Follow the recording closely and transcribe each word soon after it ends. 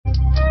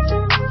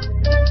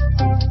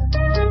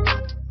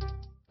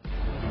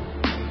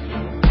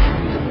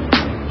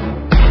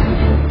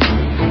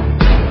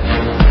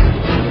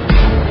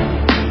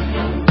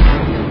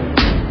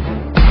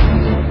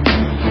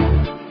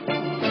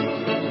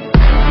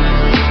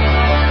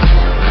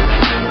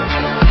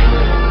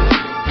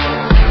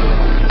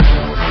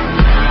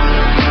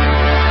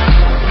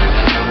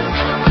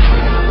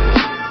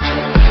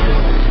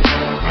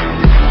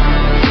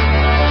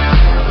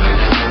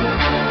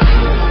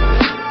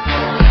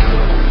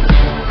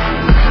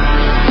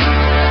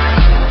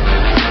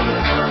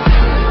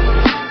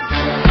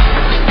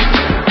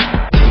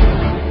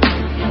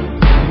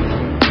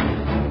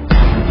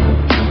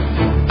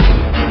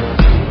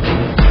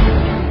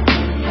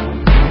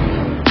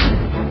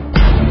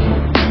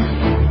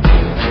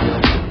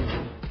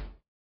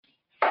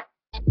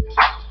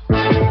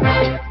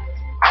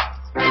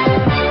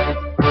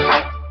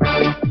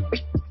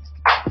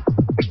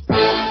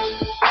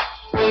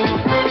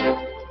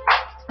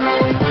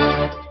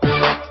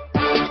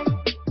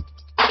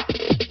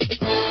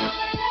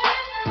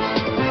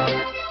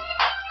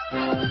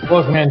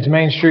Welcome into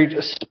Main Street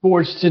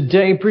Sports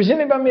Today,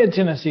 presented by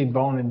Mid-Tennessee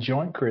Bone and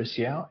Joint. Chris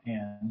Yao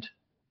and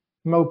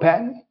Mo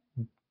Patton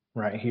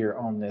right here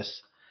on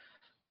this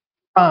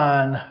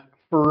fine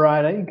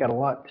Friday. Got a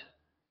lot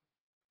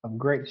of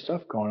great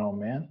stuff going on,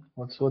 man.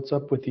 What's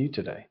up with you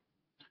today?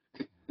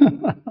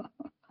 I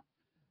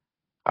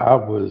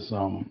was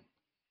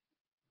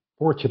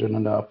fortunate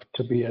enough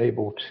to be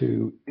able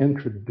to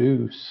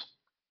introduce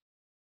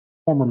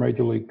former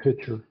Major League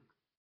pitcher,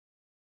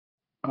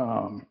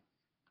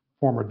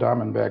 former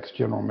Diamondbacks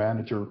general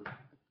manager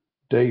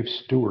Dave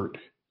Stewart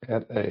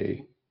at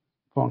a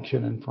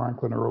function in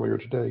Franklin earlier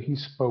today. He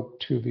spoke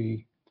to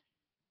the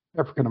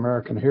African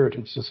American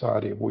Heritage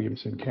Society of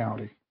Williamson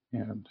County,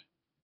 and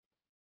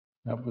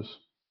that was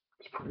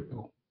pretty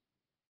cool.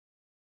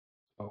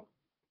 So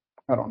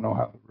I don't know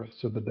how the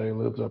rest of the day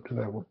lives up to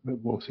that.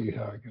 We'll see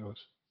how it goes.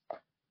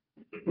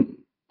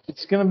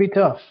 It's going to be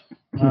tough.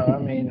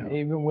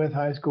 Even with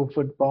high school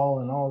football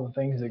and all the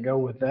things that go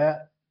with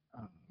that.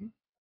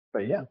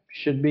 But yeah,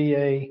 should be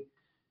a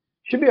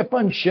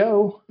fun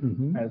show,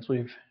 as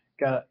we've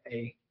got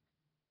a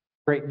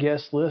great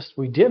guest list.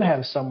 We did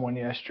have someone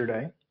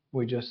yesterday.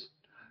 We just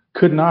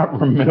could not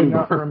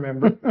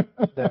remember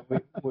that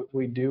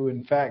we do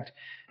in fact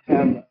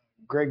have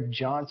Greg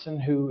Johnson,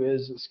 who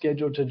is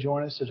scheduled to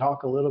join us to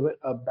talk a little bit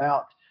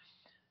about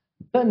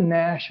the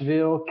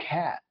Nashville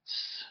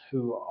Cats,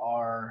 who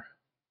are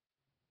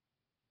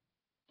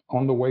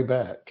on the way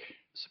back,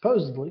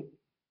 supposedly.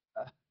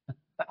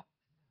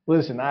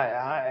 Listen,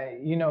 I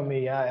you know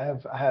me, I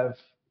have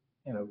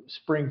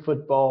spring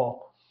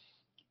football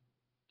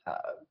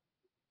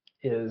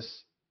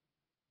is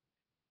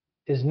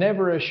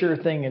never a sure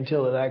thing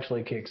until it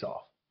actually kicks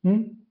off.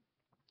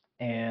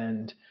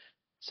 And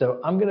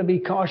so I'm going to be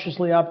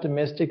cautiously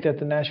optimistic that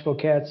the Nashville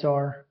Cats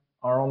are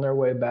on their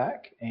way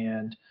back,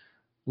 and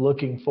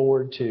looking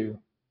forward to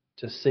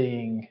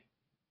seeing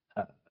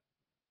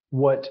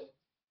what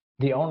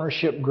the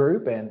ownership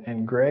group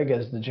and Greg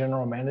as the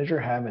general manager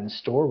have in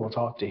store. We'll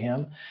talk to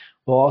him.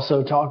 We'll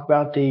also talk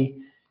about the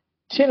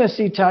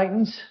Tennessee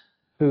Titans,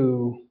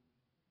 who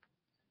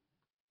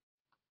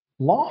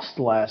lost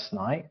last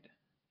night,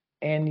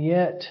 and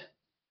yet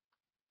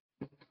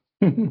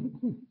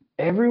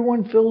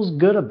everyone feels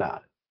good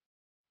about it.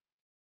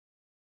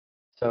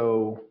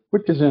 So,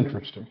 which is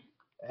interesting.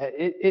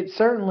 It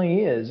certainly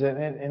is,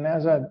 and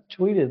as I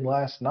tweeted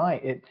last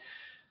night,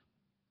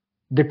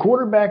 the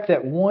quarterback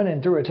that won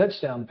and threw a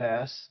touchdown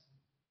pass,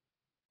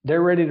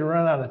 they're ready to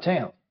run out of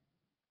town.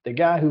 The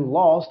guy who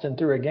lost and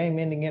threw a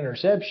game-ending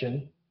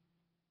interception,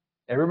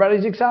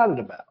 everybody's excited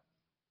about,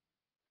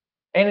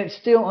 and it's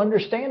still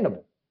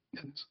understandable.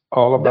 It's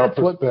all about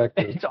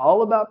perspective. It's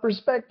all about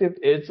perspective.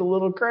 It's a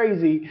little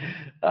crazy.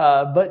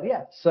 But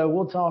yeah, so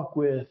we'll talk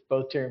with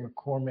both Terry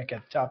McCormick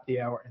at the top of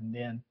the hour, and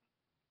then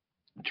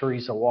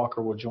Teresa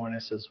Walker will join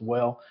us as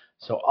well.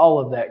 So all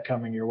of that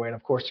coming your way. And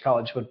of course,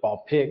 college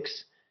football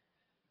picks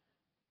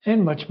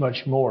and much,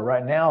 much more.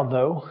 Right now,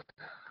 though,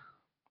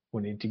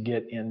 we need to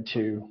get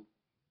into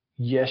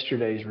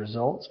yesterday's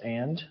results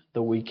and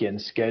the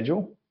weekend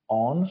schedule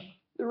on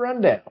the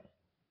Rundown.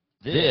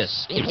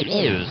 This is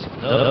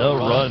the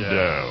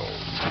Rundown.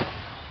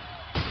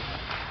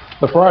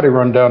 The Friday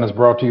Rundown is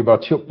brought to you by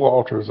Chip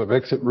Walters of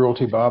Exit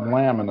Realty Bob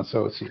Lamb and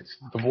Associates.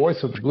 The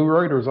voice of the Blue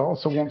Raiders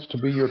also wants to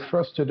be your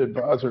trusted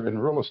advisor in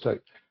real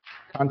estate.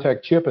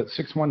 Contact Chip at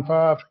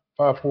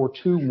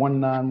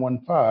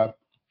 615-542-1915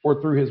 or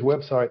through his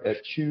website at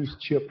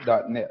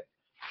choosechip.net.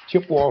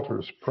 Chip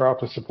Walters, proud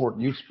to support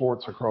youth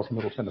sports across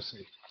Middle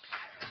Tennessee.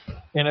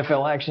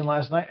 NFL action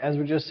last night, as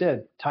we just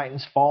said,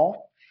 Titans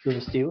fall to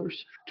the Steelers,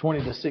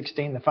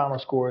 20-16, the final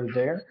score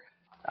there.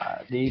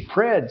 The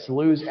Preds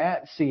lose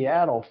at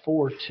Seattle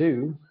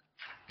 4-2.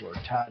 We're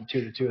tied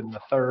 2-2 in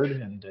the third,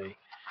 and a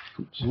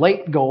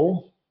late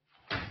goal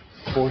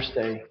forced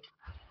a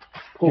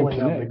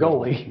pulling of the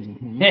goalie,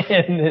 and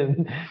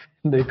then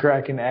the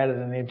Kraken added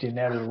an empty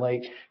netter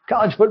late.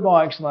 College football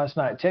action last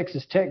night: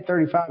 Texas Tech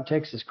 35,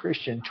 Texas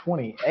Christian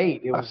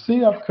 28. I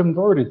see I've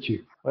converted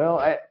you. Well,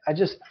 I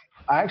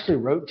actually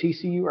wrote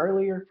TCU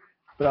earlier,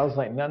 but I was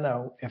like,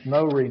 no, if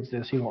Mo reads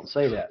this, he won't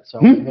say that. So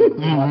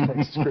not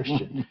Texas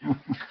Christian.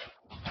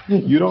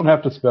 You don't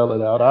have to spell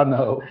it out. I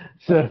know.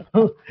 So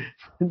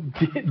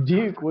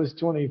Duke was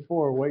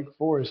 24, Wake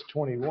Forest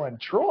 21.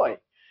 Troy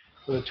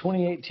with a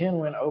 28-10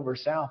 win over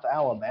South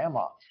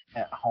Alabama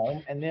at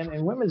home. And then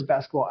in women's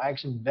basketball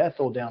action,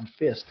 Bethel down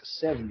Fisk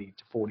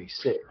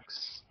 70-46.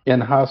 In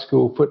high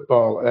school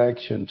football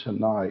action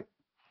tonight,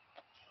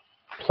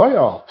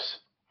 playoffs.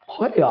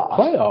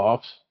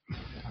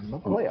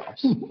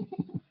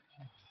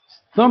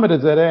 Summit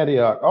is at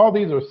Antioch. All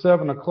these are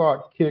 7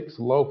 o'clock kicks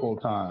local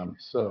time.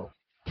 So,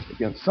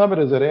 again, Summit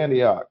is at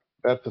Antioch.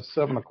 That's a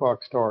 7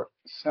 o'clock start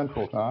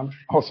Central Time.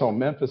 Also,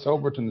 Memphis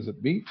Overton is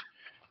at Beach.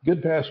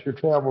 Good Pasture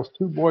travels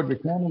to Boyd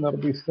Buchanan. That'll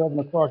be 7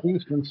 o'clock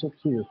Eastern, 6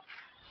 here.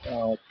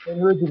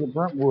 St. Ridge is at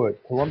Brentwood.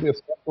 Columbia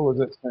Central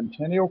is at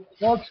Centennial.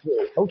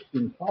 Clarksville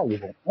hosting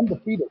Collierville.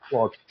 Undefeated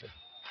Clarksville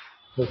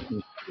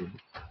hosting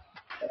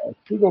Collierville.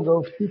 Siegel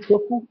goes to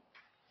Cookville.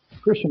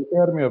 Christian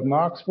Academy of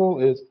Knoxville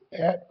is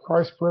at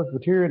Christ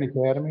Presbyterian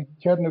Academy.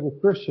 Chattanooga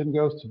Christian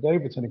goes to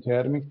Davidson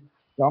Academy.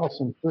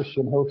 Donaldson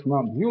Christian hosts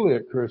Mount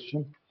Juliet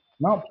Christian.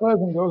 Mount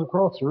Pleasant goes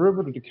across the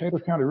river to Decatur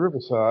County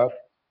Riverside.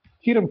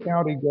 Cheatham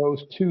County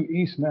goes to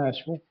East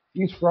Nashville.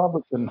 East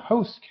Robertson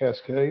hosts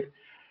Cascade.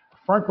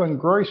 Franklin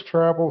Grace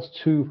travels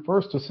to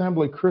First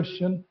Assembly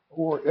Christian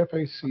or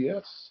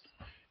FACS.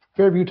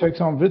 Fairview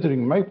takes on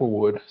visiting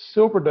Maplewood.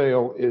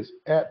 Silverdale is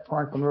at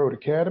Franklin Road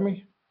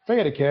Academy.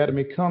 Fayette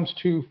Academy comes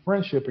to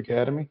Friendship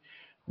Academy.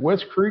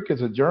 West Creek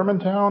is at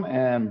Germantown,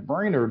 and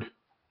Brainerd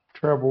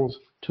travels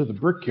to the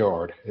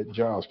Brickyard at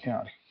Giles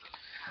County.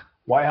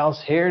 White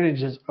House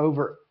Heritage is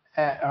over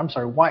at,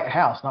 White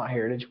House, not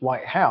Heritage.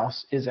 White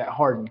House is at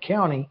Hardin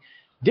County.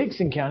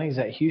 Dixon County is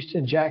at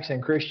Houston.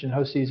 Jackson Christian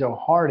hosts Ezo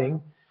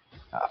Harding.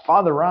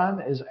 Father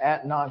Ryan is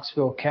at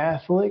Knoxville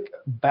Catholic.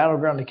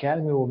 Battleground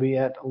Academy will be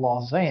at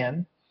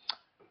Lausanne.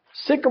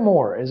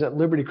 Sycamore is at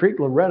Liberty Creek.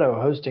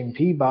 Loretto hosting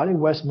Peabody.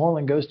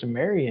 Westmoreland goes to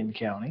Marion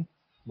County,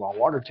 while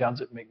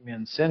Watertown's at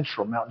McMinn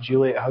Central. Mount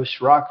Juliet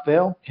hosts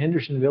Rockville.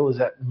 Hendersonville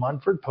is at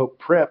Munford. Pope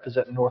Prep is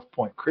at North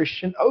Point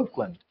Christian.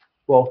 Oakland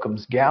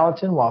welcomes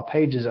Gallatin, while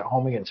Page is at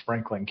home against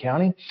Franklin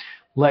County.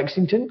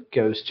 Lexington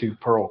goes to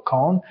Pearl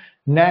Cone.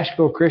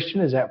 Nashville Christian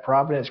is at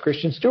Providence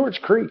Christian. Stewart's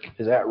Creek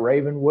is at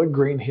Ravenwood.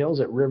 Green Hills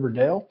at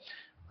Riverdale.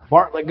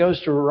 Bartlett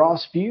goes to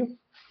Rossview,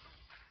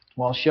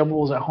 while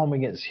Shelbyville is at home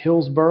against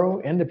Hillsboro.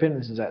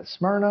 Independence is at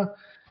Smyrna.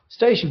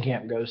 Station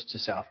Camp goes to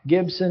South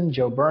Gibson.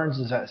 Joe Burns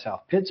is at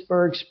South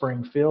Pittsburgh.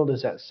 Springfield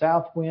is at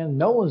Southwind.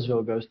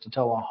 Nolensville goes to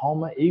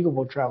Tullahoma.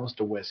 Eagleville travels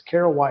to West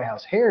Carroll. White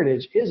House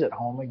Heritage is at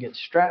home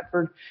against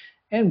Stratford.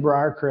 And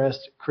Briarcrest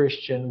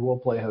Christian will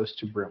play host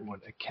to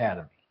Brentwood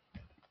Academy.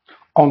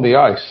 On the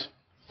ice,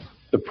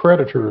 the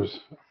Predators,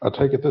 I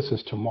take it this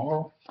is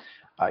tomorrow?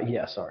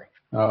 Sorry.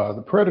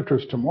 The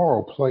Predators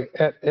tomorrow play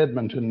at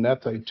Edmonton.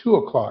 That's a 2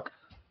 o'clock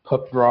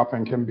puck drop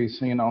and can be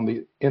seen on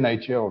the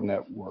NHL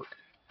Network.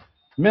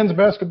 Men's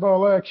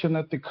basketball action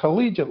at the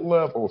collegiate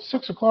level.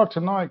 6 o'clock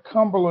tonight,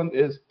 Cumberland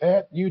is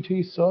at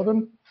UT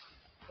Southern.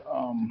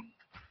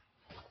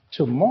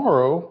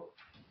 Tomorrow,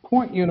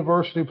 Point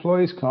University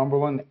plays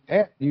Cumberland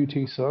at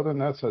UT Southern.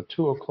 That's a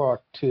 2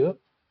 o'clock tip.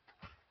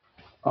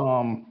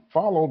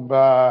 Followed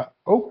by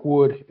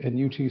Oakwood and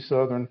UT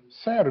Southern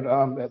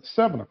Saturday at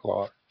 7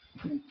 o'clock.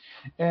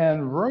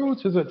 And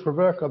Rhodes is at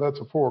Trevecca. That's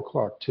a 4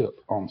 o'clock tip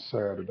on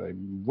Saturday.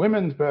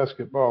 Women's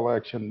basketball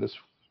action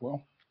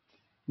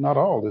not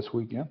all this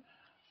weekend.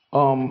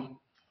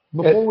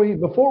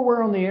 Before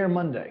we're on the air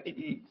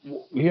Monday.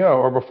 Yeah,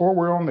 or before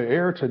we're on the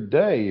air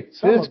today,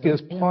 Fisk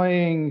is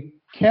playing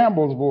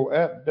Campbellsville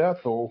at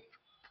Bethel.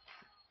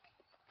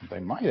 They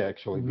might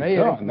actually be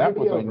done. That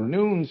was a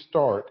noon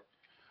start.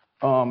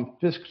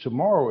 Fisk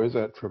tomorrow is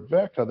at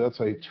Trevecca. That's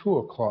a 2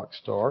 o'clock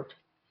start.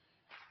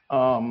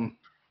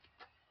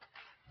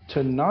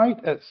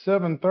 Tonight at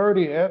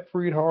 7:30 at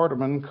Freed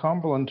Hardeman,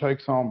 Cumberland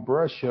takes on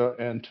Brescia,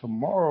 and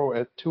tomorrow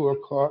at 2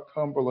 o'clock,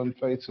 Cumberland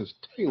faces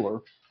Taylor.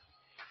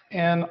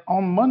 And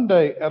on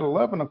Monday at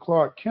 11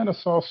 o'clock,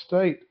 Kennesaw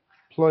State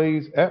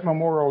plays at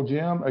Memorial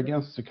Gym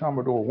against the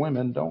Commodore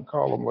women. Don't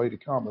call them Lady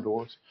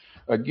Commodores.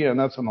 Again,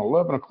 that's an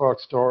 11 o'clock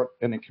start,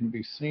 and it can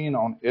be seen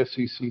on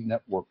SEC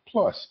Network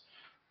Plus.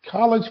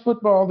 College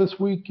football this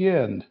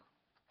weekend.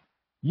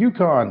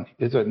 UConn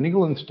is at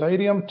Neyland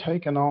Stadium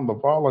taking on the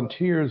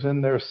Volunteers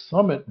in their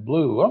Summit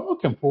Blue. I'm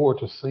looking forward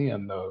to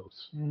seeing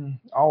those.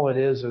 All it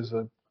is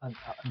an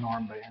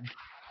armband.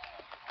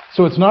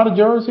 So it's not a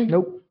jersey?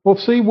 Nope. Well,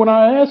 see, when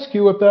I asked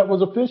you if that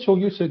was official,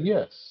 you said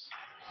yes.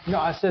 No,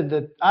 I said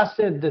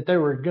that they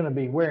were going to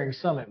be wearing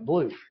Summit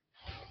Blue.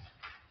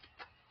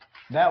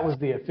 That was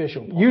the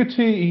official part.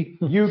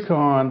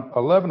 UConn,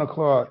 11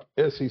 o'clock,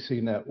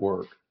 SEC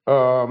Network.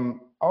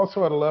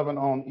 Also at 11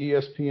 on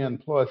ESPN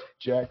Plus,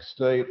 Jack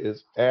State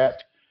is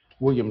at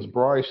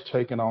Williams-Brice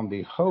taking on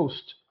the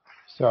host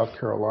South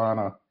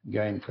Carolina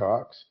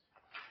Gamecocks.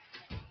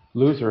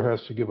 Loser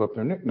has to give up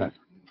their nickname.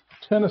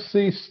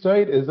 Tennessee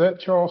State is at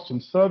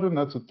Charleston Southern.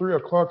 That's a 3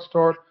 o'clock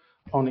start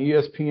on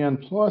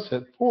ESPN Plus.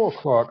 At 4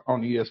 o'clock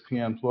on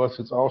ESPN Plus,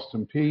 it's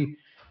Austin Peay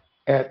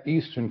at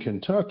Eastern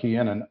Kentucky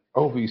in an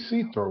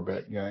OVC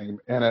throwback game.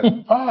 And at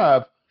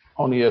 5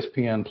 on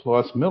ESPN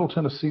Plus, Middle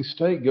Tennessee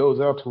State goes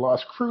out to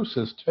Las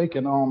Cruces,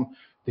 taking on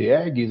the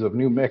Aggies of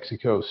New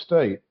Mexico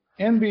State.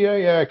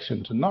 NBA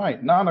action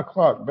tonight, 9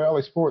 o'clock,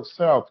 Valley Sports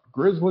South.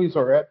 Grizzlies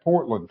are at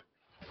Portland.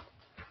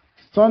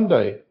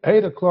 Sunday,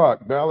 8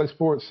 o'clock, Valley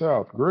Sports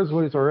South.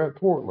 Grizzlies are at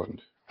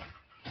Portland.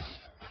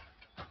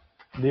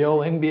 The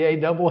old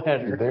NBA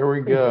doubleheader. There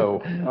we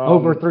go.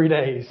 Over 3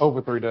 days.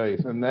 Over 3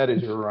 days, and that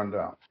is your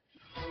rundown.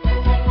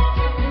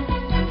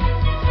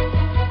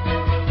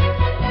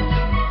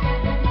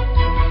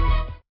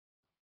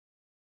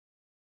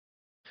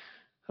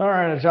 All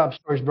right, our top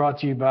story is brought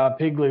to you by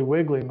Piggly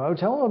Wiggly. Mo,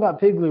 tell them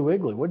about Piggly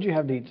Wiggly. What did you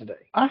have to eat today?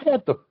 I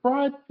had the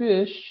fried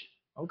fish.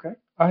 Okay.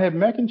 I had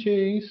mac and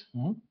cheese.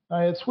 Mm-hmm.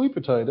 I had sweet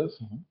potatoes.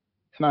 Mm-hmm.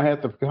 And I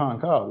had the pecan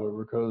cobbler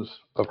because,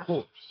 of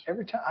course.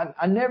 Every time.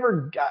 I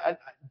never got.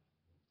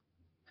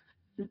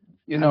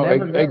 You know,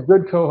 never a know.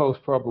 good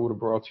co-host probably would have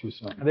brought you I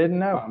something. didn't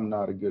know. I'm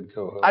not a good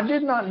co-host. I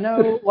did not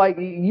know. Like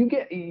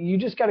you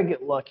just got to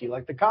get lucky.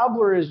 Like the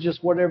cobbler is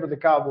just whatever the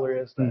cobbler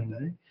is that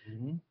day.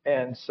 Mhm.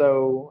 And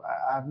so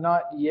I've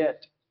not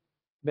yet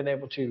been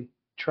able to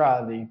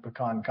try the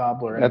pecan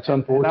cobbler. That's And I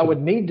unfortunate.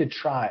 would need to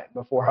try it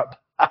before I buy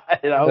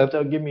it. I hope That's-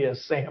 they'll give me a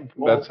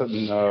sample.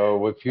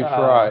 No. If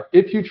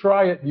you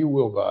try it, you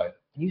will buy it.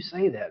 You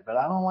say that, but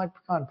I don't like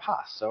pecan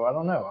pie, so I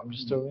don't know. I'm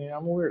just I'm a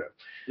weirdo.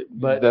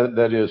 But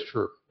That is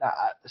true.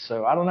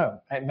 so I don't know.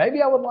 Hey,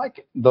 maybe I would like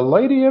it. The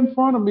lady in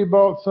front of me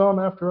bought some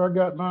after I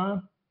got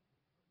mine.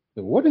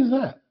 Said, what is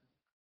that?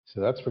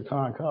 So that's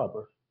pecan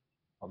cobbler.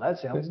 Well, that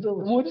sounds What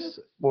delicious. is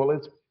it? Well,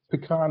 it's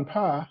pecan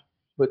pie,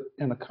 but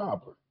in a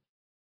cobbler.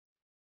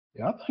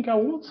 Yeah, I think I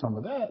want some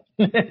of that.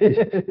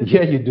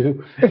 Yeah, you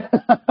do.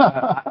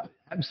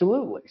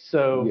 Absolutely.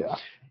 So Yeah.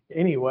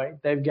 anyway,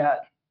 they've got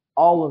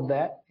all of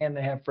that, and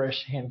they have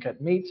fresh hand-cut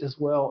meats as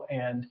well,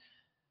 and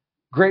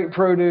great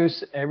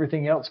produce,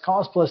 everything else.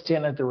 Cost plus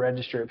 10 at the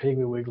register at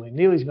Piggly Wiggly,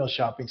 Neely's Mill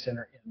Shopping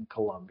Center in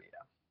Columbia.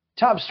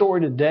 Top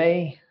story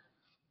today,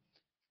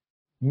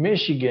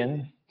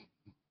 Michigan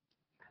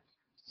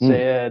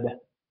said,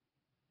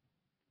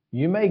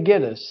 you may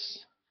get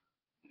us,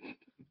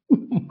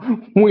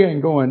 We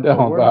ain't going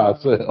down but by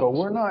ourselves.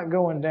 we're not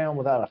going down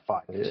without a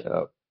fight.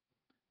 Yeah.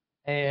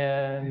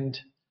 And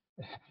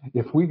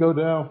If we go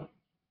down,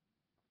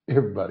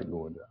 everybody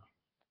going down.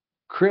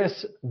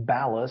 Chris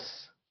Ballas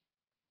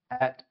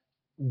at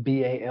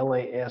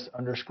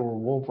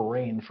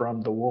BALAS_Wolverine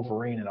from the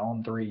Wolverine and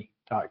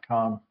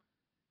on3.com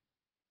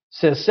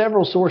says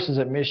several sources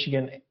at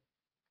Michigan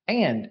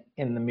and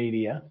in the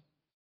media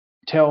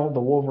tell the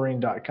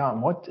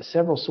Wolverine.com what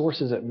several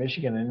sources at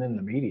Michigan and in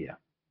the media.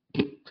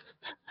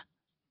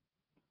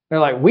 They're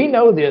like, we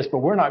know this, but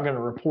we're not going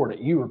to report it.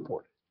 You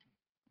report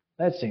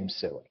it. That seems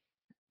silly.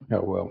 Yeah,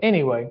 well.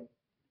 Anyway,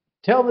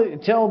 tell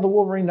the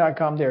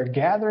Wolverine.com they're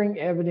gathering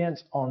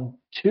evidence on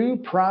two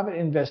private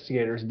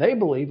investigators they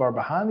believe are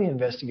behind the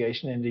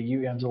investigation into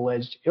UM's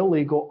alleged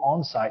illegal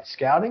on-site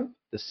scouting.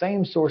 The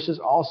same sources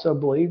also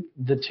believe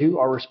the two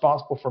are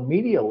responsible for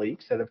media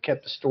leaks that have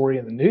kept the story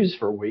in the news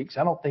for weeks.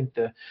 I don't think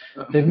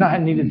they've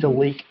not needed to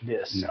leak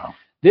this. No.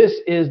 This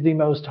is the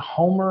most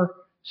Homer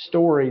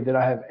story that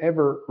I have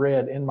ever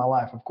read in my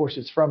life. Of course,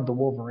 it's from the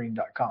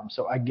Wolverine.com,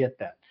 so I get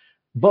that.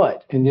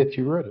 But And yet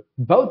you read it.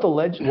 both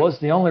alleged was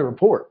the only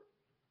report.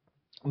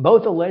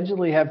 Both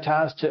allegedly have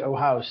ties to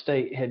Ohio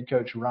State head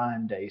coach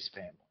Ryan Day's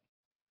family.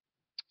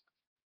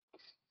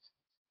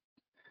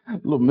 A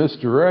little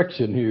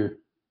misdirection here.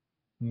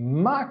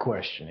 My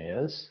question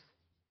is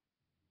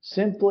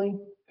simply,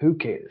 who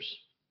cares?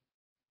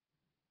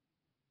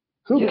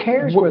 Who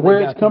cares Where they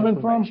it's got the coming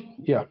from?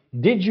 information? Yeah.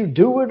 Did you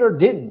do it or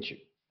didn't you?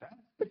 That's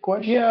the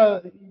question.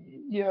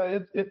 Yeah.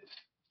 It's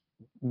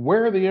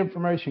where the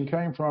information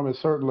came from is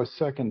certainly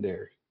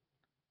secondary.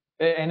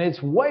 And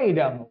it's way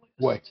down the list.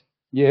 Way.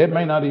 Yeah, it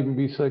may not even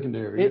be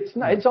secondary. It's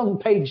not. It's on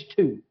page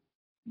 2.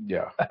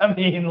 Yeah. I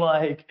mean,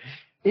 like,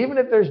 even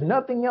if there's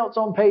nothing else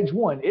on page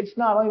 1, it's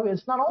not on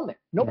there.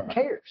 No one Right.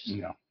 cares.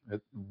 Yeah.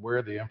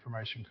 Where the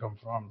information comes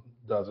from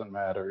doesn't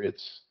matter.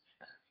 Is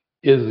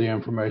the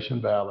information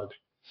valid?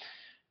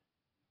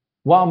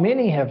 While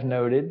many have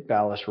noted,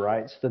 Ballas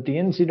writes, that the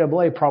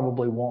NCAA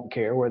probably won't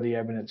care where the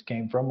evidence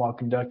came from while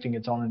conducting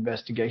its own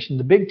investigation,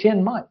 the Big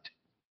Ten might.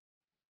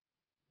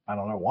 I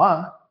don't know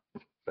why,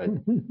 but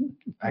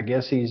I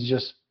guess he's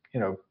just,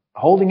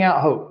 holding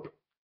out hope.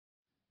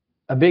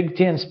 A Big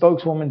Ten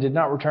spokeswoman did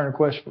not return a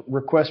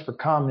request for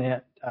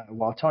comment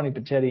while Tony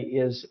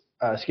Petitti is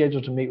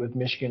scheduled to meet with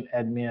Michigan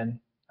admin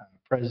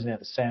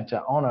President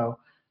Santa Ono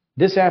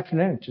this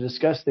afternoon to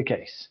discuss the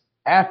case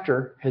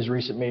after his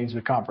recent meetings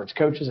with conference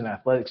coaches and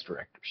athletics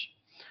directors.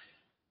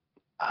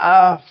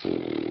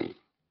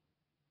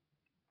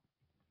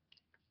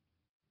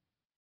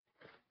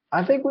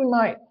 I think we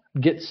might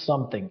get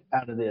something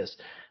out of this.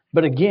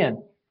 But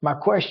again, my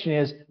question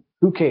is,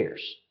 who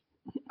cares?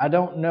 I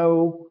don't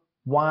know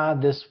why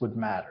this would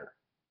matter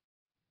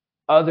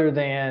other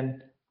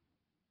than,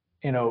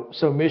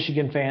 so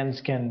Michigan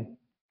fans can,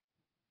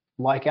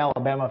 like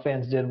Alabama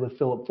fans did with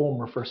Philip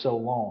Fulmer for so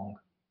long,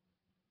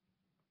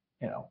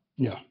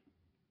 Yeah.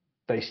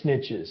 they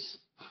snitches,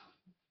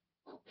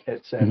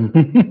 etc.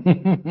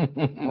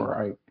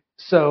 Right.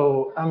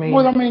 So I mean,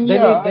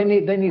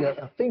 they need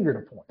a finger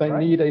to point. They right?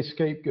 need a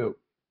scapegoat.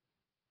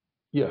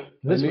 Yeah.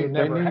 This would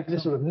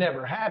have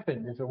never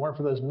happened if it weren't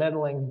for those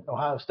meddling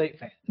Ohio State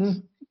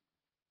fans.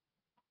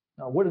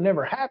 Now, it would have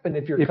never happened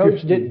if your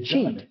coach didn't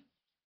cheat.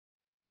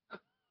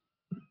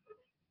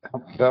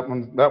 That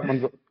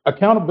one's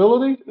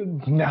accountability.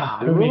 No,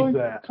 who Really? needs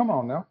that? Come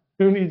on now.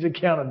 Who needs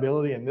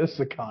accountability in this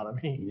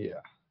economy? Yeah.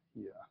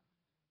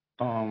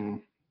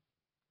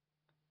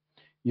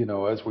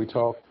 As we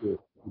talked to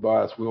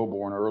Tobias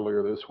Wilborn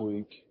earlier this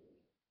week,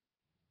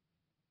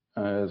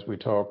 as we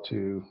talked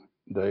to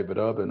David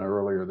Ubben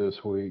earlier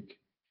this week,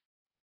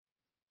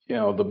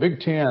 the Big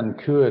Ten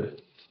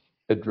could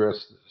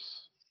address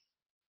this.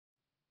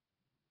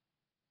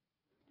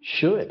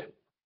 Should.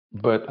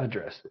 But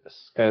address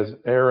this. as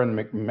Aaron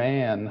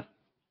McMahon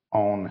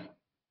on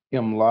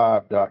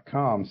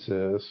mlive.com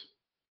says,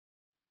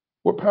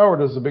 what power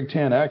does the Big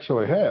Ten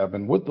actually have?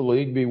 And would the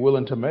league be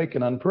willing to make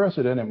an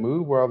unprecedented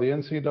move while the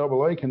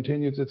NCAA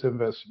continues its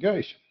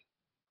investigation?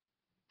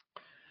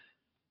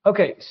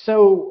 Okay,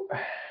 so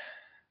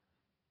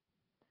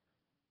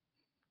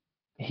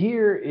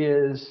here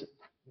is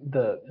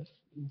the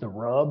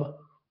rub,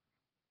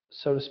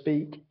 so to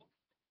speak.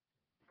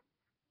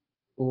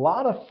 A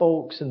lot of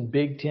folks in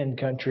Big Ten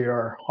country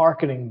are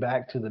hearkening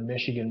back to the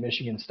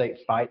Michigan State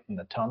fight in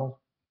the tunnel,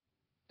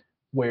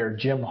 where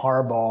Jim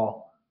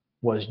Harbaugh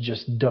was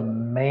just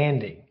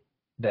demanding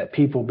that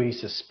people be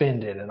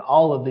suspended and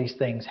all of these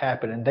things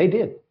happen. And they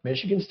did.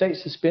 Michigan State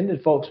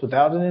suspended folks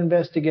without an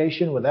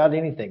investigation, without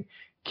anything.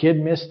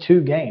 Kid missed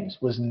 2 games,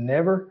 was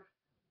never,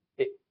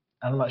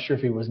 I'm not sure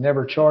if he was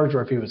never charged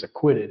or if he was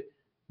acquitted,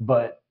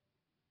 but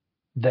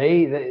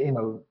they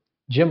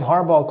Jim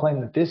Harbaugh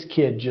claimed that this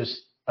kid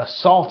just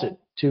assaulted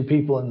 2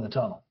 people in the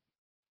tunnel.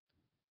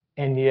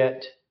 And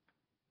yet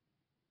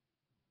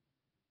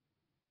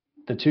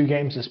the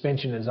 2-game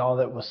suspension is all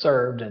that was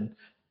served, and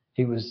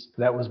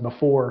that was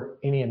before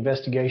any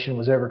investigation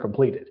was ever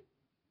completed.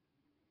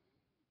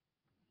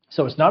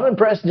 So it's not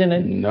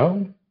unprecedented.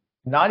 No.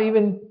 Not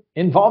even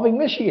involving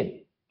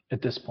Michigan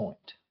at this point.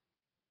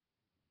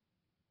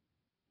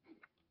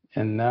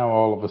 And now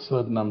all of a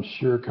sudden, I'm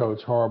sure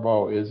Coach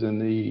Harbaugh is in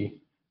the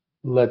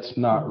let's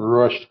not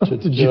rush to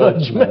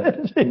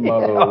judgment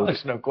mode. Oh,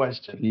 there's no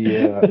question.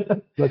 Yeah.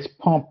 Let's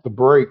pump the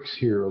brakes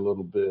here a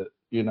little bit,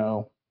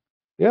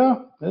 Yeah,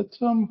 it's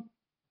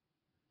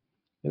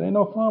it ain't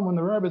no fun when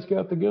the rabbit's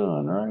got the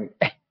gun, right?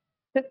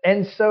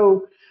 And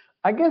so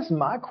I guess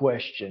my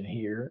question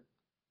here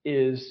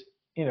is,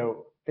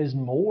 is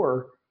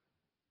more,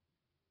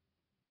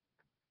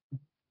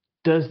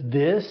 does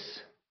this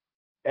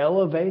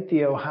elevate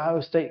the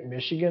Ohio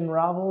State-Michigan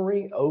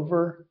rivalry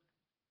over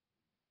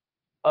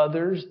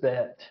others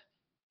that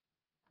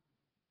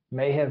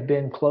may have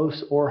been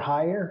close or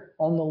higher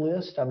on the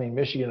list? I mean,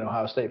 Michigan and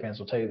Ohio State fans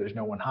will tell you there's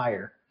no one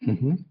higher.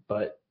 Mm-hmm.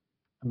 But,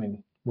 I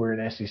mean, we're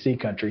an SEC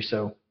country,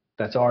 so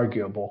that's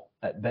arguable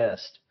at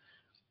best.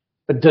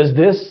 But does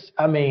this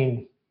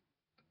elevate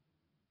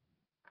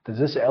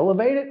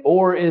it?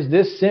 Or is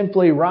this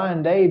simply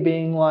Ryan Day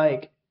being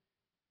like,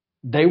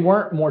 they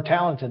weren't more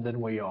talented than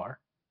we are?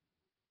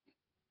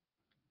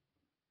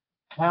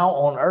 How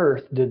on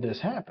earth did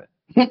this happen?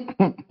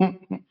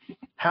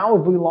 How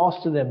have we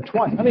lost to them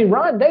twice? I mean,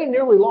 Ryan Day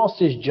nearly lost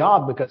his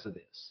job because of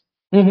this.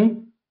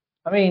 Mm-hmm.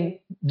 I mean,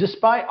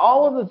 despite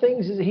all of the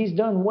things that he's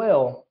done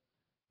well,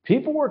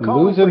 people were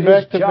calling losing for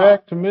his back to job.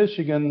 back to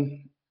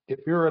Michigan, if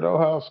you're at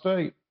Ohio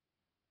State,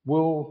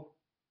 will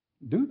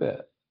do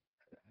that.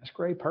 That's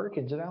Gray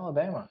Perkins at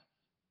Alabama.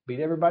 Beat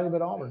everybody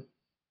but Auburn.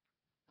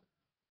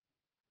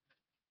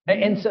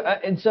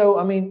 And so,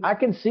 I mean, I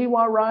can see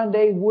why Ryan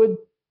Day would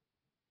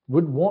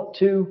want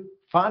to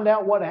find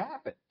out what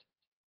happened.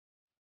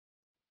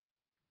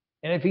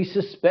 And if he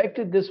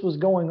suspected this was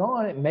going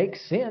on, it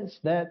makes sense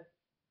that,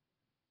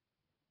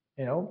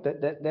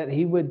 that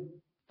he would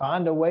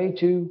find a way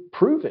to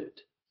prove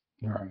it.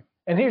 Right.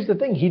 And here's the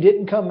thing. He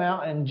didn't come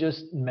out and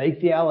just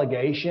make the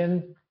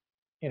allegation.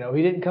 He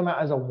didn't come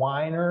out as a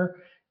whiner.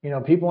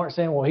 People aren't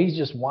saying, well, he's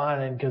just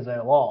whining because they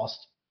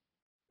lost.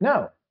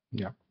 No.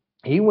 Yeah.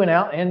 He went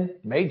out and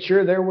made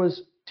sure there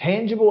was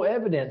tangible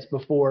evidence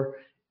before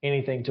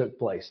anything took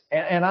place.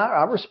 And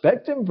I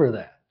respect him for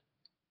that.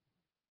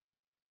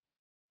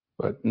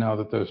 But now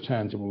that there's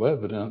tangible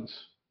evidence.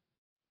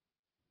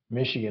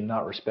 Michigan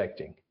not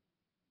respecting.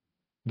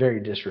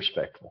 Very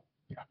disrespectful.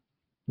 Yeah.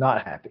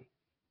 Not happy.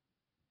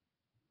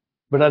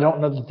 But I don't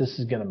know that this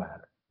is going to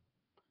matter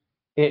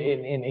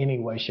in any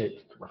way, shape,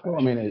 or form.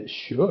 Well, I mean, it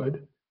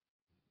should.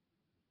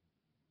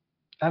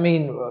 I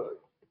mean,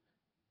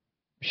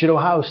 should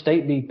Ohio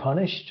State be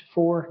punished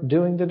for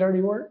doing the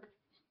dirty work?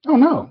 Oh,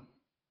 no.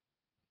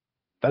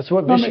 That's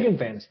what Michigan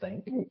fans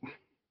think.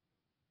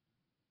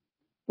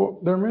 Well,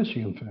 they're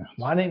Michigan fans.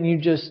 Why didn't you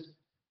just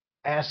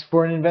ask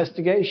for an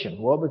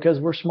investigation? Well, because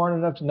we're smart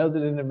enough to know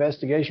that an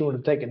investigation would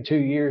have taken 2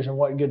 years, and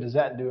what good does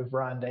that do if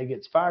Ryan Day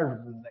gets fired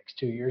within the next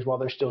 2 years while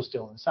they're still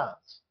stealing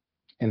signs?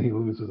 And he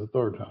loses a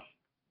third time.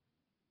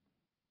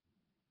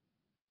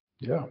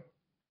 Yeah.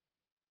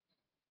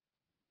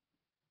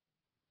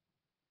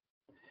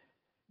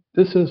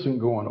 This isn't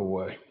going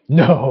away.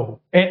 No.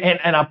 And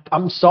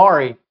I'm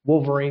sorry,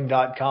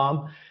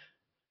 Wolverine.com.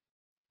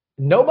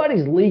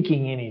 Nobody's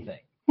leaking anything.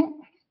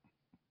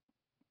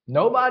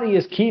 Nobody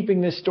is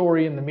keeping this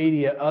story in the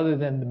media other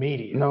than the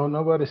media. No,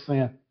 nobody's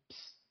saying,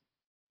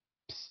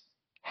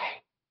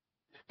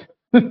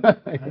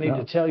 I need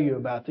to tell you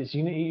about this.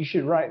 You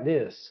should write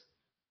this.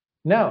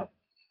 No.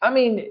 I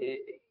mean,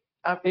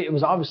 it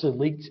was obviously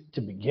leaked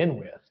to begin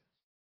with.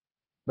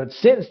 But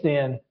since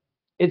then,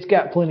 it's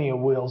got plenty of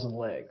wheels and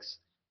legs.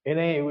 It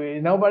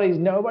ain't nobody's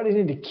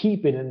need to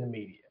keep it in the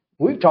media.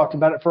 We've talked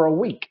about it for a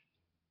week.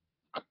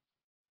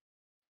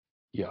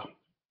 Yeah.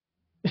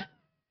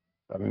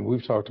 I mean,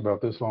 we've talked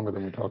about this longer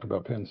than we talked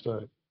about Penn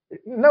State.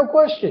 No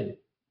question.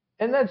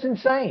 And that's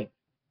insane.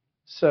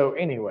 So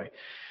anyway,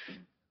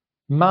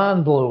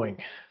 mind-blowing,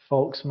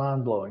 folks,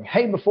 mind-blowing.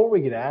 Hey, before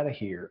we get out of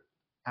here,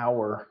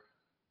 our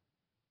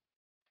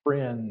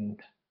friend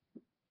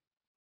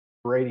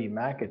Brady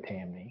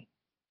McAtamney,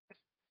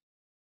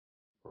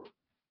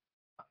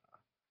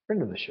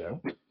 friend of the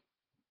show,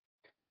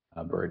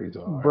 Brady's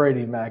all right.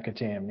 Brady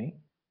McAtamney,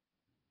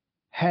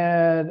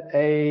 had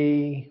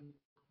a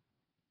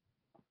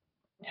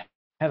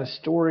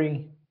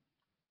story,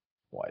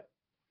 what,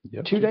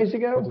 Yep. 2 days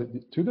ago? Was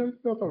it 2 days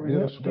ago? I thought it was I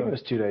think yesterday. it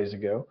was 2 days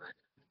ago,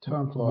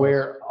 Time flies.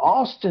 where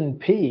Austin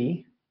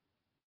Peay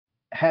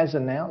has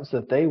announced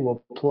that they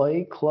will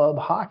play club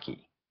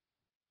hockey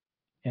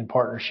in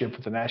partnership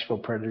with the Nashville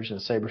Predators and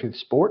Sabretooth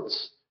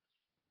Sports.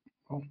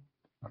 I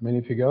mean,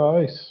 if you got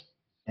ice,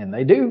 And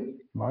they do.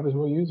 might as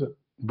well use it.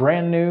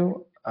 Brand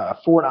new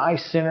Ford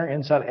Ice Center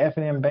inside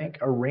F&M Bank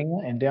Arena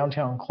in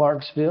downtown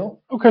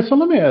Clarksville. Okay, so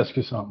let me ask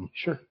you something.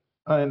 Sure.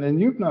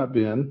 And you've not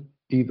been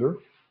either,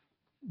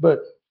 but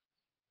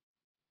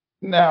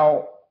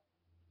now,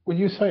 when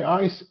you say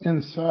ice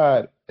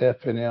inside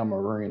F&M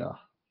Arena,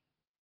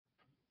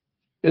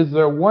 is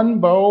there one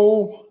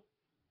bowl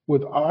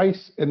with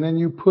ice and then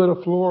you put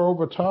a floor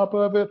over top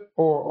of it,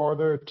 or are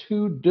there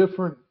two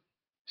different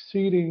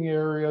seating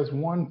areas,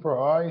 one for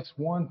ice,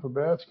 one for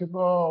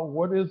basketball?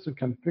 What is the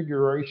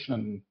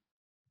configuration?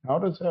 How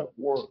does that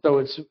work? So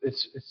it's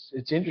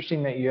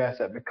interesting that you ask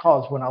that,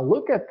 because when I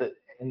look at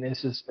and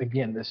this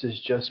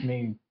is just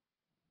me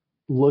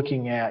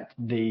looking at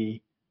the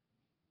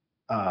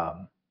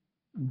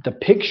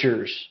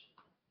pictures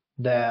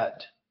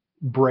that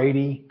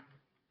Brady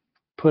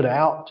put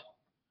out,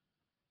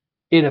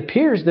 it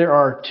appears there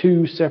are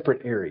two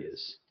separate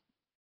areas,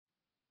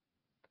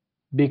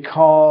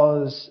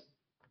 because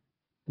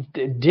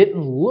it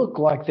didn't look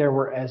like there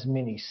were as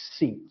many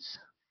seats.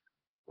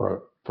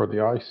 For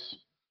the ice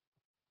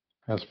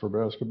as for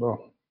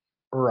basketball?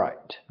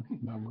 Right.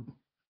 That would-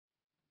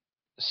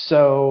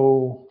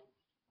 So,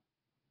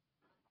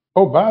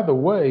 Oh, by the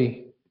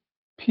way,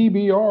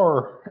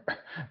 PBR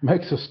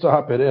makes a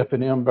stop at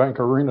F&M Bank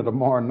Arena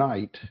tomorrow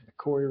night.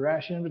 Corey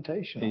Rash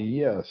Invitational.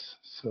 Yes,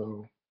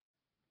 so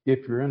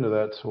if you're into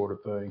that sort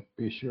of thing,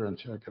 be sure and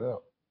check it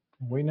out.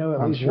 We know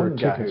at I'm least sure one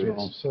guy tickets who are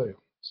on is. sale.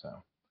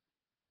 So,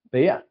 but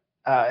yeah,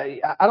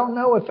 I don't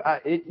know if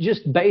it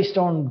just based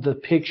on the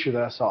picture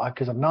that I saw,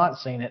 because I've not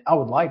seen it. I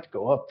would like to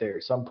go up there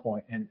at some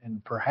point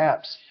and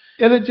perhaps.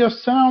 And it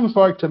just sounds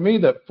like to me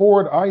that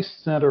Ford Ice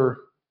Center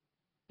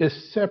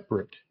is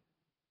separate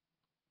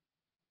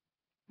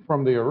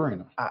from the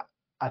arena. I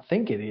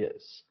think it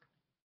is.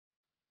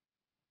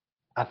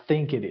 I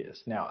think it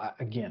is. Now,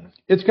 again,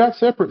 It's got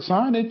separate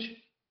signage.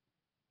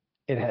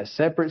 it has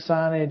separate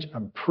signage.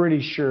 I'm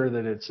pretty sure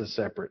that it's a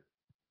separate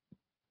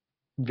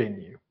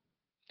venue.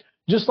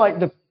 Just like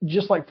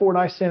Ford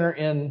Ice Center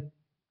in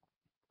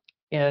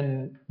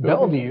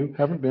Bellevue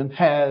Haven't been.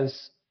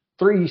 has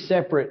 3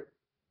 separate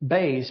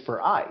bays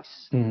for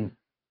ice. Mm-hmm.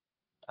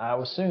 I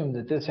would assume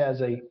that this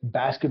has a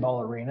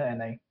basketball arena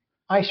and a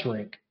ice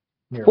rink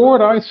nearby.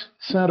 Ford Ice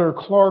Center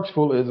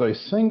Clarksville is a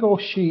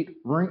single-sheet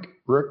rink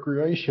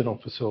recreational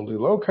facility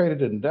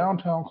located in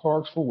downtown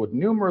Clarksville with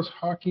numerous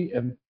hockey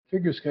and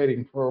figure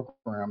skating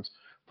programs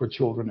for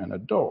children and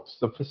adults.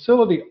 The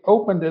facility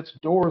opened its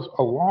doors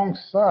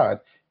alongside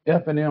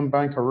F&M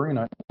Bank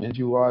Arena in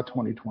July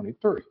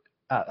 2023.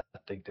 I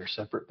think they're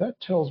separate. That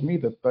tells me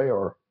that they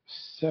are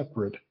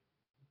separate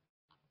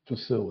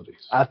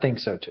facilities. I think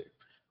so too.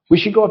 We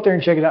should go up there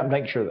and check it out and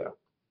make sure, though.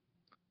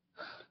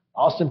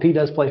 Austin Peay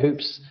does play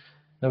hoops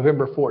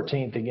November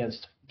 14th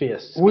against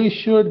Fisk. We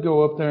should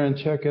go up there and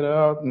check it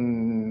out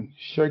and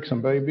shake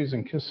some babies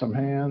and kiss some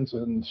hands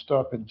and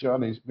stop at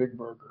Johnny's Big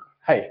Burger.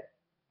 Hey,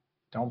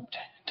 don't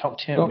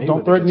tempt me.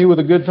 Don't threaten you with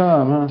a good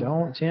time, huh?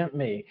 Don't tempt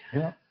me.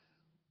 Yeah.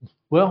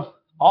 Well,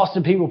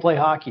 Austin Peay will play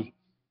hockey.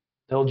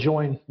 They'll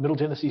join Middle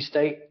Tennessee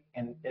State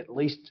and at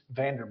least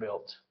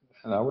Vanderbilt.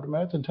 And I would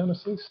imagine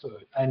Tennessee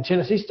State. And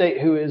Tennessee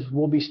State,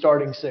 will be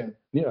starting soon.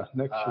 Yeah,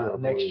 next year. I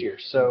Next believe. year.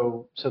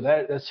 So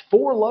that's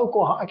 4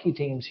 local hockey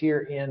teams here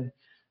in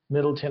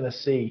Middle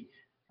Tennessee.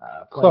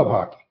 Club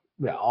hockey.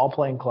 Yeah, all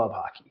playing club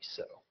hockey.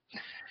 So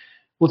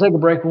we'll take a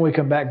break. When we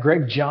come back,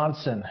 Greg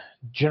Johnson,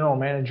 general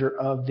manager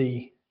of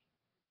the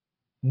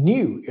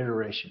new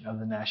iteration of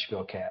the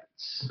Nashville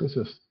Cats. This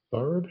is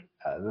third.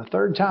 The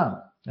 3rd time.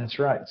 That's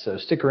right. So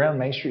stick around.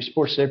 Main Street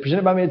Sports Today,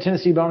 presented by Mid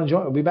Tennessee Bone and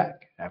Joint. We'll be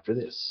back after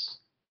this.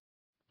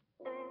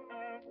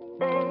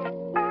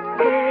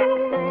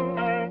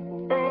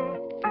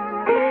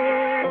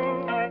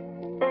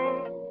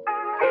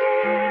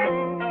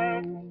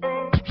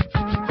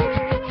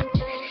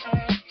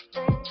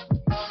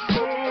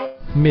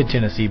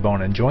 Mid-Tennessee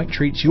Bone & Joint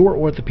treats your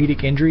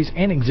orthopedic injuries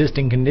and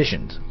existing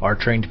conditions. Our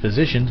trained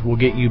physicians will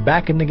get you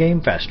back in the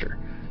game faster.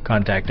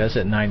 Contact us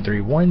at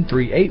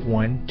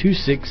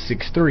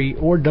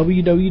 931-381-2663 or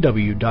www.mtbj.net.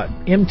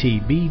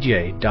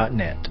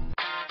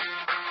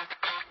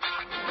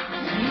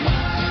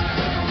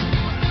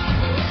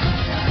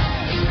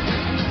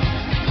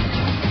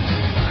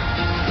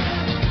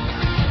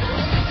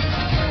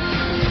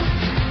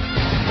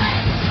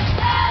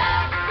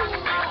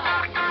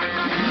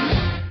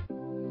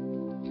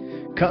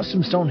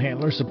 Custom Stone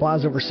Handlers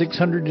supplies over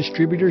 600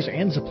 distributors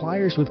and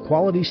suppliers with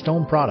quality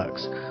stone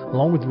products.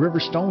 Along with River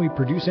Stone, we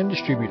produce and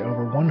distribute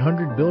over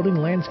 100 building,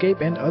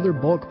 landscape, and other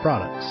bulk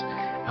products.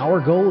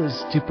 Our goal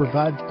is to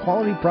provide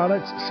quality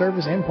products,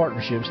 service, and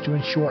partnerships to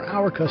ensure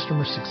our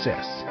customers'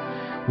 success.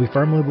 We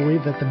firmly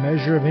believe that the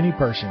measure of any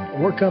person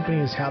or company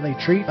is how they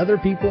treat other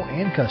people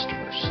and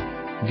customers.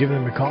 Give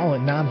them a call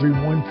at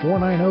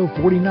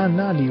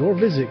 931-490-4990 or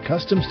visit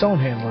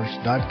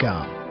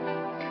CustomStonehandlers.com.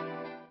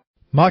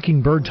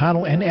 Mockingbird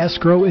Title and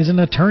Escrow is an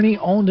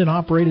attorney-owned and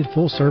operated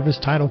full-service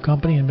title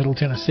company in Middle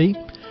Tennessee.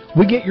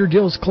 We get your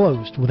deals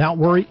closed without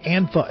worry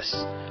and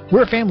fuss.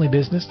 We're a family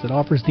business that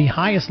offers the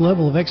highest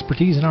level of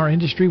expertise in our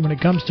industry when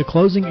it comes to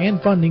closing and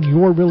funding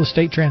your real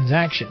estate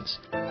transactions.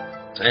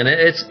 And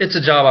it's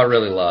a job I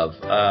really love.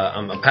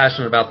 I'm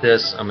passionate about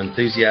this. I'm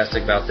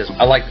enthusiastic about this.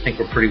 I like to think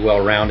we're pretty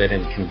well rounded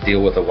and can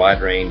deal with a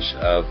wide range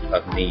of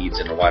needs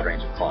and a wide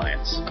range of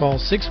clients. Call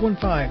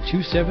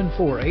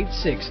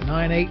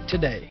 615-274-8698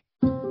 today.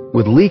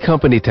 With Lee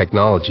Company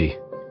technology,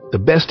 the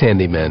best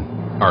handymen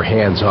are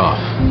hands-off.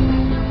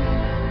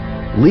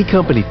 Lee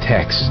Company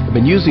techs have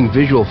been using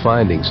visual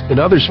findings and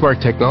other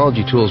smart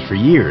technology tools for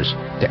years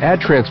to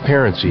add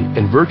transparency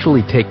and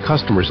virtually take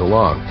customers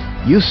along.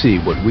 You see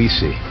what we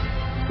see,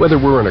 whether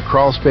we're in a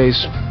crawl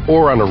space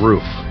or on a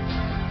roof.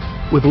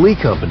 With Lee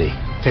Company,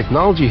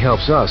 technology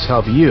helps us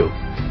help you,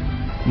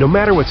 no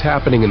matter what's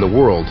happening in the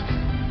world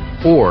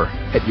or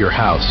at your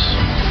house.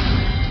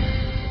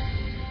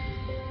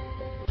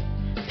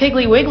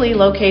 Piggly Wiggly,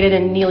 located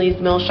in Neely's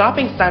Mill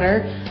Shopping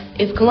Center,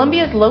 is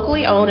Columbia's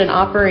locally owned and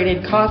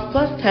operated Cost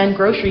Plus 10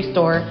 grocery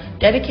store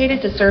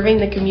dedicated to serving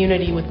the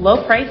community with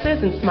low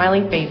prices and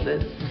smiling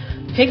faces.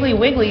 Piggly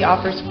Wiggly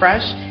offers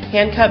fresh,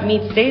 hand-cut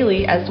meats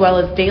daily as well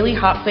as daily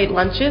hot plate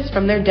lunches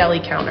from their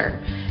deli counter.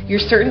 You're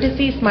certain to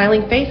see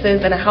smiling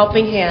faces and a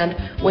helping hand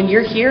when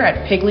you're here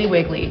at Piggly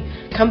Wiggly.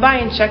 Come by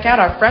and check out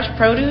our fresh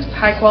produce,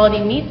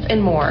 high-quality meats,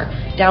 and more.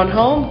 Down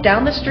home,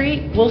 down the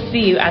street, we'll see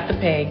you at the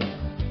Pig.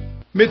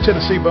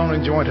 Mid-Tennessee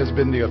Bone & Joint has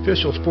been the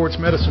official sports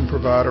medicine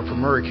provider for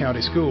Maury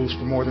County Schools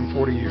for more than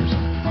 40 years.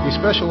 We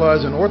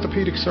specialize in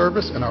orthopedic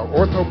service, and our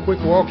Ortho Quick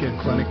Walk-In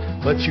Clinic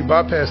lets you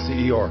bypass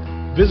the ER.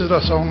 Visit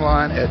us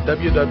online at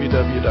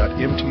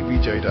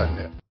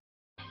www.mtbj.net.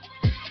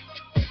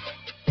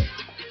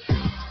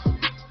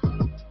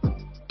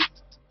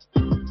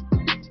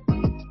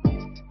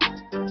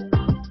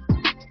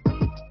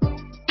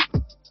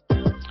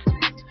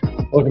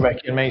 Welcome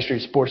back to Main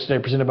Street Sports Today,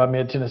 presented by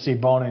Mid-Tennessee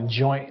Bone &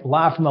 Joint.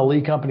 Live from the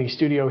Lee Company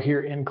studio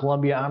here in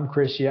Columbia, I'm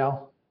Chris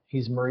Yao.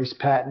 He's Maurice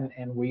Patton,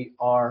 and we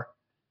are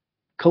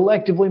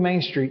collectively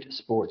Main Street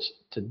Sports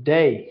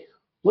Today.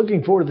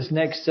 Looking forward to this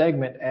next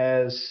segment.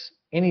 As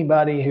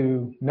anybody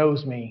who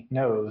knows me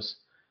knows,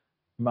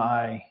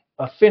 my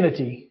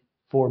affinity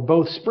for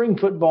both spring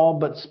football,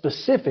 but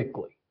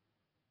specifically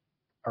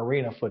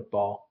arena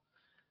football.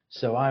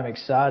 So I'm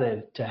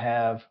excited to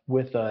have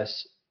with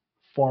us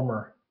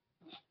former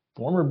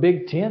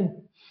Big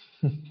Ten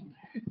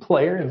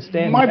player and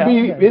Stan.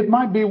 It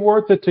might be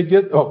worth it to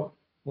get. Oh,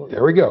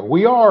 there we go.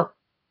 We are.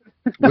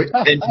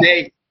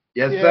 Yes,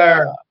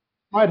 sir.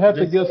 Might have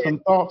to get some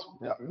thoughts.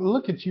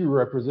 Look at you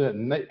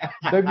representing.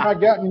 They've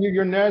not gotten you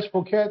your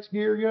Nashville Cats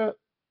gear yet?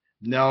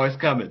 No, it's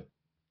coming.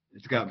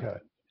 It's coming. Okay.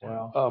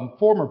 Wow.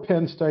 Former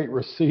Penn State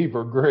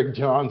receiver Greg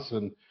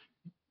Johnson,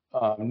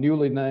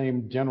 newly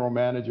named general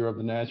manager of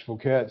the Nashville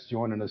Cats,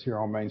 joining us here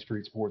on Main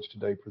Street Sports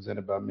Today,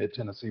 presented by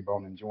Mid-Tennessee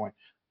Bone & Joint.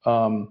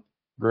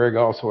 Greg,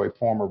 also a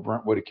former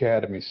Brentwood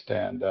Academy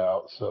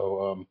standout.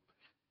 So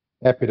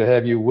happy to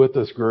have you with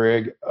us,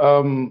 Greg.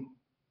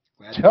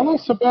 Tell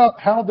us about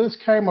how this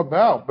came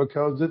about,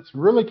 because it's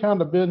really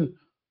kind of been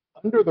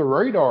under the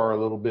radar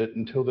a little bit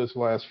until this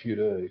last few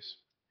days.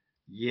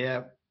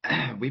 Yeah,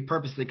 we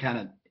purposely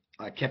kind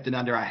of kept it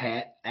under our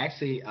hat.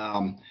 Actually,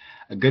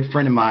 a good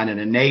friend of mine and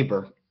a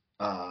neighbor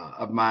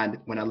of mine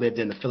when I lived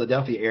in the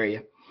Philadelphia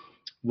area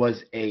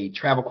was a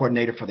travel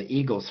coordinator for the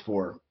Eagles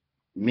for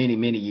many,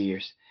 many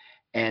years.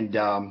 And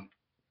I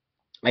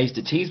used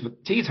to tease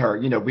her,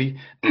 we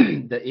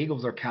the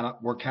Eagles were kind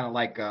of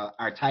like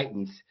our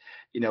Titans.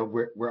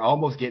 We're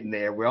almost getting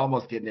there. We're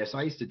almost getting there. So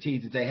I used to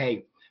tease and say,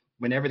 hey,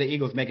 whenever the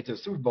Eagles make it to the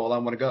Super Bowl, I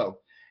want to go.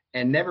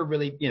 And never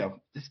really,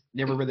 just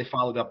never really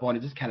followed up on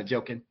it, just kind of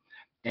joking.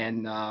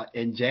 And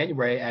in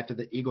January, after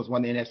the Eagles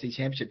won the NFC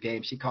Championship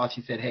game, she called.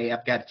 She said, hey,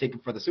 I've got a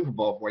ticket for the Super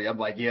Bowl for you. I'm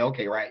like, yeah,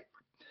 okay, right.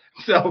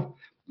 So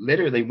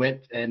literally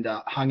went and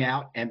hung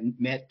out and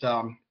met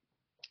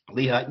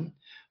Lee Hutton,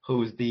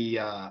 who's the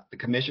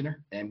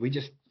commissioner, and we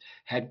just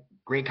had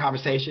great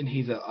conversation.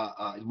 He's a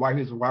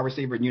wide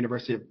receiver at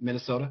University of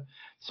Minnesota,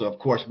 so of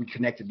course we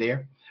connected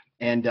there,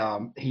 and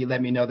he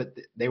let me know that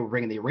they were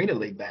bringing the Arena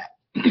League back.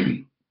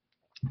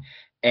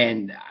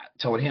 And I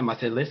told him, I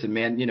said, listen,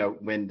 man,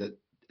 when the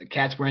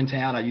Cats were in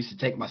town, I used to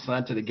take my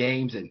son to the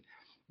games, and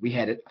we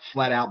had a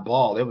flat out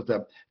ball. It was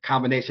a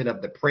combination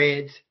of the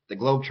Preds, the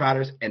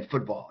Globetrotters, and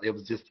football. It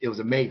was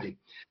amazing.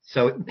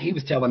 So he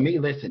was telling me,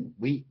 listen,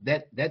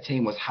 that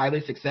team was highly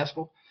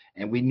successful,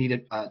 and we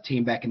needed a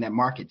team back in that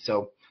market.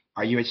 So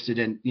are you interested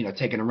in,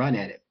 taking a run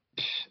at it?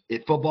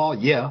 Football,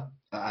 yeah,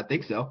 I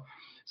think so.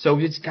 So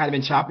we've just kind of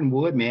been chopping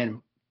wood,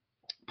 man.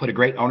 Put a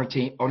great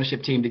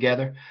ownership team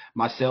together.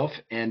 Myself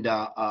and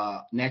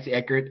Nancy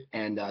Eckert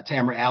and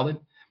Tamara Allen,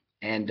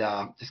 and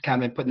just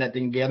kind of been putting that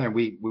thing together. And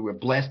we were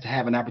blessed to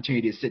have an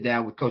opportunity to sit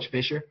down with Coach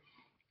Fisher,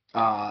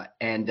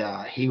 and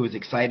he was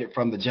excited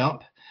from the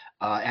jump.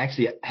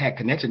 Actually, had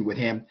connection with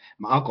him.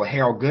 My uncle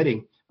Harold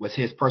Gooding was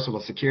his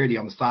personal security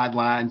on the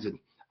sidelines and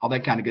all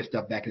that kind of good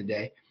stuff back in the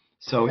day.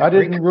 So I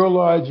didn't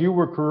realize you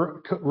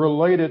were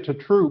related to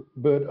Troop,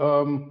 but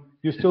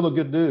you're still a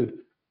good dude.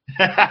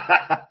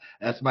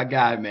 That's my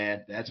guy,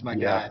 man. That's my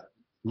guy.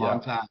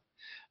 Long time.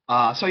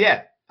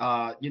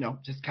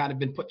 Just kind of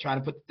been trying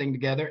to put the thing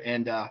together,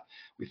 and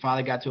we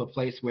finally got to a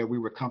place where we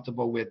were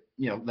comfortable with,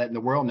 letting the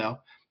world know.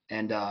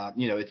 And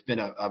it's been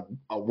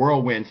a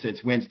whirlwind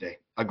since Wednesday.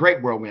 A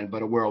great whirlwind,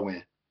 but a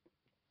whirlwind.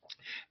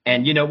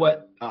 And you know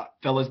what,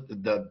 fellas,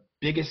 the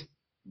biggest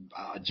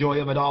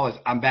joy of it all is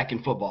I'm back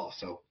in football,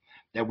 so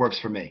that works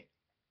for me.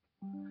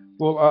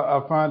 Well,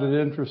 I find it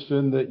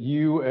interesting that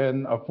you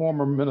and a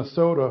former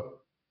Minnesota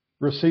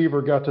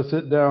receiver got to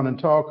sit down and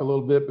talk a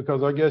little bit,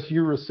 because I guess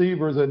you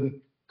receivers in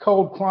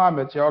cold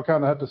climates, y'all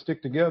kind of have to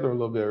stick together a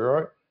little bit,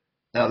 right?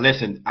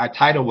 Listen, our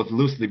title was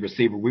loosely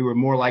receiver. We were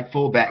more like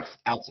fullbacks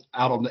out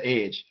on the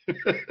edge.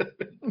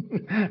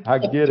 I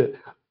get it.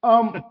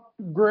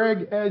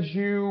 Greg, as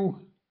you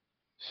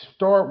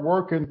start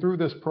working through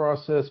this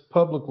process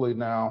publicly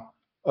now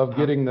of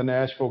getting the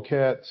Nashville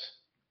Cats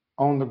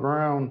on the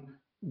ground,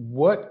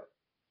 what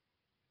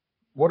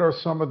are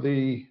some of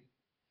the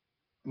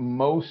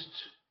most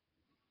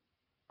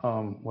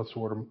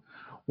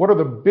what are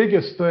the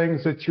biggest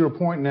things that you're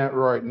pointing at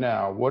right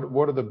now?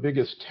 What are the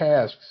biggest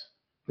tasks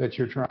that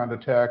you're trying to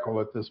tackle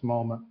at this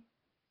moment?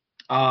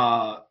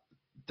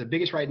 The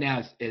biggest right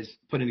now is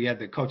putting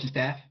together the coaching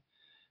staff.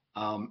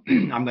 I'm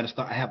going to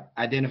start. I have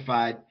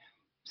identified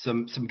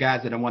some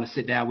guys that I want to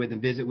sit down with and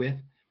visit with.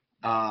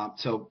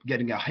 So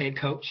getting a head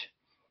coach,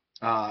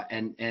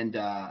 and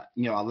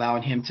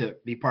allowing him to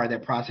be part of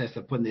that process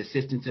of putting the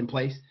assistants in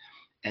place,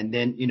 and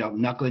then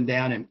knuckling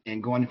down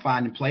and going and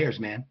finding players,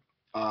 man.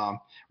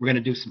 We're going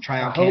to do some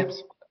tryout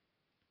camps.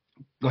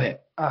 Go ahead.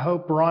 I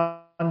hope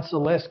Ron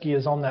Selesky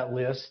is on that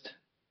list.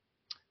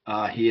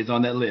 He is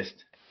on that list.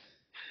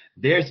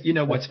 There's,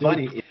 what's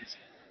funny is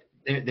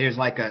there's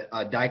like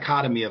a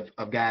dichotomy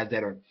of guys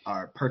that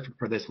are perfect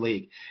for this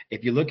league.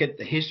 If you look at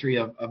the history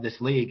of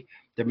this league,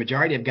 the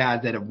majority of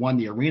guys that have won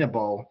the Arena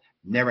Bowl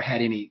never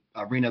had any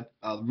arena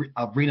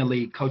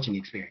league coaching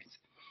experience.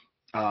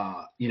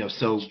 So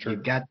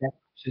you've got that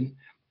option.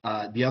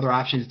 The other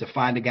option is to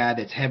find a guy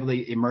that's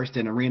heavily immersed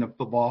in arena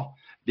football,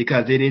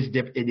 because it is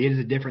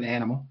a different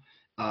animal,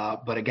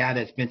 but a guy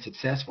that's been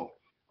successful.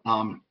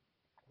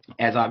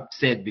 As I've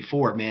said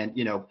before, man,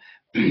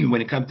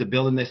 when it comes to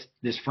building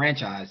this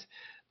franchise,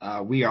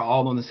 we are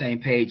all on the same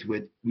page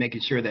with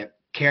making sure that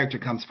character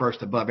comes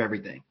first above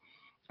everything.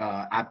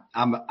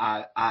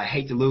 I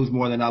hate to lose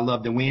more than I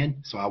love to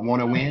win, so I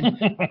want to win.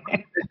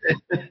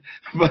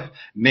 But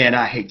man,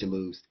 I hate to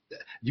lose.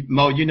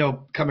 Mo,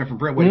 coming from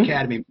Brentwood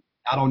Academy,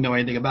 I don't know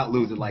anything about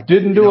losing like that.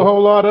 Didn't do a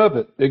whole lot of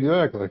it.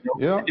 Exactly.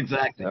 Yeah.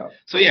 Exactly. Yeah.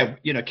 So yeah,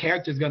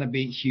 character is going to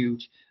be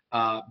huge.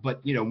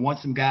 But want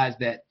some guys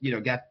that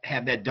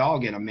have that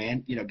dog in them,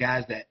 man.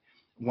 Guys that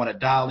want to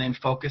dial in,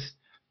 focus,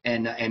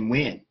 and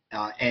win.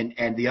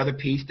 And the other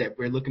piece that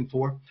we're looking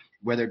for,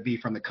 whether it be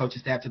from the coaching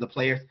staff to the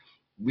players,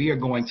 we are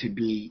going to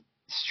be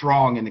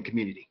strong in the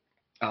community.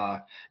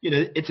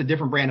 It's a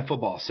different brand of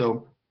football,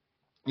 so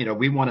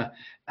we want to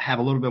have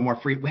a little bit more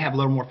free. We have a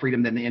little more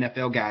freedom than the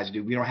NFL guys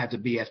do. We don't have to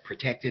be as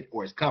protected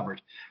or as covered.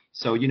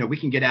 So we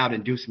can get out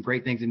and do some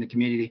great things in the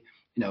community.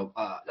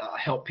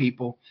 Help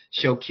people,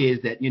 show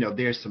kids that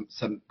there's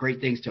some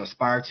great things to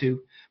aspire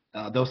to,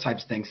 those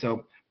types of things.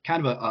 So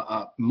kind of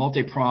a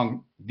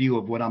multi-pronged view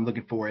of what I'm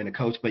looking for in a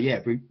coach. But yeah,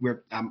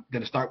 I'm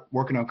going to start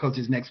working on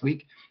coaches next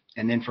week,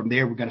 and then from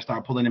there we're going to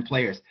start pulling in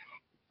players.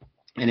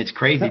 And it's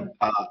crazy.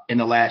 In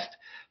the last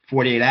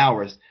 48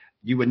 hours,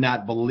 you would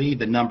not believe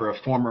the number of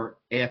former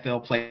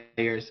AFL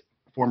players,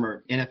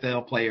 former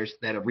NFL players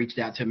that have reached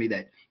out to me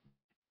that,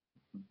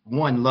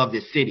 one, love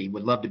this city,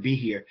 would love to be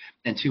here,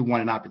 and two,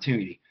 want an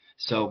opportunity.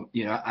 So,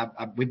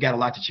 we've got a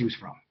lot to choose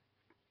from.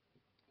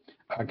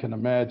 I can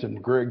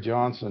imagine Greg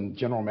Johnson,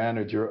 general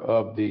manager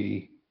of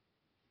the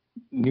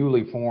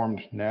newly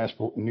forming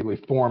Nashville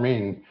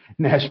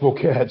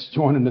Cats,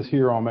 joining us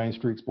here on Main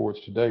Street Sports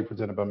Today,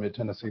 presented by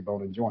Mid-Tennessee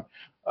Bone & Joint.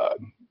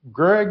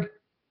 Greg,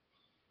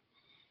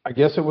 I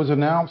guess it was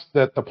announced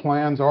that the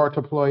plans are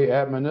to play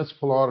at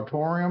Municipal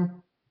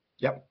Auditorium.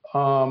 Yep.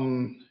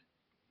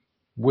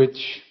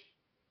 Which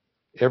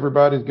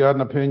everybody's got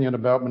an opinion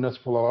about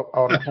Municipal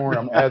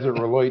Auditorium as it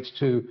relates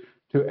to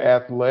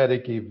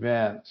athletic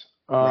events.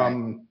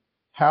 Right.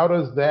 How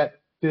does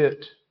that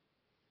fit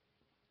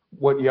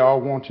what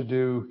y'all want to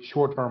do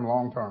short-term,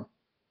 long-term?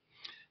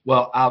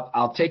 Well,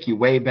 I'll take you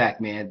way back,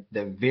 man.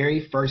 The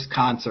very first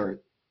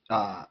concert,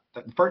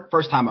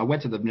 first time I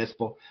went to the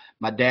Municipal,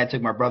 my dad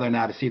took my brother and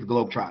I to see the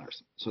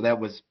Globetrotters. So that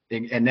was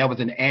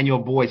an annual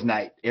boys'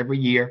 night every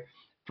year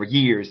for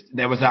years.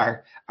 That was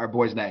our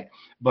boys' night.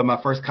 But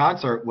my first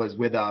concert was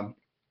with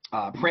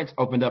Prince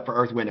opened up for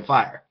Earth, Wind and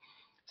Fire.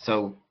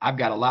 So I've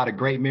got a lot of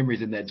great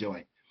memories in that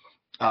joint.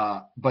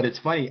 But it's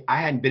funny,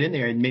 I hadn't been in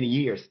there in many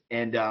years.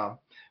 And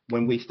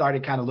when we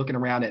started kind of looking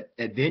around at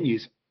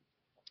venues,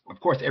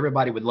 of course,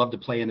 everybody would love to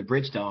play in the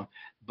Bridgestone,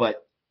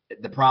 but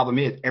the problem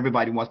is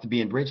everybody wants to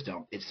be in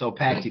Bridgestone. It's so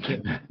packed,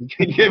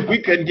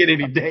 we couldn't get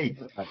any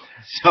dates.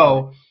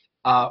 So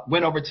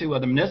went over to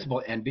the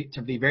Municipal, and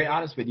to be very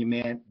honest with you,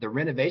 man, the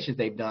renovations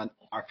they've done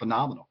are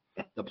phenomenal.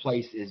 The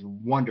place is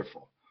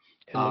wonderful.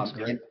 It looks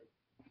great.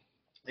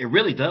 It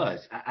really does.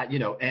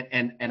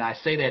 And I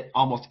say that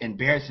almost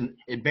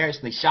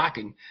embarrassingly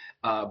shocking,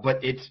 but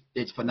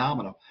it's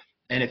phenomenal.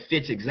 And it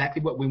fits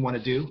exactly what we want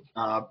to do.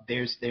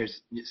 There's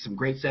some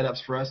great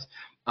setups for us.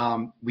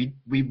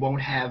 We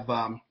won't have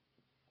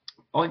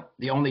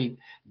the only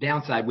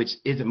downside, which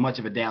isn't much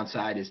of a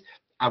downside, is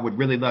I would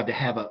really love to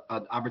have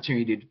an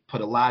opportunity to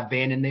put a live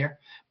band in there,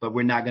 but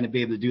we're not going to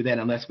be able to do that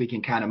unless we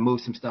can kind of move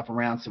some stuff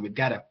around. So we've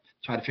got to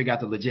try to figure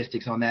out the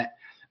logistics on that.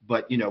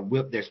 But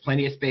there's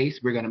plenty of space.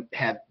 We're going to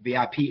have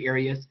VIP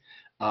areas.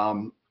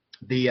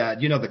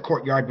 The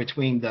courtyard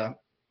between the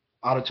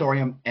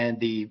auditorium and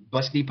the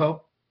bus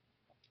depot,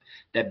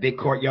 that big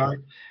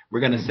courtyard, we're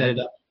going to set it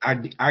up.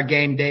 Our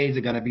game days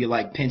are going to be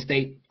like Penn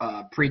State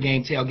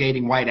pregame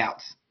tailgating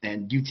whiteouts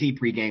and UT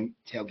pregame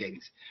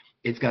tailgatings.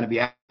 It's going to be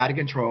out of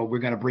control. We're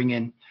going to bring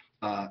in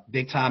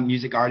big time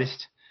music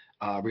artists.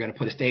 We're going to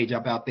put a stage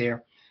up out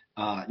there.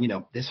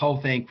 This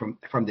whole thing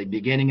from the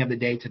beginning of the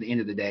day to the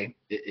end of the day,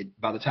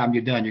 by the time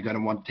you're done, you're going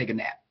to want to take a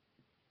nap.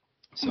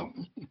 So,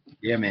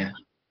 yeah, man.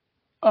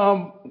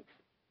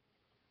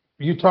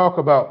 You talk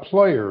about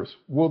players.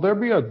 Will there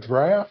be a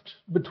draft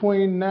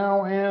between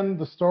now and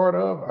the start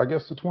of, I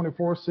guess, the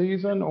 24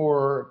 season,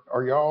 or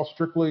are y'all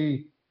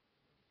strictly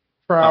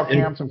trial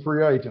camps and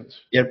free agents?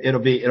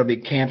 It'll be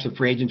camps and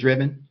free agent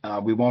driven.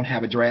 We won't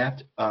have a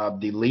draft.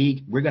 The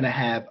league, we're going to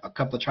have a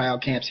couple of trial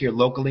camps here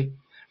locally.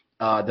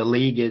 The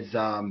league is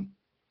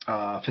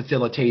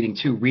facilitating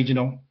 2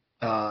 regional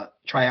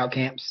tryout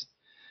camps.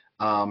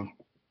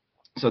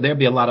 So there'll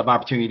be a lot of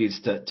opportunities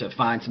to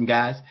find some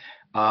guys.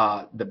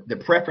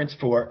 The preference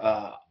for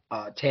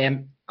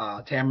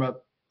Tamra,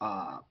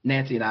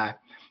 Nancy, and I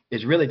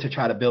is really to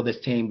try to build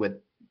this team with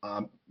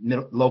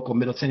local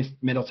Middle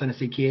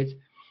Tennessee kids.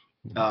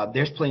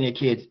 There's plenty of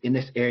kids in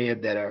this area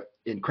that are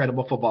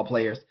incredible football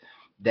players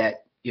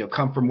that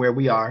come from where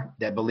we are,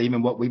 that believe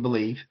in what we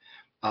believe,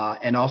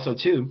 and also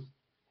too,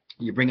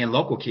 you bring in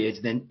local kids,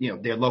 then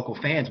their local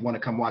fans want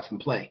to come watch them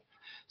play.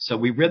 So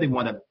we really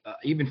want to,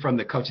 even from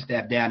the coaching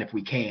staff down, if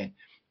we can,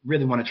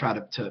 really want to try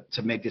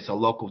to make this a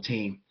local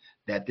team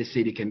that this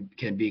city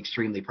can be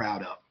extremely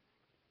proud of.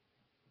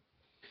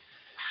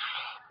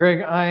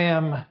 Greg, I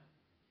am,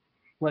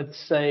 let's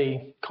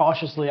say,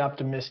 cautiously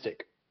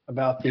optimistic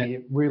about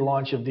the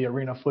relaunch of the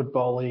Arena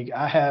Football League.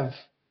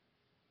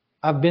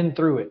 I've been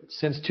through it.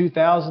 Since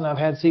 2000, I've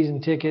had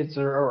season tickets,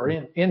 or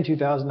in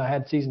 2000, I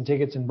had season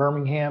tickets in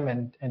Birmingham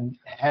and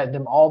had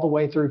them all the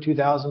way through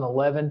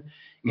 2011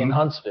 in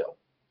Huntsville.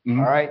 All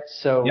right.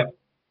 So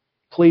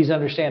please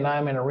understand,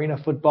 I'm an arena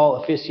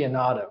football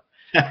aficionado,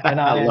 and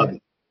I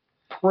am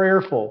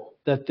prayerful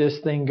that this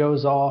thing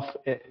goes off,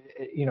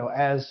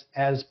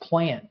 as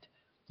planned.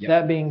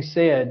 That being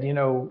said,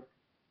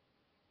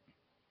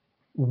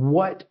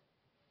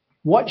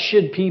 what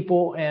should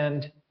people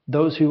and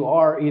those who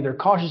are either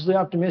cautiously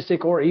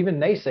optimistic or even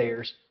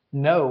naysayers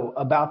know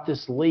about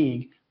this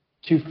league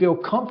to feel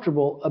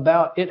comfortable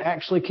about it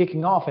actually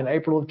kicking off in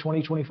April of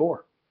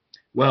 2024?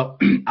 Well,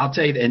 I'll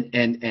tell you,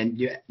 and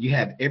you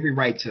have every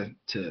right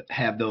to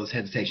have those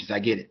hesitations. I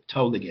get it,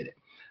 totally get it.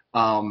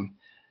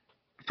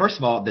 First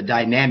of all, the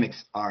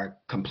dynamics are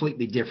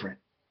completely different.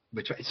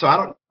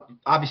 So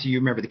obviously you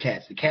remember the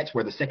Cats. The Cats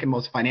were the second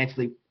most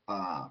financially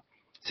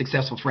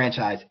successful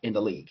franchise in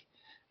the league.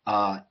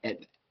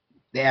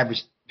 They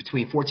averaged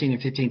between 14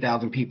 and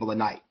 15,000 people a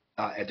night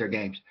at their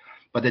games.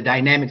 But the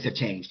dynamics have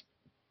changed.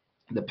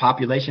 The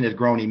population has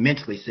grown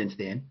immensely since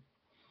then.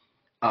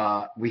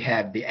 We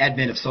have the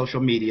advent of social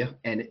media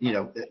and,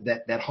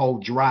 that whole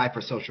drive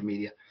for social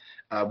media.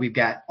 We've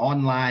got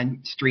online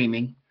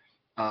streaming.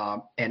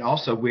 And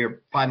also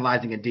we're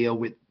finalizing a deal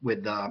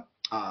with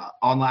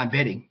online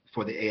betting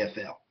for the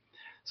AFL.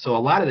 So a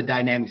lot of the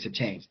dynamics have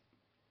changed.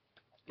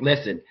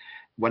 Listen,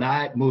 when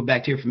I moved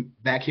back here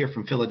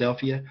from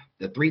Philadelphia,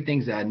 the 3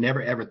 things that I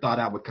never ever thought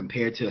I would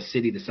compare to a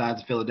city the size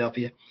of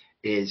Philadelphia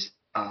is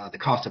the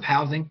cost of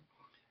housing,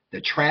 the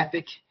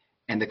traffic,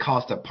 and the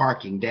cost of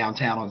parking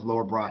downtown on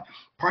Lower Broad.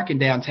 Parking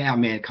downtown,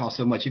 man, costs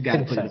so much you got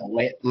to put it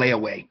on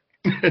layaway.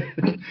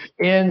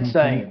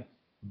 Insane.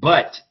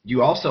 But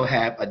you also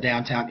have a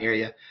downtown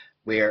area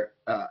where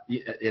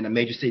in a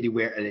major city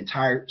where an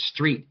entire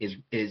street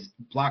is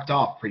blocked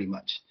off pretty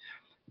much.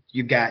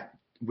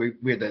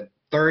 We're the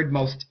 3rd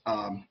most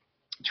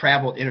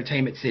traveled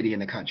entertainment city in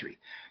the country.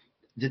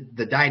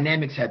 The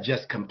dynamics have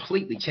just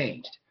completely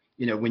changed.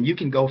 When you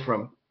can go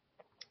from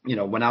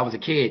When I was a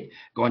kid,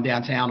 going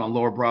downtown on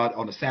Lower Broad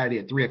on a Saturday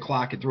at 3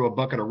 o'clock and throw a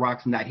bucket of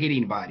rocks and not hit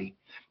anybody,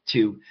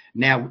 to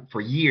now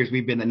for years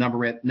we've been the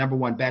number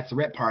one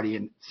bachelorette party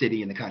in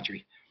city in the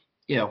country.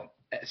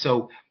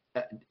 So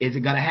is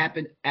it going to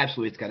happen?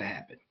 Absolutely, it's going to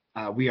happen.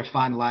 We are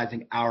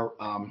finalizing our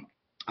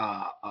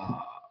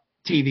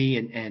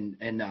TV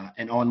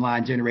and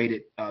online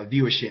generated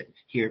viewership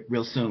here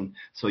real soon.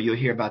 So you'll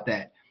hear about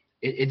that.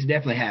 It's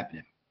definitely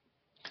happening,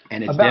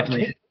 and it's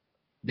definitely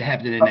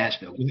happening in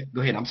Nashville.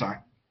 Go ahead. I'm sorry.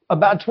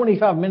 About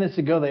 25 minutes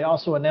ago, they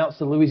also announced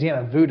the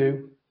Louisiana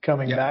Voodoo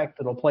coming back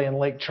that'll play in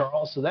Lake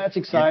Charles. So that's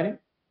exciting.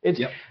 It's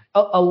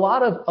a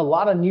lot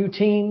of new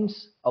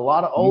teams, a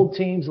lot of old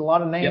teams, a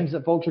lot of names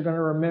that folks are going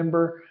to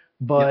remember.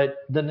 But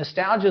the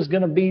nostalgia is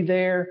going to be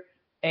there.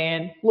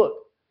 And look,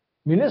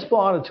 Municipal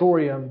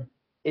Auditorium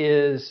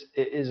is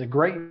a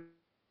great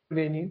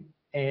venue,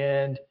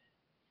 and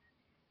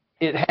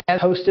it has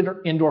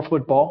hosted indoor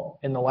football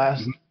in the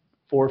last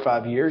 4 or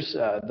 5 years.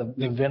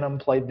 The Venom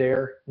played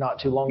there not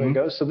too long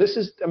ago. So this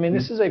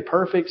is a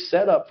perfect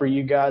setup for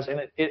you guys.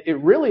 And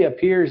it really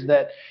appears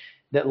that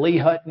Lee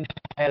Hutton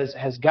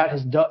has got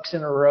his ducks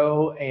in a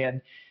row,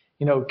 and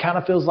kind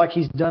of feels like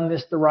he's done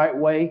this the right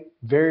way,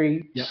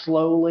 very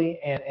slowly,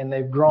 and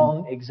they've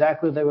grown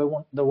exactly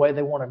the way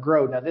they want to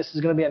grow. Now, this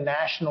is going to be a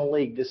national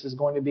league. This is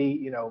going to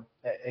be,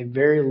 a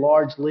very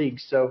large league.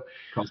 So,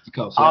 coast to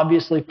coast,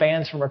 obviously,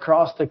 fans from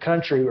across the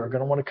country are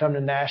going to want to come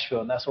to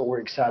Nashville, and that's what we're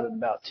excited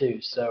about too.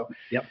 So,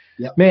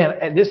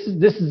 man, this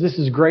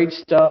is great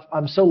stuff.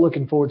 I'm so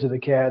looking forward to the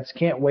Cats.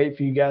 Can't wait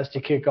for you guys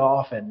to kick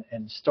off and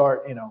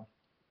start,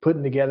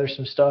 putting together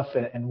some stuff,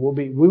 and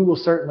we will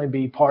certainly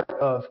be part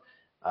of.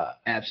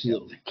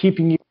 Absolutely.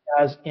 Keeping you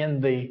guys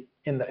in the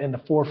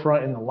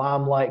forefront, in the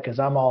limelight, because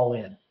I'm all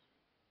in.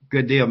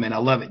 Good deal, man. I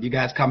love it. You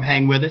guys come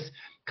hang with us.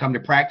 Come to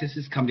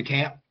practices. Come to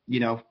camp.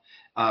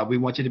 We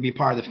want you to be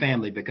part of the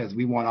family, because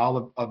we want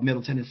all of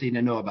Middle Tennessee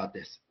to know about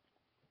this.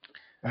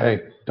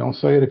 Hey, don't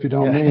say it if you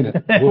don't mean it.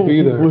 We'll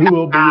be there. We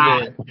will be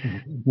there.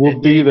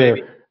 We'll be there.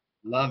 Baby.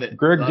 Love it.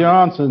 Greg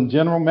Johnson,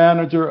 General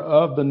Manager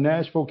of the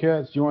Nashville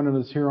Cats, joining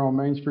us here on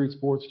Main Street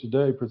Sports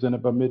Today,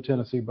 presented by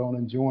Mid-Tennessee Bone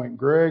and Joint.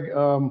 Greg,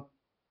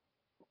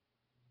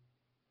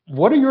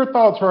 what are your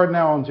thoughts right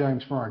now on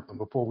James Franklin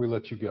before we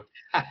let you go?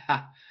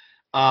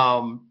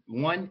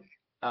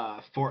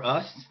 For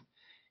us,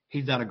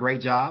 he's done a great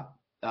job.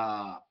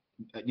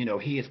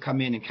 He has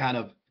come in and kind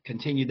of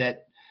continued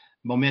that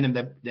momentum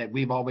that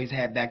we've always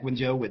had back when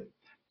Joe with,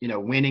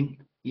 winning,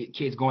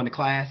 kids going to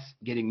class,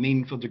 getting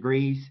meaningful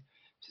degrees,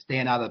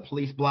 staying out of the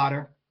police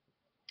blotter.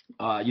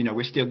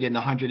 We're still getting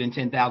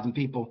 110,000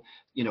 people,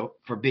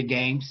 for big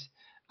games.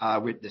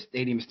 The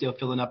stadium is still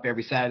filling up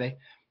every Saturday.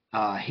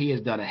 He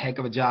has done a heck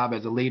of a job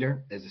as a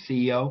leader, as a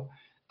CEO.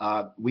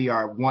 We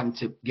are wanting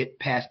to get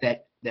past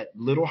that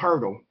little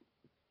hurdle,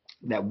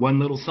 that one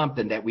little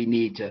something that we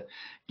need to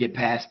get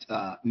past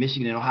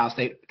Michigan and Ohio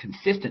State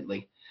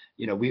consistently.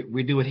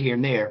 We do it here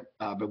and there,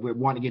 but we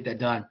want to get that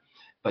done.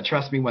 But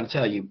trust me when I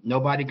tell you,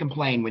 nobody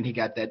complained when he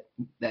got that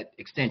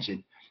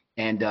extension.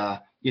 And,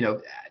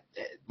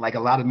 like a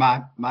lot of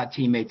my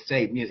teammates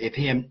say,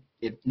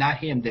 if not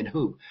him, then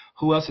who?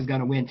 Who else is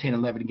going to win 10,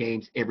 11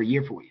 games every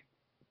year for you?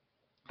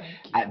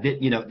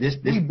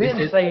 We've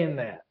been saying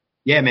that.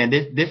 Yeah, man,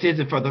 this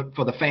isn't for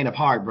the faint of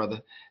heart,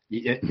 brother.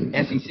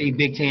 SEC,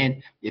 Big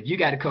Ten, if you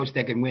got a coach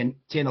that can win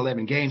 10,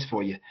 11 games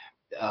for you,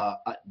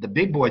 the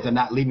big boys are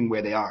not leaving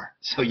where they are.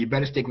 So you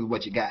better stick with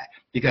what you got.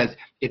 Because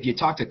if you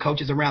talk to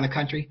coaches around the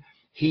country,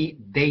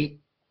 they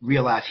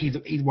realize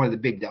he's one of the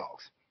big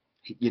dogs.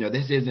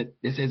 This isn't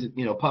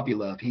puppy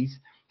love. He's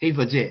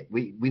legit.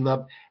 We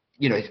love,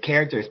 his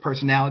character, his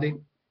personality.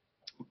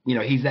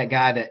 He's that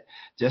guy that,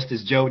 just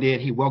as Joe did,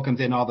 he welcomes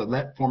in all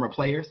the former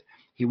players.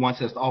 He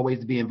wants us always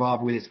to be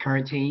involved with his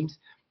current teams.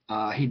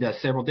 He does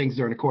several things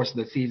during the course of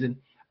the season,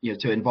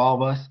 to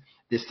involve us.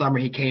 This summer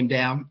he came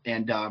down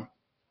and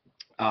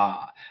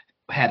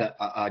had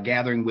a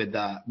gathering with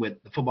the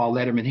football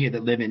lettermen here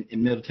that live in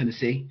Middle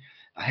Tennessee.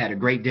 I had a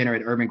great dinner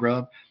at Urban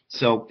Grub.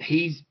 So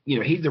he's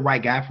the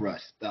right guy for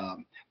us.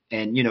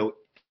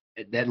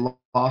 That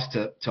loss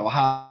to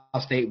Ohio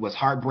State was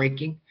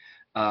heartbreaking,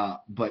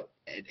 but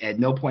at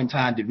no point in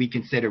time did we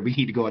consider we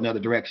need to go another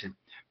direction,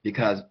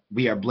 because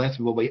we are blessed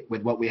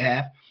with what we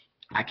have.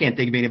 I can't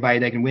think of anybody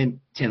that can win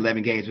 10,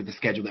 11 games with the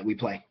schedule that we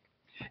play.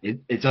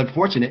 It's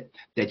unfortunate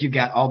that you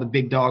got all the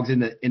big dogs in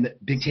the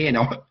Big Ten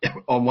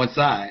on one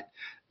side,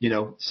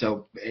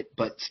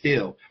 but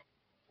still,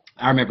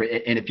 I remember,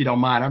 and if you don't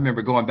mind, I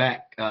remember going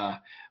back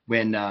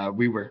when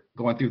we were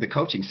going through the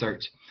coaching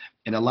search,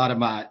 and a lot of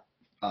my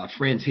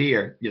friends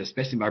here,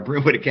 especially my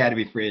Brentwood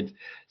Academy friends,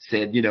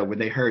 said, when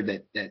they heard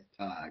that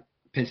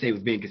Penn State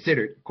was being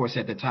considered, of course,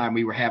 at the time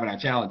we were having our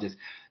challenges,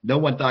 no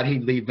one thought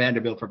he'd leave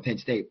Vanderbilt for Penn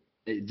State.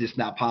 It's just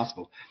not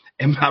possible.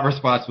 And my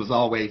response was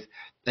always,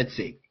 let's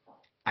see.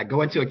 I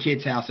go into a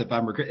kid's house if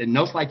I'm recruiting, and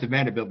no slight to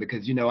Vanderbilt,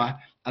 because, I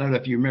don't know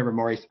if you remember,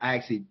 Maurice, I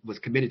actually was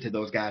committed to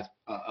those guys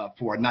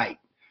for a night.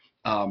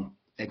 And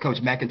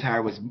Coach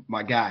McIntyre was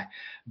my guy.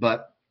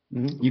 But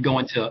Mhm. You go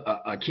into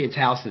a kid's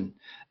house and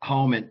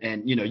home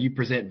and you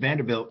present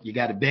Vanderbilt, you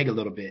got to beg a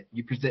little bit.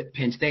 You present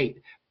Penn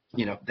State,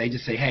 they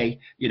just say, hey,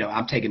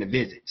 I'm taking a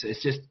visit. So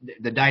it's just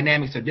the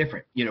dynamics are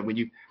different. When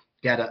you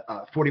got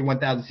a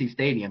 41,000 seat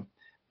stadium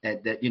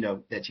that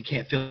you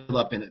can't fill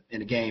up in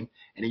a game,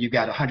 and then you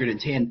got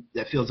 110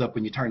 that fills up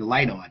when you turn the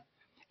light on.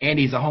 And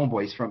he's a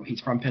homeboy.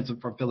 He's from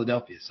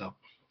Philadelphia, so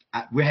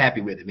we're happy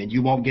with him. And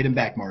you won't get him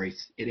back,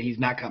 Maurice. He's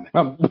not coming.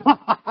 Hey,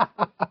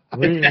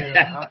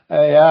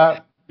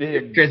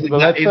 well,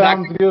 that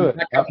sounds good. He's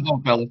not coming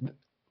home, fellas.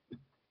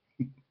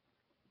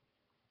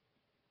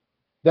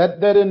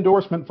 That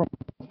endorsement from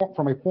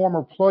a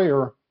former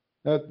player,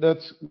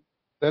 that's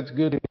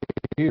good to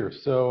hear.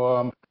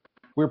 So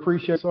we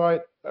appreciate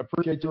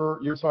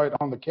your site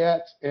on the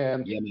Cats,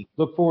 and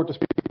look forward to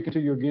speaking to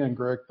you again,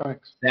 Greg.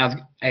 Thanks.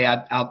 Hey,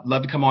 I'd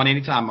love to come on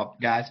anytime,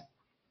 guys.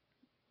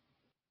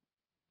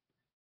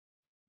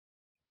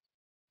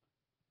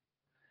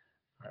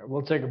 All right,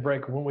 we'll take a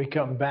break. When we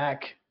come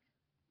back,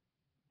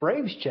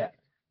 Braves chat.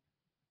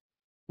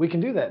 We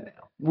can do that now.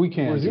 We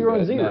can. We're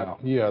 0-0 now.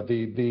 Yeah,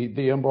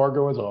 the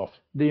embargo is off.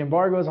 The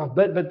embargo is off,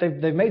 but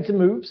they've made some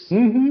moves,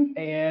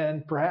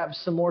 and perhaps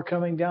some more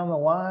coming down the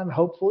line.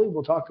 Hopefully,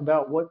 we'll talk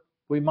about what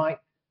we might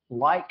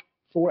like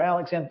for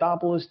Alex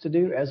Anthopoulos to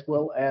do, as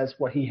well as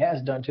what he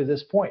has done to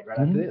this point. Right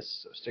after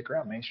this, so stick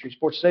around. Main Street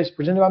Sports Today is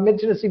presented by Mid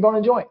Tennessee Bone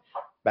and Joint.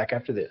 Back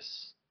after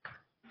this.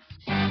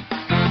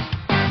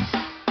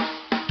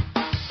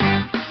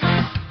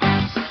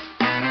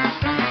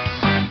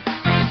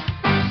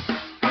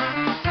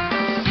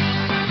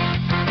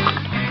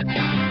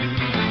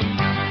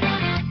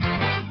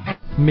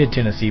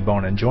 Mid-Tennessee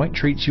Bone and Joint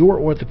treats your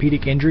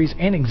orthopedic injuries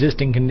and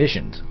existing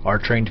conditions. Our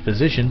trained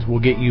physicians will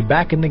get you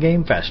back in the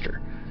game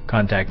faster.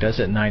 Contact us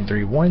at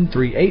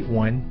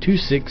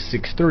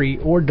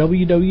 931-381-2663 or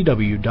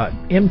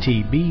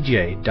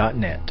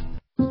www.mtbj.net.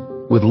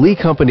 With Lee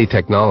Company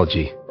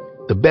technology,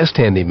 the best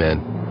handymen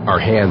are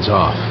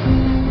hands-off.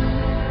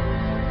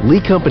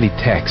 Lee Company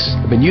techs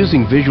have been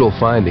using visual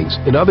findings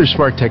and other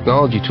smart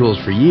technology tools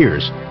for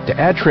years to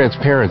add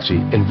transparency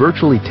and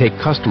virtually take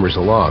customers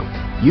along.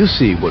 You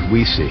see what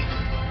we see,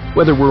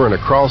 whether we're in a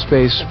crawl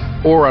space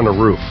or on a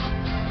roof.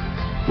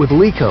 With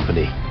Lee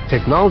Company,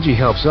 technology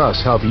helps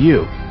us help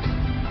you,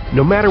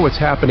 no matter what's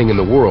happening in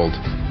the world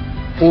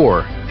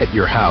or at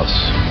your house.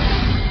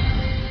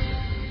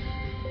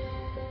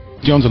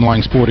 Jones &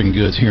 Lang Sporting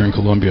Goods here in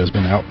Columbia has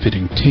been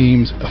outfitting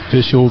teams,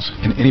 officials,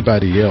 and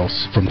anybody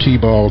else from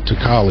T-ball to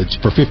college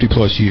for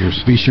 50-plus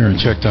years. Be sure and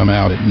check them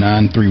out at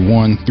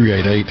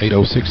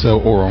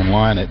 931-388-8060 or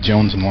online at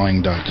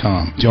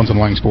jonesandlang.com. Jones &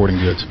 Lang Sporting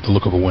Goods, the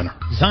look of a winner.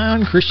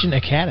 Zion Christian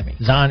Academy,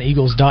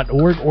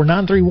 ZionEagles.org or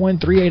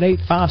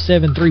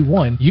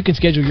 931-388-5731. You can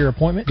schedule your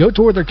appointment. Go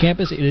tour their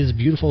campus. It is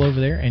beautiful over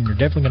there, and you're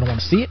definitely going to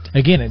want to see it.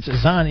 Again, it's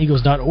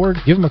ZionEagles.org.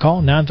 Give them a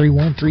call,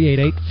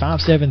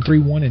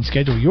 931-388-5731, and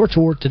schedule your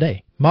tour today.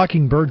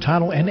 Mockingbird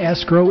Title and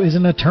Escrow is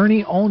an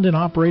attorney-owned and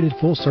operated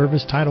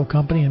full-service title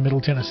company in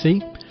Middle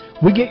Tennessee.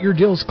 We get your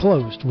deals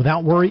closed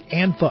without worry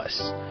and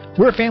fuss.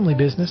 We're a family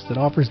business that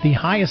offers the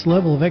highest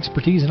level of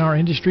expertise in our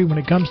industry when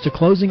it comes to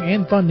closing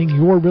and funding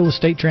your real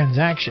estate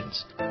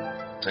transactions.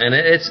 And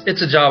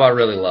it's a job I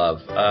really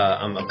love.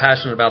 I'm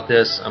passionate about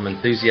this. I'm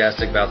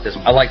enthusiastic about this.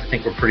 I like to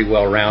think we're pretty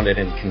well rounded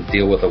and can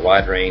deal with a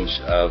wide range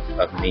of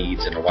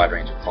needs and a wide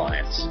range of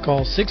clients.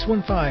 Call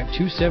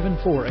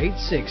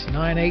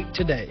 615-274-8698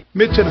 today.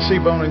 Mid-Tennessee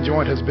Bone and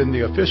Joint has been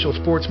the official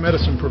sports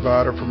medicine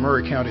provider for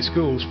Murray County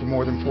Schools for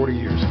more than 40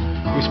 years.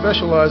 We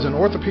specialize in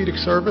orthopedic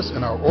service,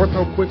 and our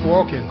Ortho Quick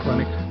Walk-In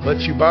Clinic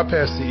lets you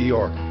bypass the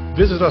ER.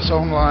 Visit us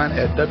online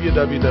at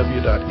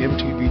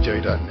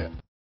www.mtbj.net.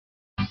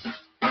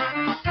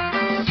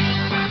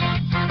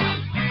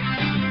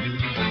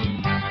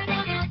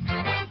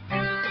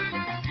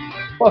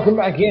 Welcome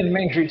back in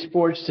Main Street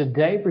Sports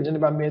Today,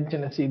 presented by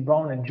Mid-Tennessee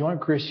Bone and Joint.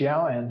 Chris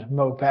Yao and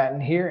Mo Patton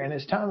here, and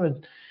it's time to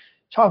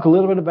talk a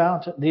little bit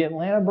about the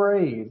Atlanta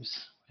Braves.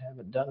 We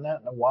haven't done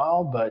that in a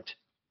while, but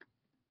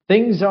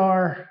things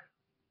are,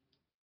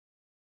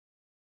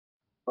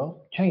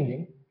 well,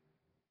 changing,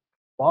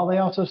 while they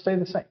also stay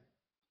the same.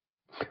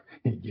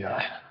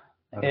 Yeah.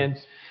 And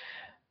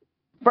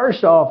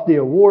first off, the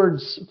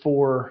awards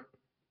for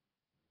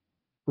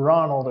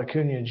Ronald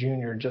Acuna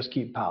Jr. just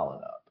keep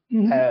piling up.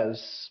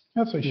 As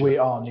we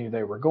all knew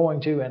they were going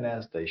to, and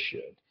as they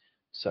should.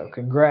 So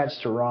congrats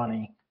to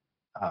Ronnie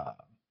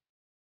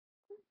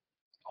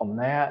on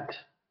that.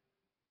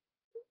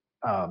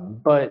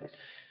 But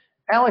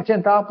Alex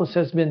Anthopoulos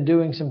has been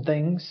doing some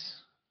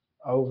things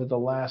over the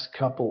last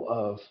couple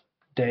of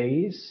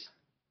days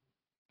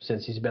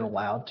since he's been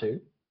allowed to.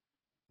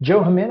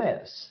 Joe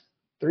Jimenez,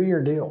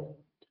 3-year deal.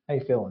 How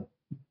you feeling?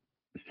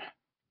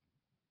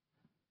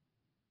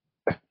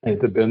 It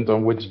depends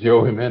on which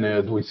Joe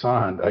Jimenez we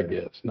signed, I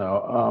guess.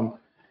 No,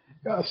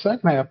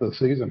 second half of the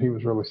season, he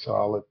was really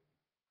solid.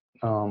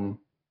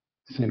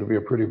 Seemed to be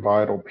a pretty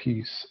vital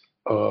piece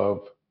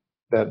of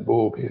that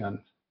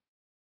bullpen.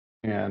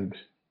 And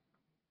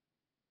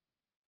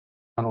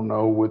I don't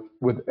know,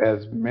 with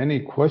as many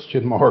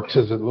question marks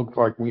as it looked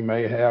like we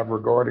may have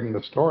regarding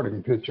the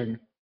starting pitching,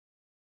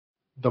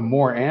 the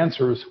more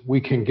answers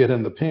we can get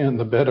in the pen,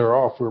 the better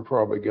off we're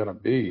probably going to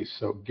be.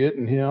 So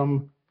getting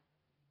him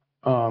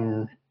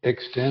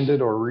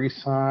extended or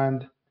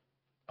re-signed,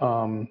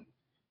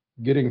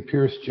 getting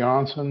Pierce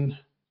Johnson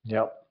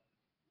Yep.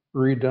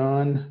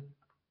 redone,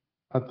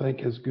 I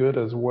think is good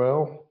as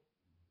well.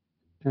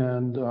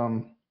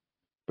 And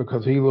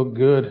because he looked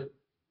good,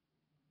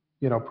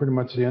 pretty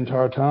much the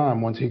entire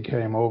time once he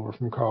came over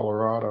from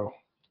Colorado.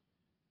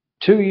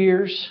 2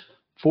 years,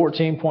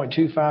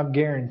 14.25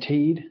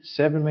 guaranteed,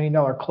 $7 million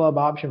club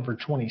option for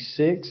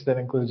 26. That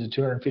includes a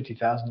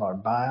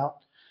 $250,000 buyout.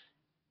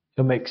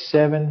 He'll make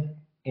 $7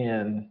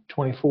 in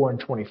 24 and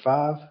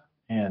 25,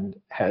 and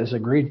has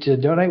agreed to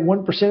donate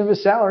 1% of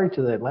his salary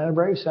to the Atlanta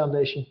Braves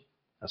Foundation.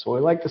 That's what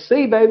we like to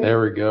see, baby.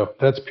 There we go.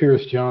 That's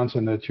Pierce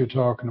Johnson that you're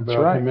talking about.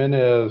 That's right.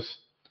 Jimenez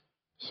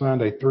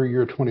signed a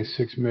 3-year,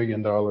 $26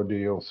 million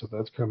deal, so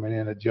that's coming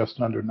in at just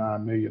under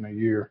 $9 million a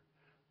year.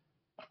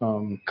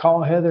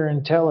 Call Heather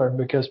and tell her,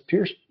 because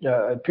Pierce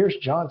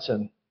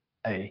Johnson,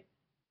 a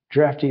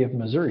draftee of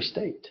Missouri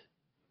State.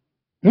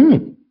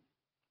 The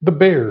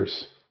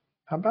Bears.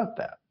 How about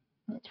that?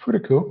 That's pretty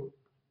cool.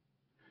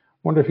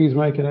 Wonder if he's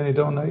making any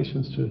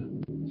donations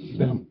to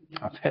them.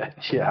 I bet,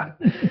 yeah.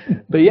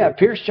 But yeah,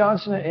 Pierce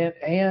Johnson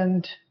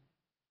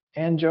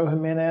and Joe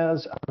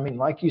Jimenez. I mean,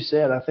 like you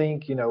said, I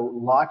think,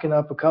 locking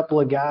up a couple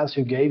of guys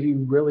who gave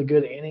you really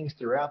good innings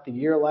throughout the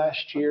year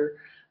last year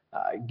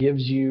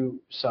gives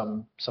you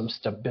some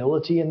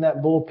stability in that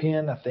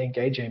bullpen. I think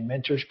AJ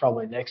Minter's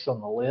probably next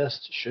on the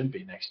list. Should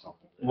be next on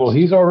the list. Well,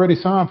 he's already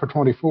signed for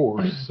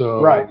 24,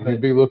 so right,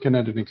 you'd be looking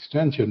at an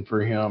extension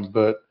for him.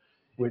 But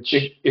which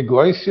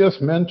Iglesias,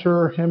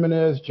 Minter,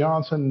 Jimenez,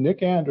 Johnson,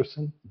 Nick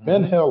Anderson,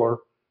 Ben Heller,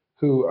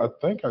 who I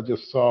think I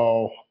just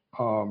saw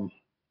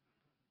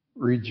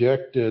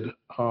rejected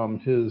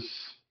his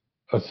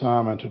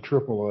assignment to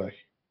AAA.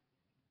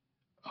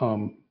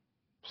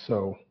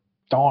 So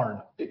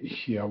darn.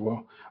 Yeah,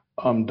 well,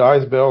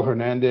 Dicebell,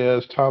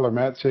 Hernandez, Tyler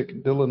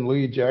Matzik, Dylan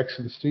Lee,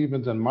 Jackson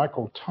Stevens, and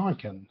Michael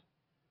Tonkin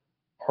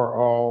are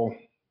all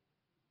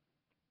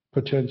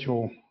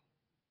potential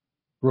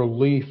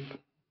relief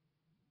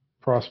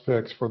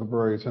prospects for the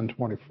Braves in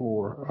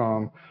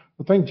 24.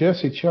 I think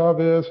Jesse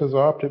Chavez has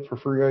opted for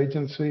free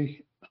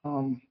agency.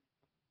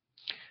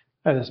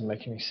 That doesn't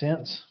make any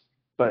sense.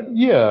 But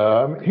yeah,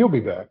 I mean, he'll be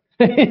back.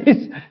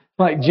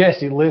 Like,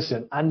 Jesse,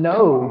 listen, I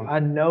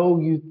know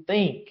you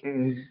think.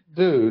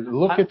 Dude,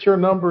 look at your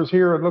numbers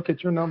here and look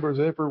at your numbers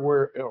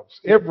everywhere else.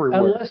 Everywhere.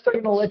 Unless they're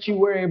going to let you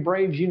wear a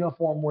Braves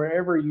uniform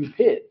wherever you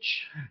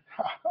pitch.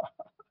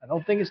 I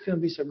don't think it's going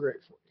to be so great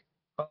for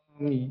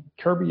you.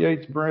 Kirby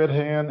Yates, Brad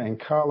Hand, and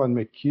Colin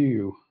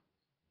McHugh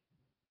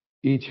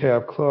each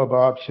have club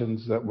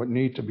options that would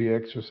need to be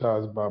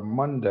exercised by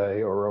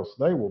Monday, or else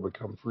they will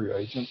become free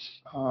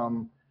agents.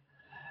 I'm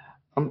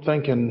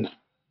thinking,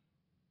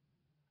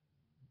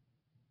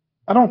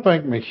 I don't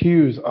think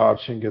McHugh's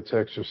option gets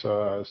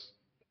exercised.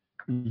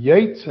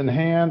 Yates and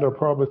Hand are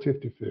probably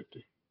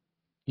 50-50.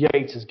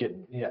 Yates is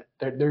getting,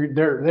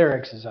 they're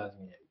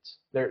exercising Yates.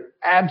 They're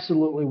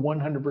absolutely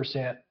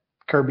 100%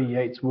 Kirby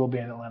Yates will be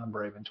an Atlanta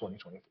Brave in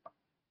 2025.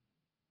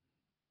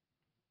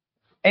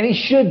 And he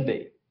should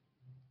be.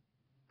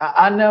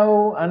 I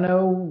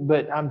know,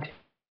 but I'm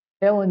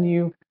telling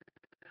you,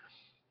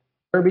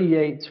 Kirby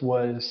Yates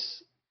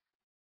was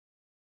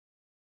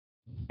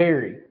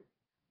very,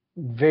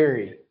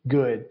 very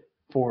good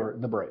for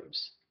the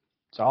Braves.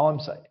 That's all I'm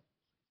saying.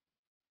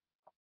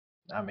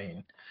 I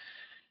mean,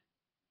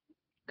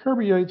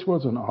 Kirby Yates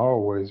wasn't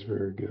always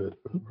very good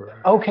for the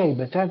Braves. Okay,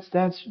 but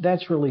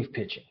that's relief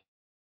pitching,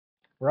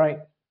 right?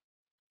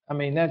 I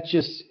mean, that's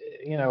just,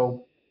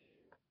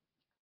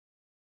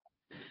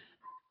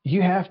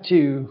 you have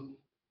to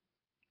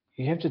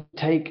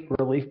take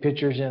relief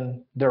pitchers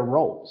in their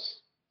roles,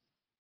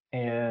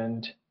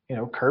 and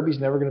Kirby's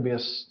never going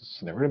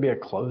to be a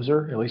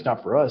closer, at least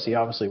not for us. He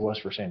obviously was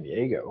for San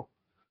Diego,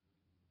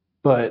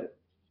 but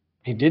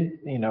he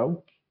did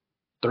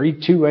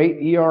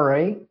 3.28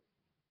 ERA,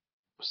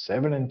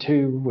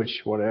 7-2,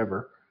 which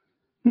whatever.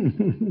 But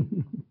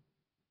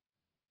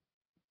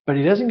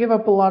he doesn't give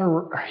up a lot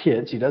of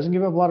hits. He doesn't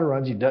give up a lot of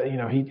runs. He does,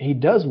 he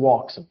does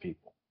walk some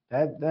people.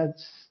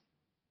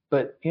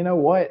 But you know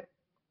what?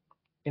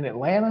 In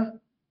Atlanta,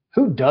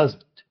 who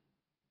doesn't?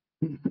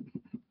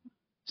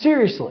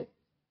 Seriously.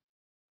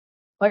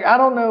 Like, I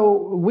don't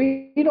know.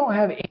 We don't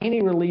have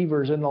any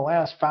relievers in the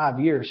last 5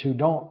 years who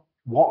don't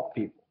walk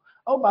people.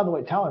 Oh, by the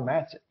way, Tyler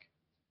Matzik.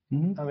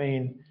 I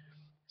mean,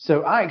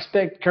 so I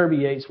expect Kirby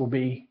Yates will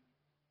be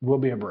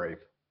a Brave.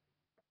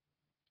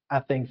 I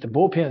think the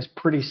bullpen is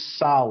pretty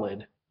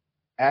solid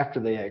after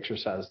they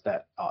exercise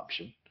that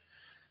option.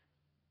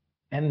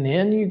 And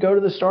then you go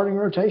to the starting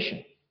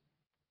rotation.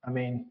 I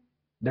mean,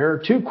 there are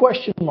 2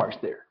 question marks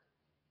there.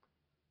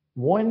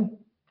 One,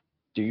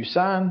 do you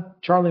sign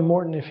Charlie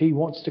Morton if he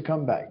wants to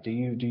come back? Do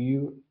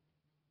you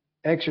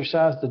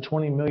exercise the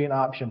 $20 million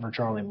option for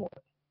Charlie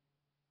Morton?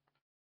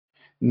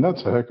 And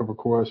that's a heck of a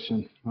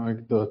question.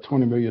 Like the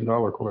 $20 million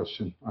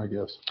question, I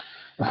guess.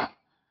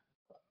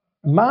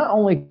 My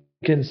only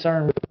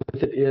concern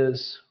with it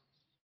is,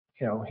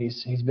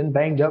 he's been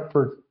banged up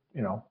for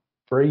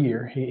a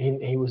year.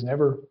 He was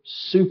never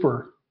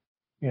super,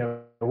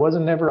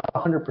 wasn't never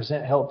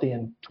 100% healthy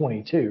in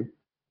 22.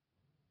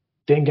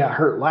 Then got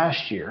hurt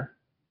last year.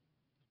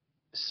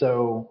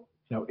 So,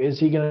 is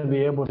he going to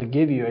be able to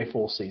give you a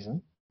full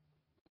season?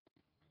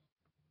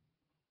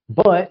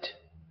 But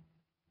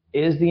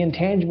is the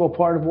intangible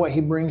part of what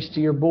he brings to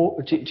your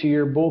to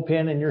your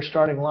bullpen and your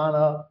starting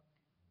lineup,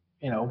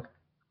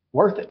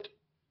 worth it?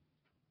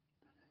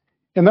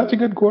 And that's a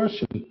good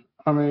question.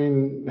 I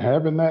mean,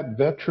 having that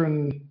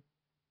veteran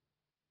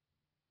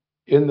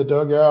in the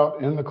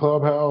dugout, in the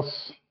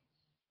clubhouse,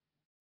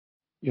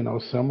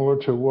 similar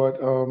to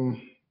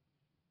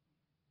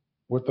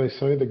what they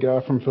say the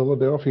guy from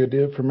Philadelphia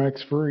did for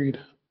Max Fried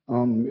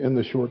in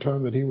the short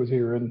time that he was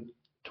here in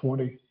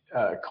 20.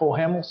 Cole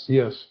Hamels?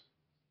 Yes.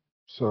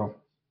 So.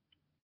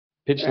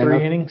 Pitched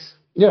 3 innings?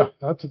 Yeah,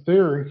 that's a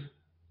theory.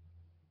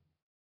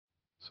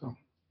 So.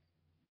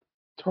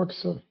 It's hard to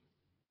say.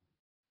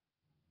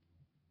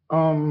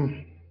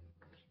 And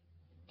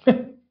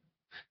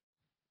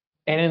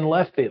in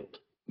left field,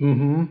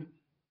 mm-hmm.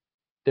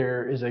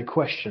 there is a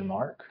question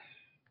mark.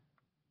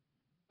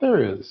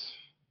 There is.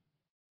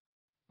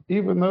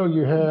 Even though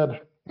you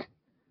have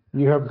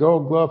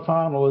Gold Glove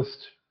finalist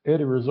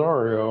Eddie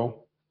Rosario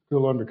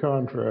still under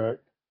contract.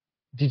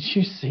 Did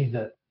you see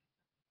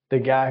the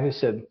guy who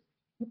said,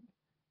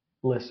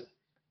 "Listen,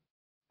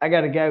 I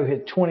got a guy who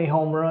hit 20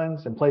 home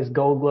runs and plays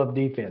Gold Glove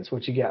defense.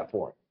 What you got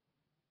for him?"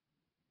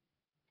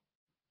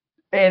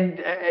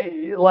 And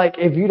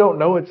if you don't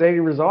know it's Eddie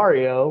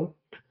Rosario,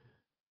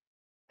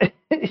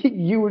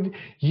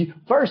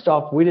 first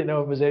off, we didn't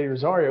know it was Eddie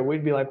Rosario.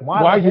 We'd be like,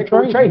 why are you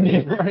trading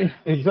him? Right?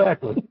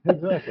 Exactly.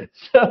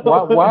 So,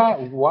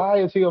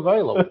 why is he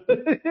available?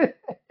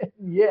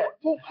 Yeah.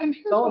 Well, and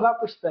it's all about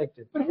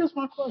perspective. But here's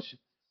my question.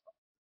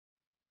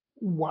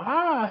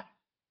 Why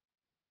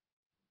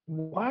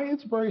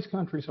is Braves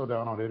country so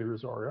down on Eddie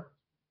Rosario?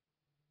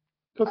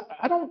 Because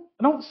I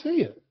don't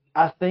see it.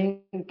 I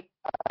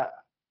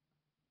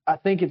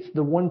think it's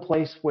the one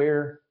place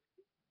where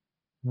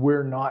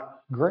we're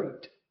not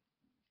great.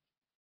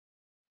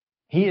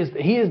 He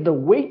is the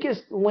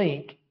weakest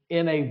link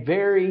in a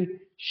very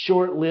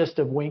short list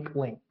of weak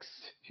links.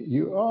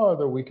 You are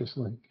the weakest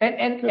link.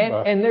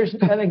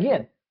 And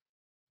again,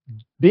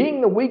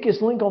 being the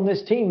weakest link on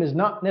this team is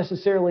not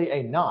necessarily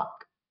a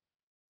knock.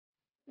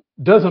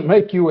 Doesn't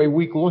make you a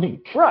weak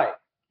link. Right.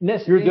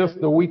 You're just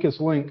the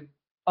weakest link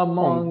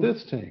among on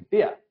this team.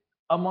 Yeah.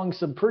 Among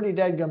some pretty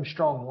dadgum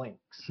strong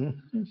links.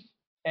 Mm-hmm.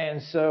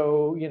 And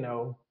so,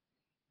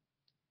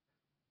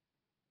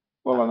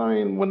 Well, and I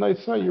mean, when they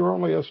say you're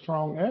only as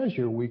strong as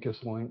your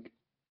weakest link.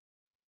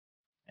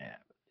 Yeah.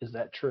 Is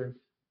that true?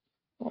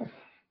 Well,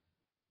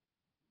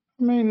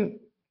 I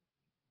mean,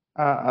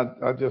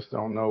 I just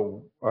don't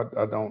know.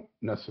 I don't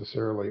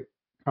necessarily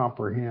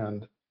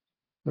comprehend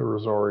the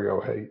Rosario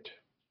hate.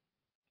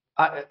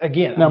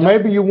 Now,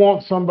 maybe you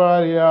want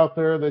somebody out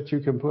there that you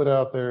can put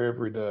out there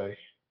every day.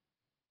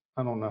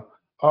 I don't know.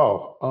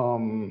 Oh,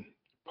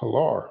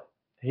 Pilar.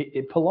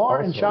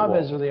 Pilar and Also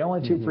Chavez are the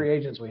only 2 free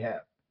agents we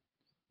have.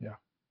 Yeah.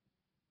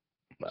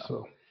 Well,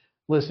 so,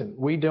 listen,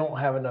 we don't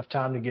have enough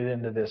time to get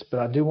into this, but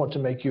I do want to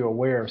make you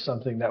aware of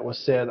something that was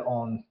said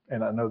on,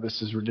 and I know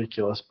this is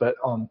ridiculous, but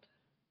on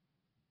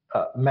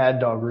Mad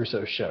Dog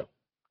Russo's show.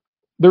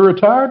 The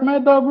retired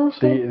Mad Dog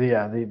Russo?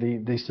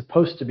 The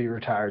supposed to be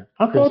retired.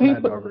 I thought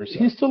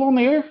he's still on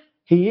the air.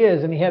 He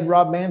is, and he had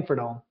Rob Manfred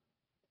on.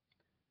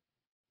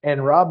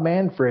 And Rob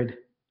Manfred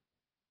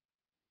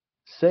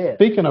said,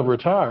 speaking of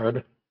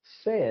retired,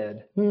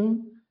 that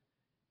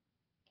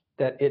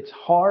it's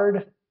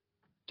hard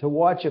to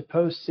watch a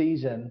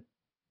postseason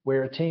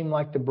where a team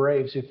like the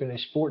Braves, who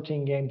finished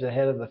 14 games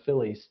ahead of the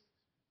Phillies,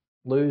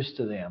 lose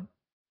to them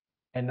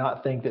and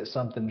not think that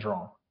something's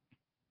wrong.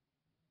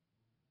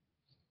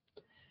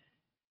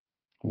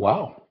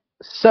 Wow.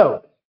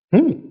 So,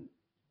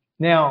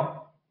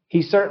 now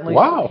he certainly,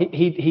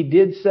 he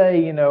did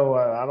say, I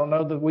don't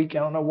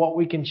know what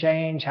we can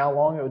change, how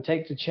long it would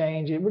take to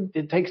change.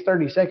 It takes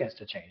 30 seconds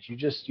to change. You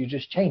just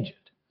change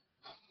it.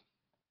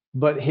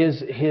 But I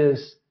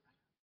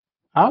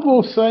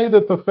will say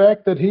that the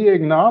fact that he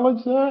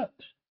acknowledged that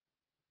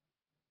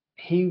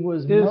he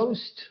was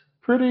most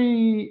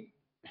pretty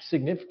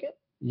significant.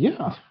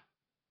 Yeah.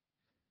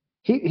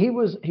 He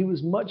was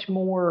much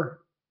more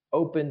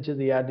open to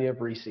the idea of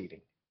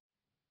reseeding.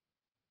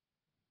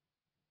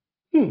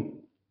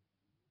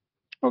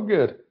 Oh,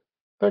 good.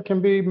 That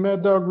can be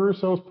Mad Dog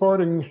Russo's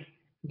parting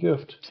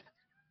gift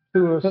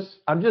to us.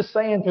 I'm just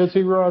saying, as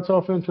he rides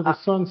off into the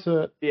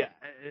sunset. Yeah,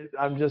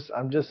 I'm just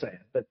saying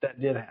that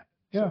did happen.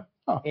 Yeah.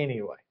 So,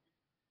 anyway,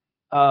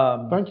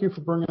 thank you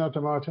for bringing that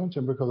to my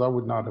attention, because I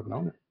would not have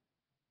known it,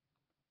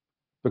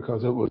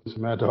 because it was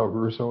Mad Dog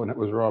Russo and it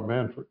was Rob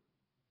Manfred.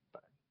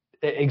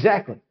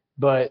 Exactly,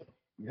 but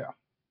yeah.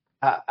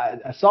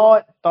 I saw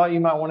it, thought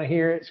you might want to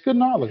hear it. It's good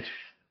knowledge.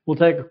 We'll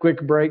take a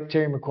quick break.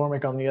 Terry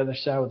McCormick on the other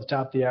side with the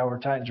top of the hour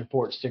Titans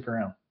report. Stick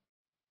around.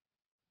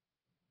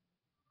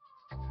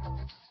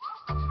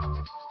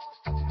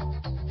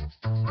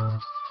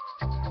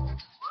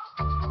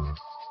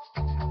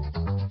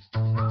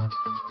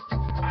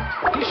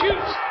 He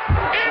shoots,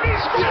 and he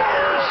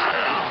scores!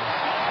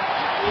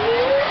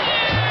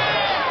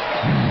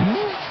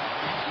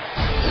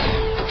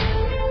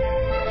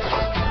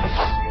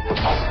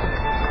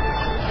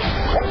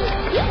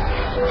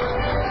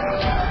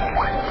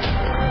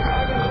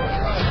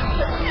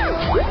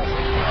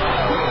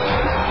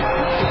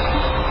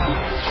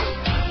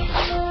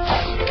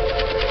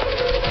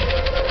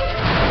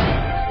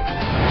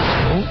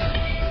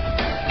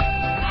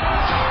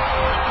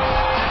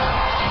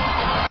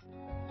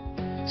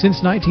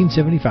 Since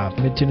 1975,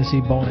 the Mid-Tennessee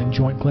Bone and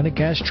Joint Clinic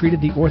has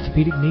treated the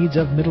orthopedic needs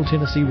of Middle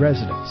Tennessee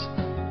residents.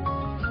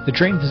 The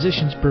trained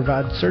physicians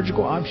provide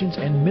surgical options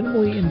and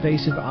minimally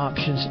invasive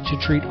options to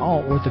treat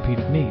all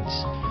orthopedic needs.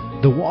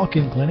 The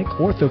walk-in clinic,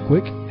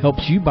 OrthoQuick,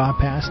 helps you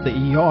bypass the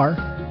ER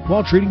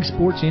while treating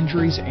sports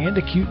injuries and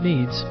acute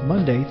needs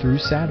Monday through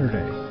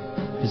Saturday.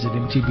 Visit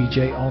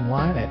MTBJ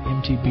online at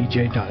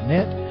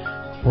mtbj.net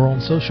or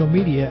on social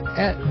media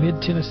at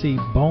Mid-Tennessee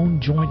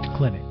Bone Joint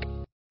Clinic.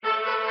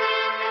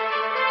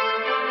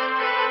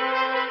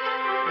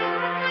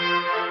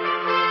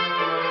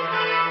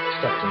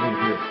 Stuff to do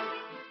here.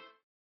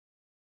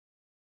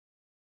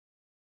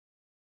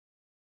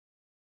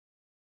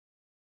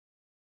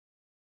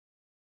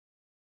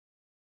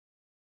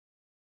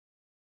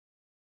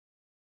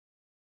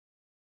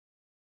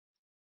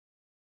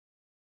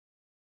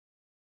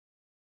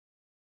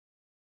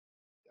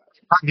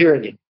 I'm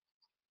hearing you.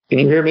 Can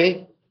you hear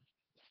me?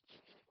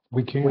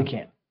 We can. We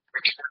can.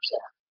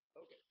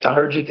 I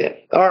heard you then.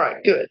 All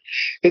right, good.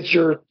 It's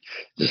your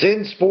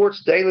Zen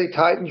Sports Daily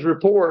Titans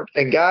report.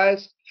 And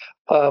guys,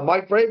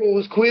 Mike Vrabel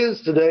was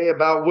quizzed today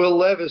about Will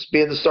Levis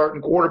being the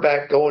starting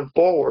quarterback going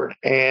forward.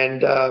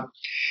 And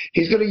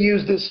he's going to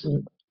use this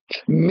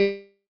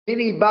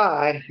mini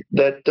bye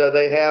that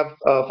they have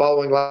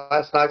following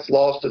last night's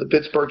loss to the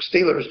Pittsburgh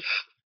Steelers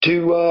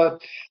to,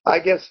 I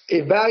guess,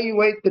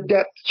 evaluate the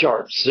depth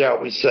charts, shall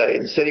we say.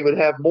 And said he would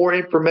have more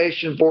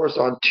information for us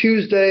on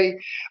Tuesday.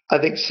 I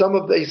think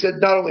he said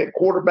not only at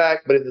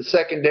quarterback, but in the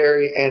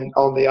secondary and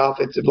on the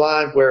offensive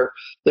line where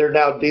they're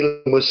now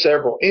dealing with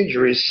several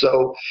injuries.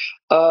 So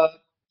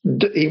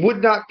he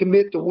would not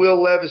commit to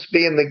Will Levis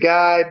being the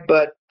guy,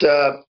 but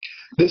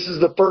this is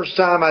the first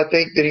time I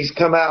think that he's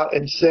come out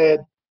and said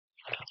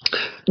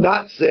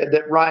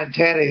that Ryan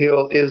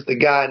Tannehill is the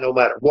guy no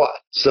matter what.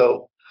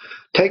 So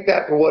take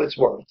that for what it's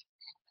worth.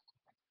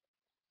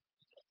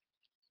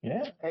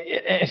 Yeah.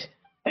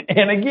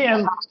 And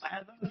again,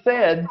 as I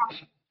said,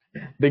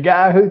 the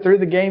guy who threw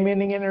the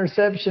game-ending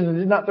interception and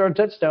did not throw a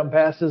touchdown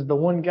pass is the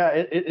one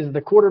guy, is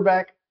the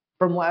quarterback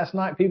from last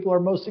night people are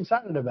most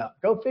excited about.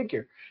 Go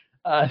figure.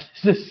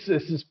 This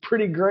is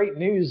pretty great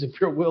news if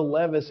you're Will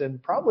Levis,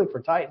 and probably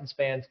for Titans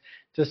fans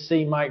to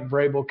see Mike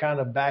Vrabel kind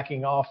of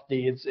backing off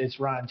it's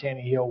Ryan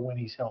Tannehill when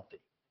he's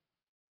healthy.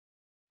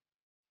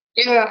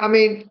 Yeah, I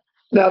mean,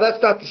 now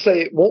that's not to say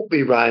it won't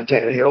be Ryan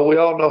Tannehill. We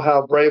all know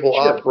how Vrabel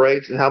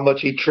operates and how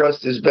much he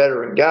trusts his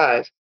veteran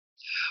guys.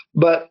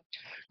 But,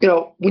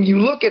 when you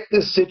look at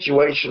this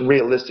situation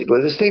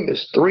realistically, this team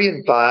is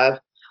 3-5.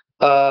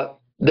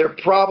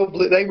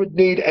 They would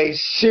need a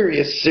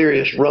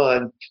serious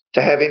run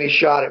to have any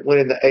shot at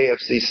winning the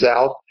AFC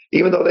South,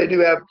 even though they do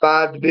have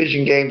 5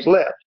 division games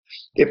left.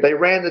 If they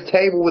ran the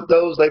table with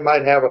those, they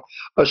might have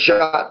a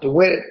shot to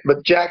win it,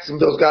 but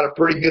Jacksonville's got a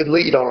pretty good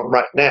lead on them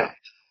right now.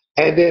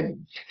 And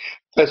then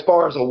as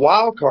far as a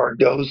wild card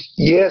goes,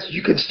 yes,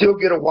 you can still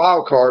get a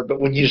wild card,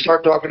 but when you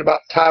start talking about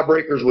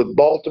tiebreakers with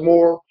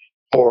Baltimore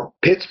or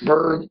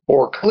Pittsburgh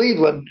or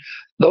Cleveland,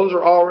 those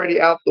are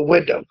already out the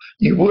window.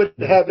 You would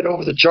have it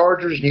over the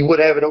Chargers and you would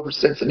have it over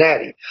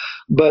Cincinnati.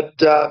 But,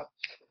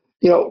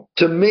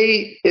 to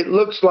me, it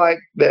looks like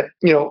that,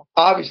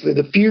 obviously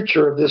the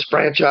future of this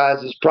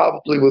franchise is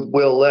probably with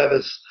Will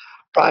Levis.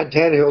 Ryan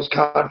Tannehill's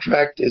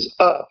contract is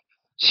up.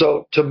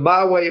 So to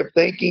my way of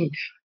thinking,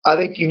 I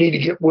think you need to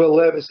get Will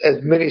Levis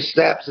as many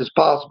snaps as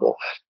possible.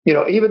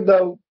 Even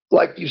though,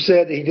 like you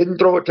said, he didn't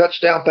throw a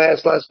touchdown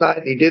pass last night,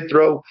 and he did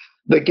throw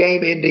the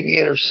game-ending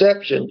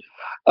interception.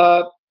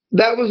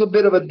 That was a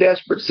bit of a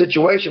desperate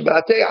situation, but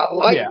I tell you, I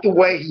like the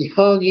way he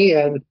hung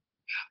in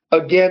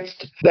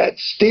against that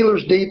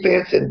Steelers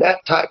defense in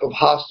that type of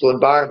hostile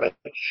environment.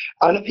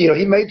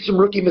 He made some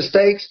rookie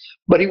mistakes,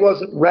 but he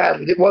wasn't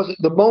rattled.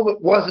 The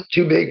moment wasn't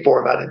too big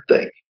for him, I didn't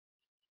think.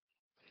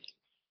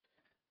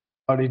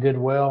 Thought he did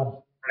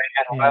well.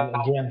 And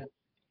again,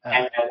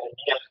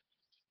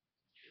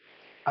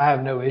 I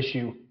have no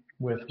issue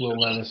with Will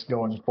Levis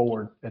going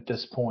forward at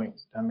this point.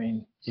 I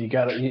mean, you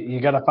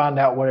gotta find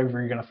out whatever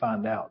you're gonna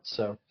find out.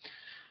 So,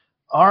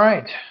 all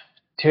right,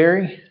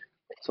 Terry,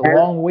 it's a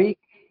long week,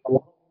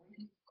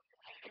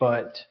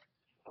 but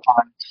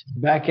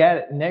back at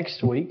it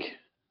next week.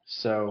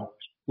 So,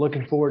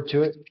 looking forward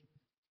to it.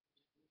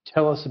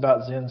 Tell us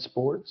about Zen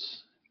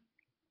Sports.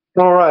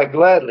 All right,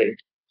 gladly.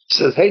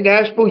 Says, hey,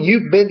 Nashville,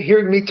 you've been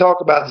hearing me talk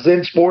about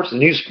Zen Sports, the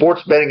new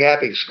sports betting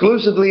app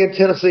exclusively in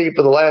Tennessee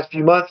for the last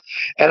few months,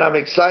 and I'm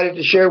excited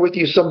to share with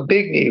you some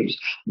big news.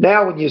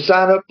 Now, when you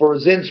sign up for a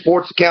Zen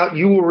Sports account,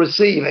 you will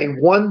receive a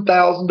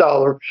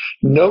 $1,000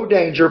 no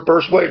danger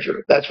first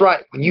wager. That's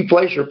right. When you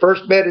place your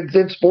first bet in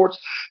Zen Sports,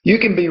 you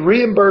can be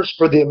reimbursed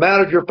for the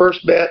amount of your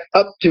first bet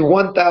up to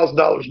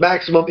 $1,000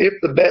 maximum if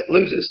the bet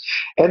loses.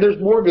 And there's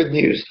more good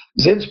news.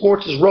 Zen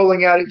Sports is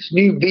rolling out its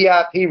new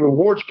VIP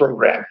rewards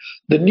program.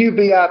 The new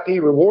VIP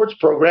rewards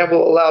program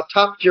will allow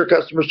top-tier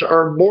customers to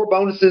earn more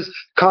bonuses,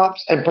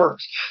 comps, and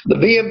perks.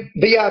 The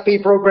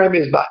VIP program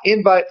is by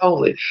invite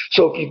only.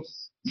 So if you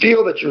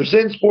feel that your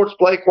Zen Sports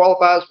play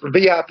qualifies for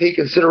VIP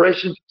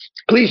consideration,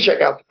 please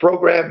check out the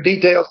program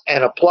details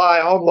and apply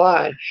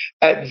online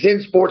at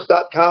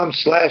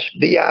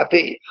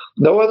zensports.com/VIP.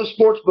 No other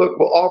sportsbook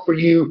will offer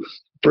you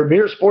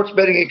premier sports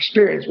betting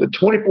experience with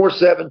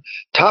 24/7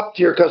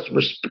 top-tier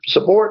customer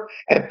support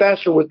and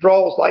faster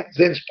withdrawals like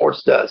Zen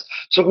Sports does.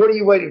 So what are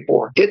you waiting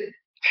for? Get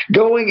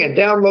going and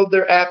download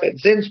their app at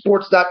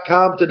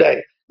zensports.com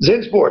today.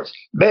 Zen Sports,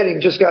 betting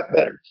just got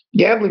better.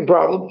 Gambling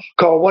problem?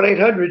 Call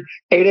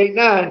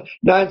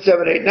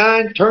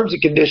 1-800-889-9789. Terms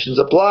and conditions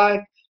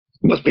apply.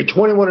 You must be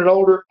 21 and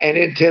older and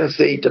in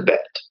Tennessee to bet.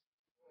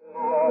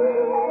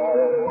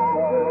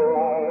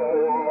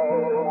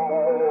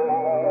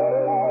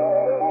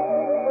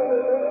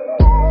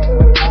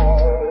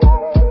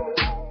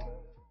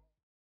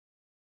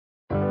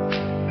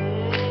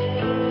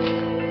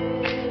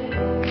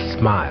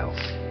 Smiles.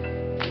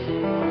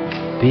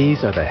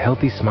 These are the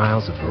healthy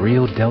smiles of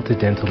real Delta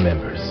Dental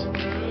members.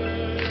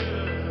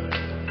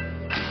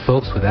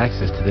 Folks with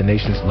access to the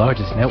nation's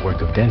largest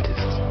network of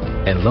dentists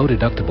and low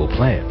deductible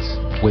plans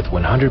with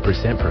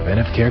 100%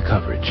 preventive care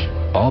coverage,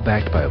 all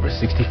backed by over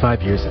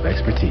 65 years of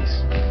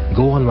expertise.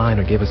 Go online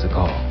or give us a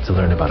call to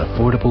learn about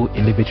affordable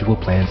individual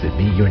plans that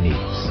meet your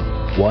needs.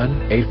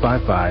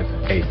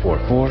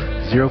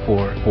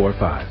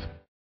 1-855-844-0445.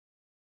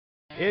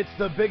 It's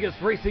the biggest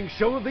racing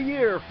show of the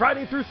year,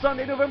 Friday through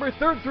Sunday, November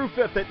 3rd through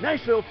 5th at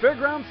Nashville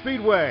Fairgrounds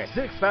Speedway.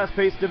 6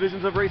 fast-paced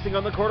divisions of racing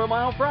on the quarter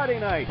mile Friday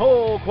night,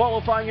 pole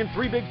qualifying and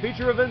 3 big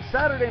feature events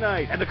Saturday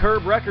night, and the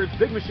Curb Records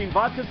Big Machine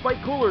Vodka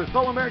Spike Coolers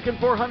All-American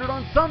 400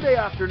 on Sunday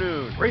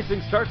afternoon.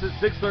 Racing starts at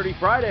 6:30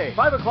 Friday,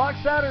 5 o'clock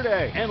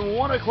Saturday, and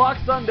 1 o'clock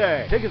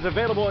Sunday. Tickets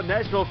available at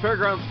Nashville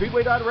Fairgrounds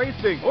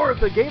Speedway.racing or at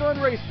the gate on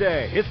race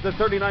day. It's the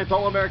 39th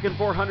All-American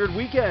 400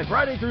 weekend,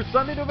 Friday through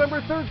Sunday,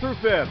 November 3rd through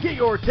 5th. Get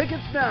your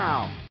tickets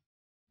now.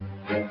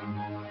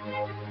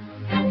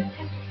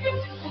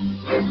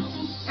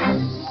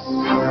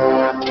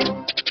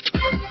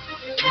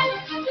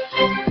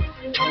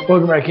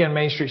 Welcome back in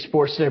Main Street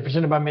Sports today,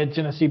 presented by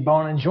Mid-Tennessee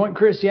Bone and Joint.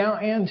 Chris Yow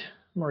and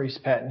Maurice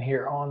Patton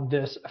here on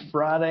this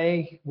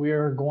Friday. We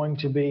are going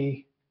to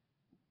be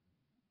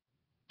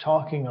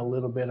talking a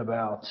little bit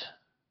about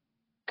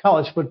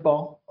college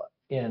football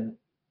in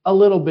a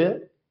little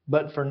bit,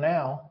 but for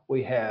now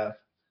we have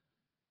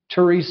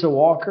Teresa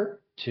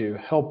Walker to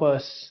help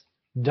us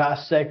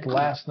dissect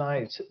last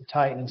night's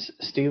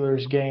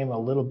Titans-Steelers game a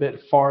little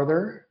bit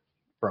farther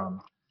from.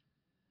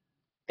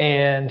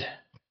 And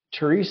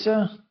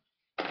Teresa,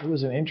 it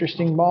was an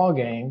interesting ball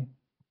game.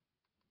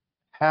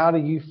 How do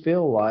you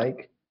feel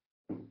like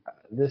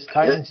this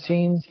Titans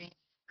team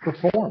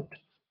performed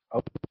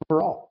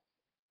overall?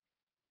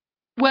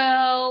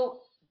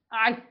 Well,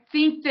 I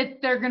think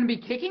that they're going to be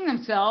kicking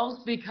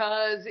themselves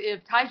because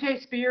if Tyjae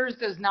Spears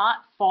does not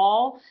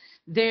fall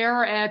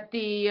there at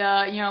the,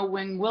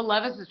 when Will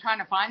Levis was trying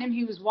to find him,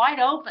 he was wide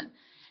open.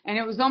 And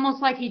it was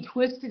almost like he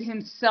twisted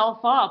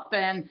himself up.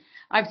 And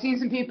I've seen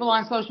some people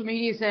on social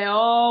media say,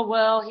 oh,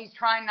 well, he's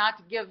trying not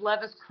to give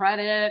Levis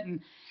credit. And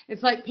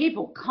it's like,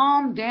 people,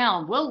 calm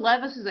down. Will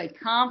Levis is a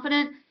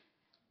confident,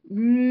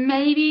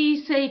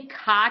 maybe say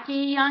cocky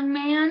young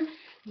man.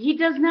 He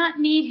does not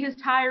need his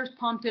tires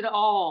pumped at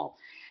all.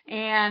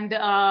 And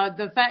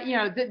the fact,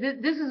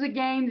 this is a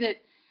game that,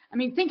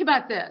 think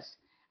about this.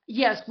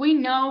 Yes, we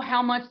know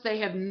how much they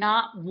have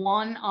not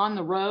won on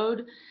the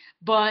road,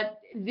 but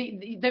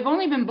they've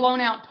only been blown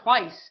out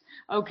twice,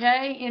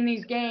 okay, in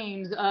these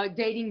games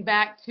dating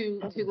back to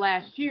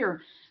last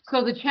year.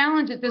 So the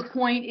challenge at this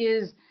point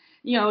is,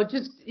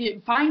 just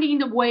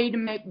finding a way to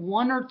make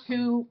 1 or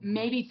 2,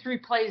 maybe 3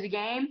 plays a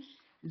game.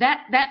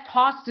 That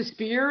toss to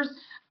Spears,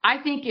 I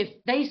think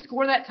if they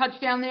score that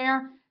touchdown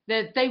there,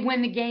 that they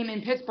win the game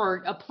in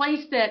Pittsburgh, a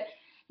place that,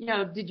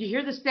 did you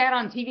hear the stat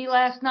on TV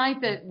last night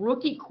that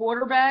rookie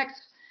quarterbacks,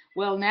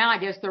 well, now I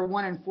guess they're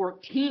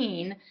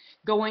 1-14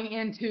 going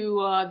into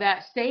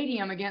that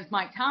stadium against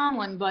Mike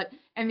Tomlin,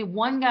 and the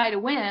one guy to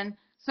win,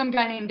 some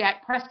guy named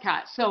Dak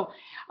Prescott. So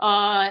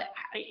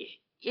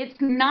it's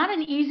not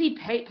an easy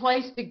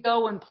place to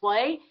go and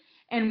play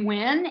and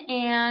win.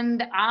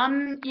 And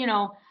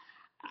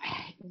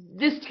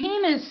this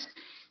team is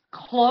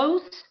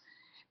close.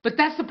 But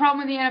that's the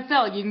problem with the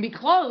NFL. You can be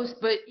close,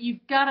 but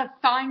you've got to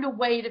find a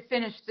way to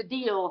finish the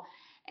deal.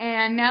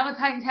 And now the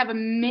Titans have a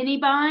mini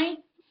bye,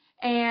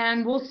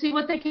 and we'll see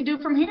what they can do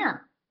from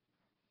here.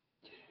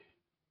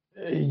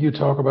 You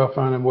talk about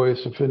finding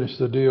ways to finish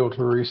the deal,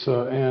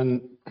 Teresa,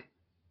 and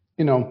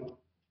you know,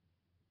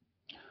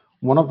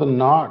 one of the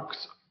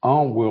knocks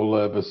on Will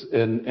Levis,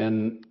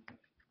 and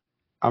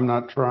I'm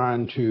not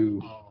trying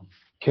to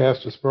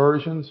cast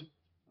aspersions,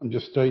 I'm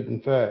just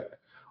stating fact.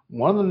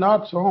 One of the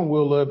knocks on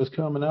Will Levis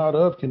coming out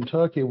of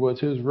Kentucky was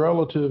his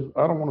relative,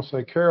 I don't want to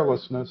say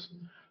carelessness,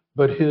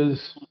 but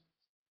his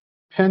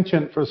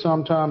penchant for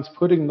sometimes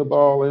putting the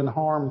ball in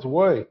harm's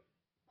way,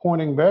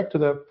 pointing back to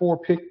that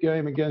 4-pick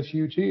game against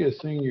UT his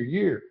senior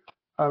year.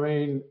 I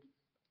mean,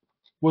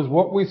 was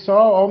what we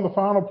saw on the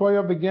final play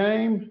of the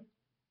game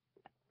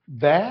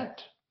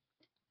that?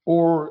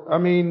 Or, I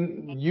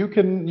mean, you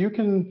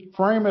can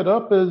frame it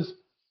up as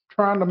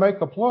trying to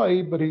make a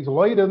play, but he's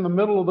late in the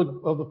middle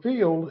of the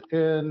field,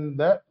 and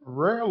that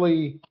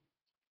rarely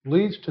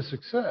leads to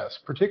success,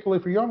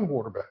 particularly for young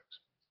quarterbacks.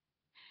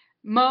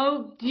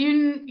 Mo, at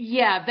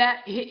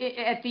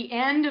the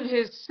end of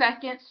his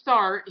second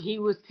start, he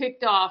was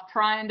picked off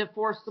trying to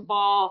force the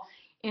ball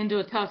into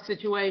a tough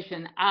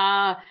situation.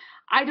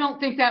 I don't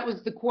think that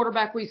was the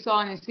quarterback we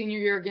saw in his senior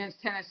year against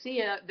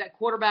Tennessee, that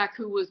quarterback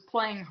who was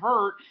playing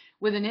hurt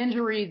with an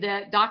injury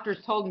that doctors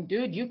told him,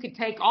 dude, you could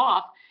take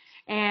off.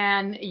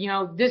 And,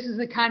 this is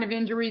the kind of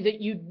injury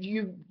that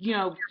you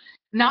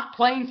not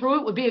playing through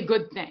it would be a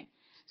good thing.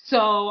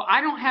 So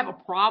I don't have a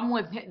problem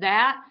with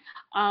that.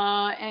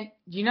 And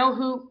you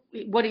know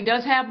what he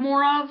does have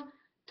more of?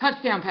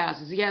 Touchdown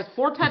passes. He has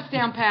 4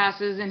 touchdown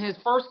passes in his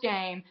first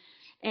game.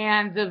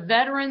 And the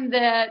veteran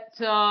that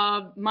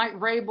Mike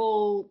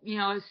Vrabel,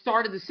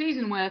 started the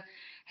season with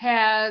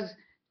has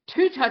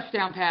 2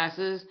 touchdown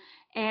passes,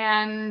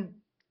 and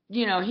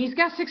he's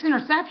got 6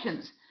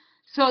 interceptions.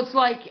 So it's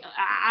like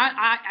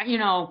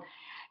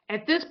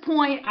at this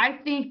point, I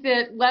think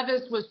that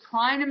Levis was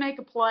trying to make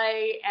a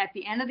play at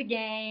the end of the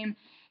game,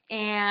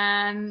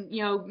 and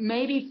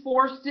maybe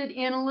forced it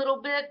in a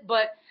little bit.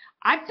 But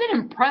I've been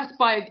impressed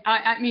by.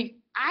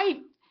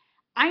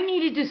 I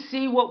needed to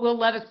see what Will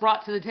Levis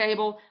brought to the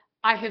table.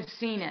 I have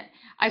seen it.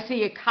 I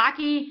see a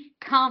cocky,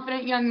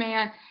 confident young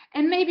man,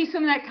 and maybe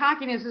some of that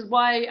cockiness is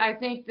why I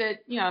think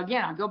that,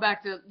 again, I'll go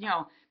back to,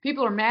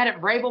 people are mad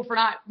at Vrabel for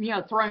not,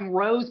 throwing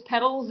rose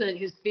petals at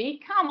his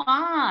feet. Come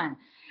on.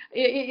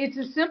 It's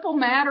a simple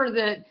matter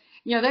that,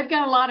 they've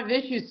got a lot of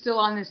issues still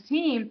on this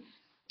team,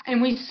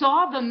 and we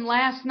saw them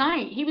last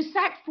night. He was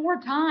sacked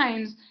 4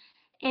 times,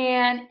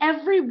 and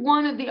every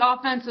one of the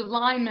offensive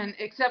linemen,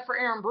 except for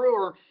Aaron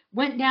Brewer,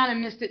 went down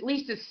and missed at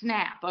least a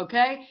snap,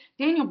 okay?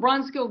 Daniel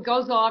Brunskill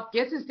goes off,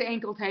 gets us to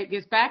ankle tape,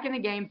 gets back in the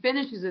game,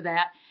 finishes of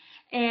that.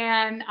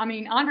 And,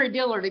 Andre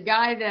Dillard, a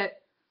guy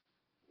that,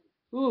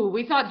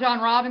 we thought John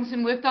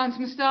Robinson whiffed on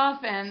some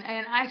stuff, and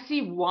I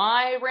see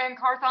why Rand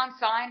Carthon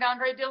signed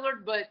Andre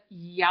Dillard, but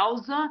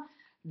yowza,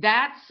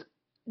 that's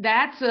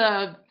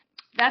a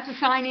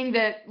signing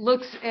that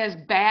looks as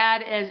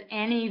bad as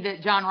any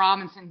that John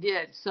Robinson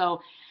did.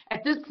 So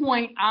at this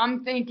point,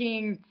 I'm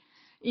thinking,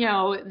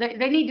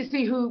 they need to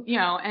see who,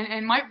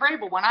 and Mike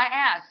Vrabel, when I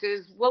asked,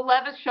 is Will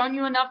Levis shown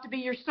you enough to be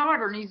your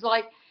starter? And he's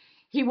like,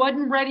 he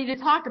wasn't ready to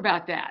talk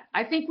about that.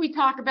 I think we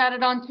talk about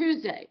it on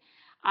Tuesday.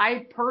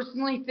 I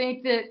personally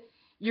think that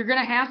you're going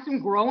to have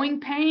some growing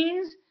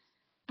pains,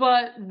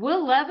 but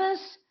Will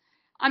Levis,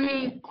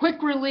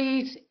 quick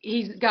release,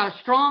 he's got a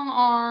strong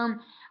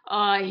arm.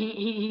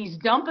 He's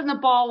dumping the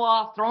ball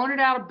off, throwing it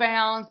out of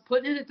bounds,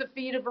 putting it at the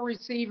feet of a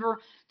receiver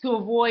to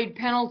avoid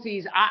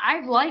penalties.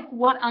 I like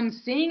what I'm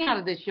seeing out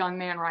of this young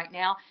man right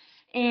now.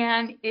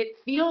 And it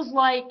feels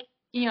like,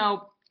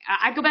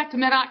 I go back to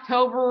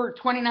mid-October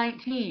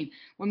 2019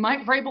 when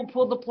Mike Vrabel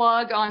pulled the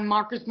plug on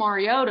Marcus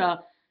Mariota,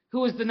 who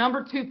was the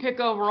number 2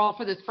 pick overall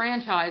for this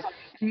franchise,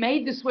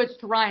 made the switch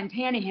to Ryan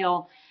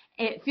Tannehill.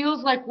 It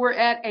feels like we're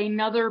at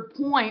another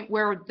point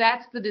where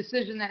that's the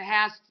decision that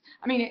has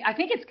 – I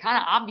think it's kind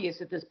of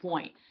obvious at this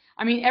point.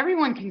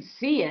 Everyone can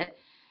see it.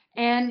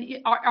 And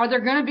are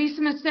there going to be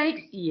some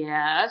mistakes?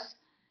 Yes.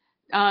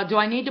 Do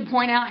I need to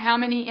point out how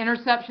many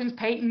interceptions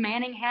Peyton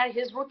Manning had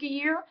his rookie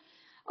year?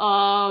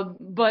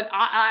 But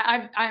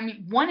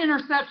one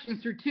interception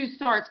through 2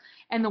 starts,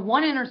 and the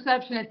 1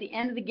 interception at the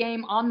end of the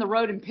game on the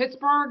road in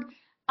Pittsburgh,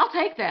 I'll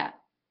take that.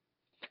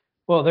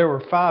 Well, there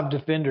were 5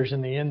 defenders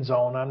in the end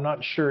zone. I'm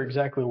not sure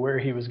exactly where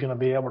he was going to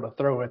be able to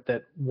throw it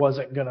that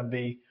wasn't going to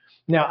be.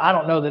 Now, I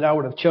don't know that I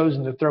would have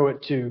chosen to throw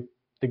it to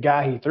the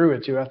guy he threw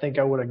it to. I think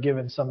I would have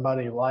given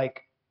somebody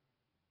like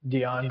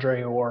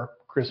DeAndre or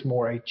Chris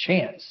Moore a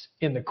chance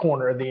in the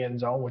corner of the end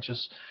zone, which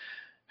is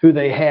who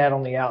they had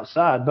on the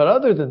outside. But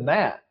other than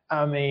that,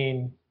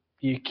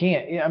 you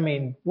can't.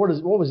 What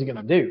was he going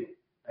to do?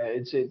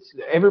 It's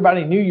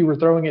everybody knew you were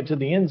throwing it to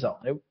the end zone.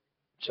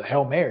 It's a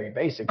Hail Mary,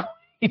 basically.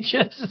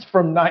 Just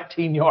from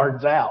 19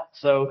 yards out.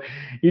 So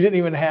you didn't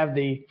even have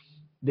the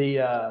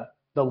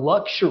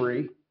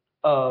luxury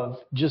of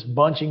just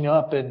bunching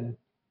up and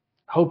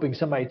hoping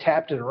somebody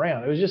tapped it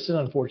around. It was just an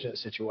unfortunate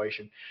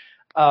situation.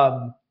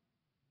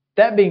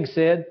 That being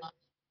said,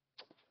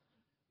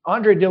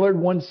 Andre Dillard,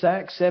 1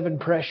 sack, 7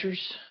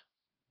 pressures.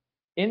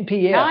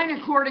 NPF.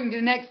 9 according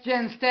to Next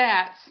Gen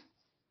Stats.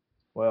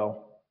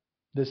 Well,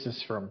 this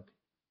is from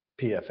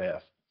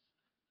PFF.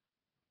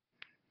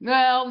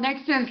 Well,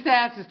 Next Gen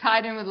Stats is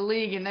tied in with the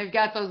league, and they've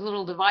got those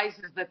little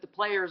devices that the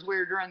players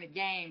wear during the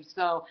game.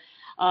 So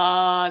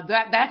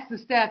that's the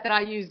stat that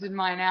I used in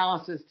my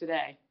analysis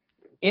today.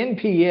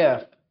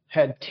 NPF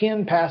had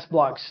 10 pass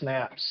block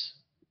snaps,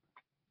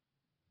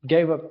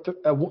 gave up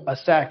a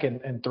sack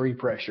and 3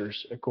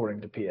 pressures,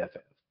 according to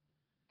PFF.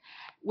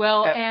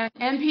 Well, and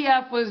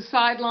NPF was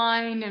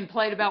sidelined and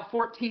played about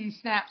 14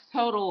 snaps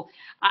total.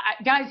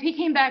 Guys, he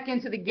came back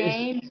into the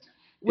game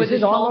with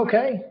his arm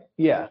okay?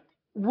 Yeah.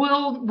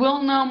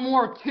 We'll know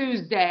more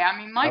Tuesday. I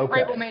mean, Mike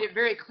Okay. Vrabel made it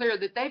very clear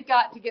that they've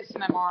got to get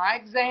some MRI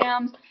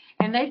exams,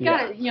 and they've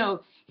got to,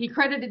 he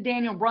credited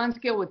Daniel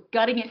Brunskill with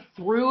gutting it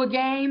through a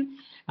game.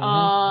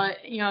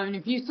 And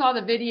if you saw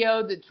the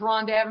video that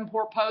Teron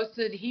Davenport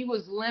posted, he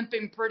was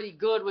limping pretty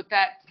good with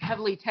that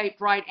heavily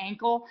taped right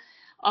ankle.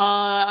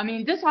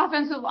 Aaron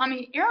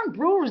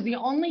Brewer was the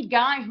only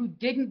guy who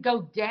didn't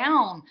go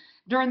down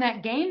during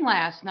that game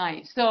last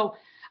night. So,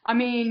 we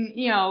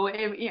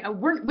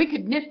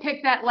could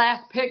nitpick that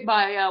last pick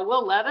by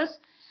Will Levis,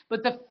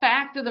 but the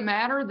fact of the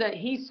matter that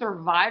he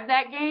survived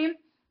that game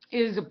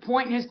is a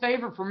point in his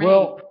favor for me.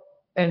 Well,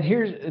 and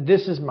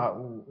this is my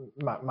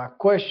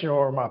question,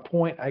 or my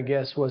point, I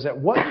guess, was at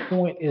what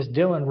point is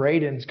Dylan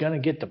Radins going to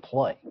get to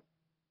play?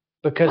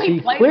 Because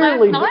he played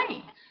clearly, last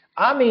night.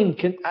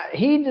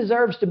 he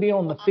deserves to be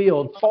on the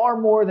field far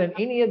more than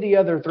any of the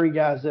other 3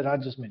 guys that I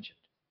just mentioned.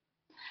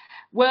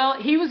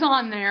 Well, he was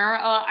on there.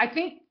 I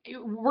think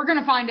we're going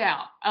to find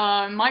out.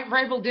 Mike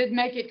Vrabel did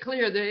make it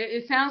clear that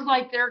it sounds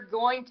like they're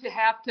going to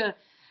have to,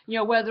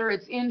 whether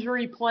it's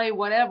injury, play,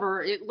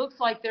 whatever, it looks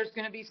like there's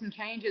going to be some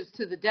changes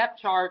to the depth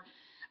chart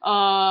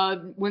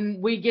when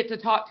we get to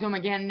talk to him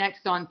again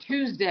next on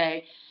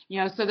Tuesday.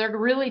 So they're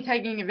really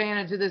taking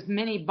advantage of this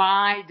mini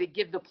bye to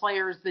give the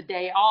players the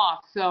day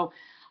off. So,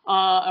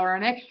 or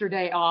an extra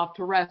day off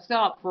to rest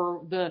up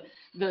for the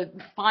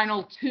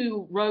final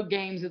 2 road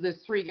games of this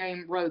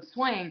 3-game road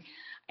swing,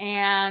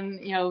 and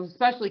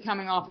especially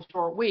coming off a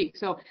short week.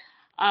 So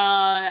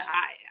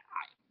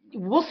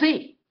we'll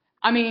see.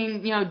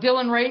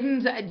 Dylan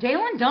Radins,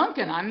 Jalen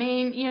Duncan.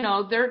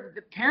 They're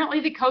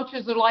apparently the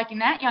coaches are liking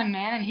that young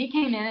man, and he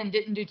came in and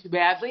didn't do too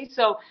badly.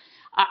 So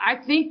I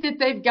think that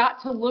they've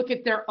got to look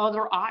at their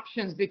other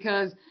options,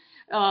 because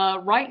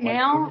right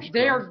now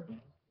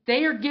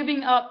they are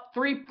giving up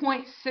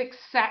 3.6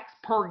 sacks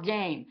per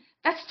game.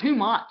 That's too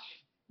much.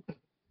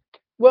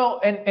 Well,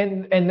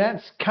 and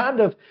that's kind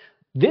of,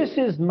 this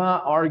is my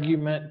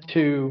argument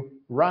to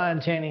Ryan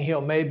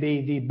Tannehill may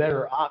be the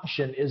better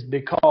option, is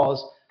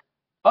because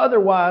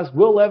otherwise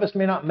Will Levis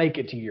may not make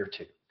it to year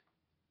 2.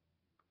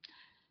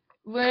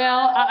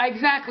 Well,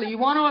 exactly. You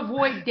want to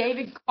avoid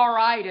David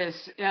Carritis,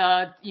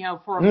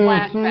 for a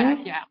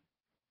flashback. Yeah.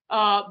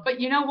 But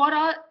you know what?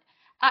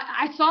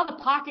 I saw the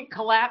pocket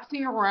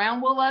collapsing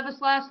around Will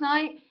Levis last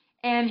night,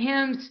 and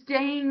him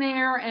staying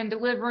there and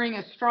delivering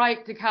a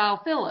strike to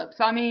Kyle Phillips.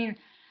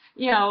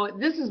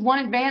 This is one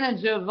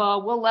advantage of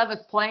Will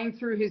Levis playing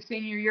through his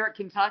senior year at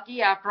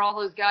Kentucky after all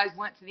those guys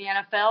went to the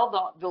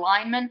NFL, the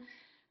linemen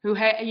who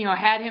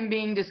had him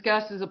being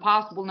discussed as a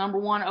possible number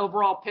 1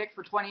 overall pick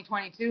for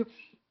 2022.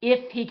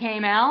 If he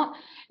came out,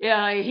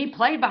 he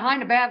played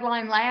behind a bad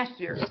line last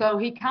year, so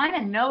he kind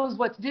of knows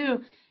what to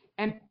do,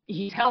 and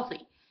he's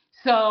healthy.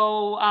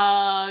 So,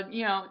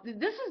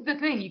 this is the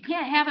thing. You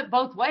can't have it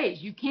both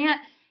ways. You can't,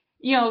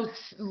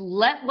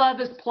 let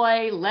Levis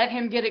play, let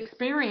him get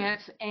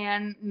experience,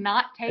 and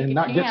not take a chance. And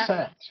not get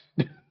sacked.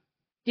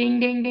 Ding,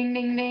 ding, ding,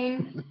 ding,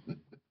 ding.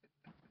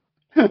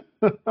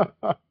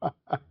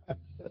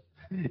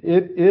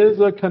 It is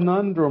a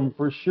conundrum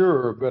for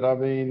sure, but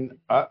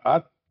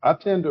I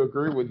tend to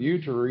agree with you,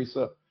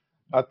 Teresa.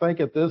 I think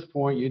at this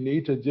point you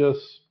need to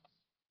just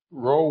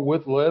roll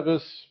with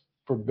Levis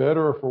for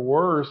better or for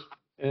worse.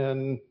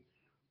 And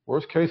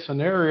worst case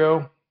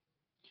scenario,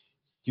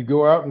 you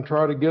go out and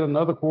try to get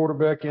another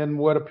quarterback in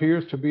what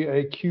appears to be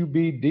a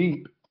QB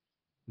deep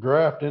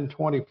draft in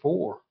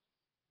 24.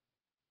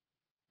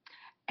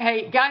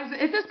 Hey guys,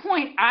 at this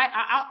point,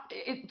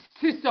 it's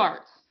 2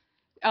 starts,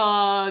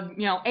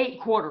 8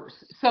 quarters,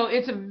 so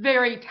it's a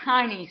very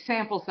tiny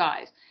sample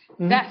size.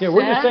 That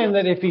we're just saying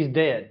that if he's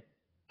dead.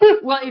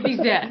 Well, if he's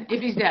dead.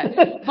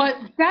 But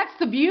that's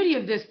the beauty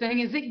of this thing,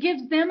 is it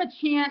gives them a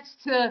chance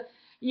to,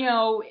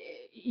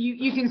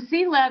 you can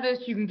see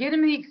Levis, you can get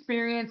him the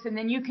experience, and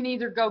then you can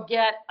either go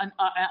get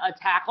a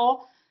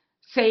tackle,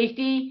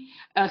 safety,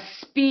 a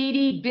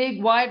speedy,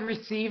 big wide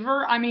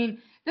receiver.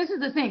 This is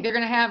the thing. They're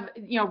going to have,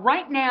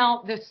 right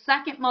now, the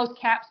 2nd most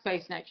cap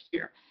space next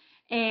year.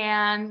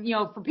 And,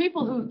 for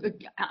people who,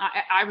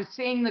 I was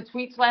seeing the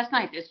tweets last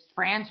night, this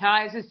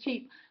franchise is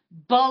cheap.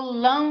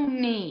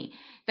 Baloney.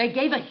 They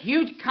gave a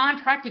huge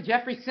contract to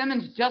Jeffrey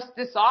Simmons just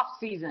this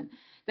offseason.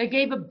 They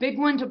gave a big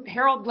one to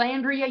Harold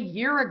Landry a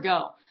year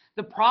ago.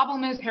 The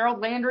problem is Harold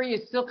Landry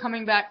is still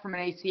coming back from an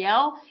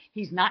ACL.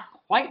 He's not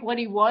quite what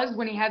he was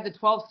when he had the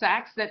 12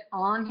 sacks that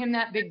earned him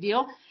that big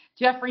deal.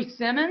 Jeffrey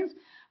Simmons,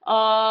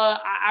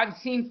 I've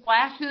seen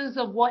flashes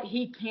of what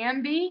he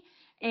can be,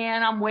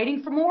 and I'm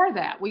waiting for more of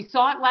that. We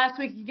saw it last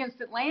week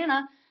against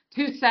Atlanta,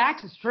 2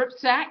 sacks, a strip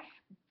sack.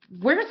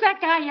 Where's that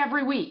guy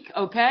every week,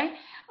 okay?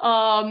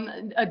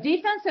 A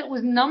defense that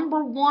was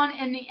number 1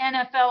 in the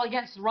NFL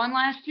against the run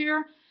last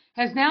year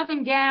has now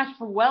been gashed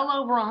for well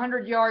over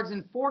 100 yards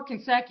in 4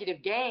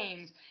 consecutive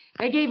games.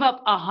 They gave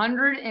up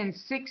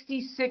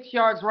 166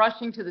 yards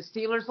rushing to the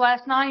Steelers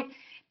last night.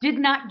 Did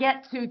not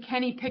get to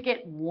Kenny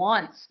Pickett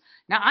once.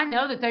 Now, I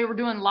know that they were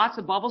doing lots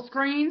of bubble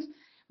screens,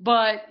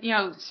 but,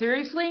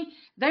 seriously,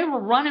 they were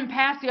running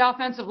past the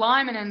offensive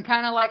lineman and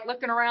kind of like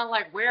looking around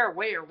like, where'd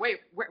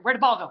the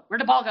ball go?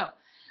 Where'd the ball go?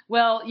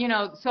 Well,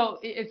 so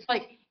it's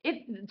like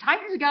the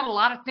Titans got a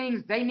lot of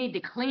things they need to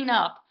clean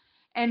up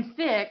and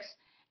fix,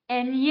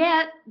 and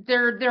yet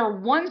they're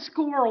 1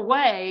 score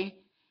away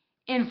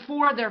in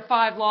 4 of their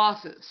 5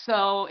 losses.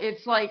 So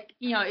it's like,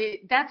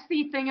 that's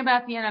the thing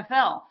about the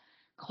NFL.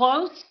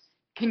 Close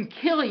can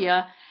kill you.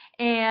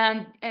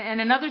 And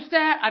another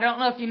stat, I don't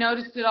know if you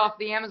noticed it off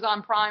the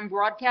Amazon Prime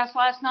broadcast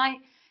last night,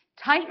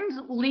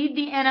 Titans lead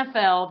the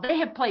NFL. They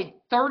have played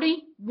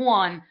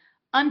 31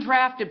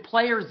 undrafted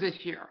players this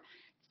year.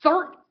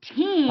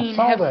 13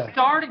 have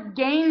started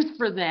games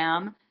for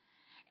them.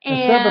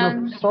 And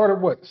 7 have started,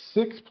 what,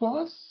 6+?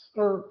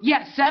 Or?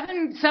 Yeah,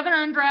 7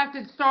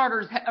 undrafted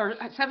starters, or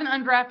 7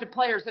 undrafted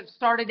players have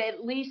started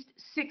at least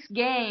 6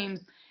 games.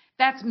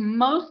 That's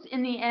most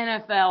in the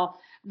NFL.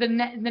 The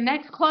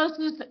next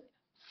closest,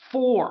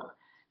 4.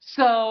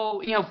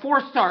 So,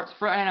 4 starts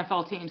for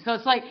NFL teams. So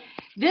it's like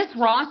this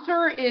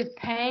roster is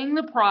paying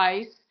the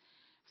price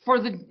for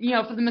the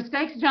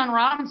mistakes of John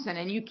Robinson.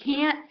 And you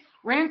can't,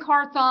 Rand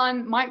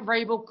Carthon, Mike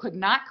Vrabel could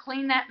not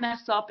clean that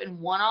mess up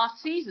in one off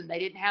season. They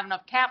didn't have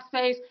enough cap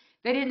space.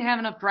 They didn't have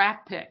enough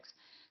draft picks.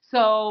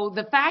 So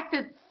the fact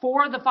that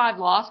 4 of the 5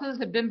 losses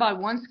have been by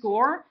 1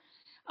 score,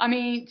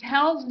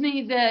 tells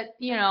me that,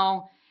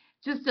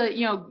 just to,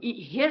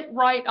 hit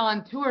right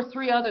on 2 or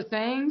 3 other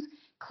things,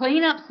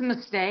 clean up some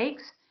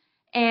mistakes,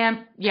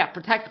 and,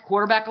 protect the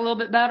quarterback a little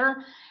bit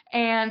better.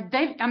 And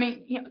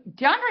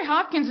DeAndre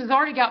Hopkins has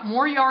already got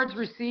more yards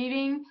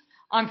receiving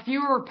on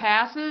fewer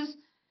passes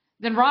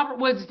than Robert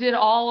Woods did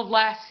all of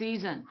last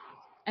season.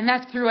 And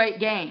that's through 8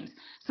 games.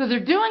 So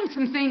they're doing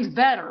some things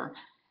better.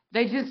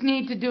 They just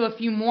need to do a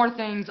few more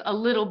things a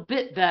little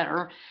bit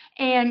better.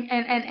 And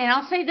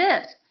I'll say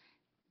this.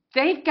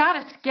 They've got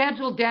a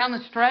schedule down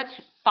the stretch,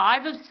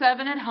 5 of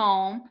 7 at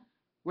home,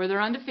 where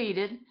they're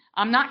undefeated.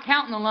 I'm not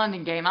counting the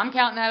London game. I'm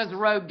counting that as a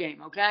road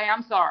game, okay?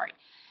 I'm sorry.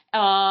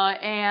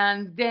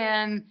 And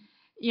then,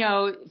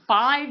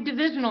 5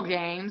 divisional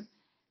games.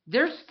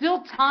 There's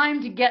still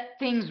time to get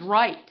things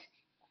right.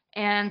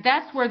 And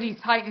that's where these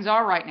Titans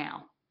are right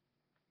now.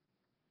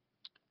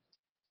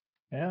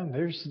 Yeah,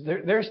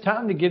 there's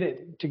time to get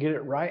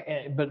it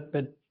right, but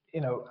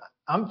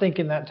I'm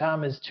thinking that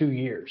time is 2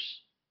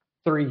 years,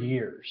 3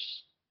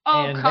 years.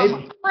 Oh, and come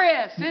on,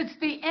 Chris! It's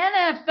the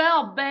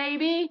NFL,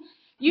 baby.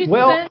 You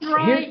spend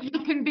right,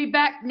 you can be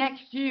back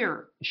next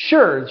year.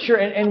 Sure,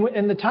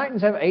 and the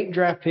Titans have 8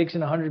 draft picks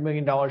and $100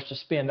 million to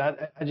spend. I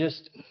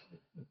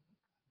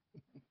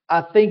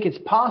think it's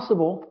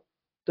possible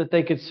that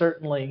they could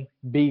certainly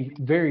be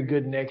very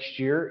good next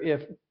year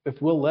if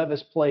Will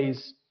Levis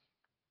plays,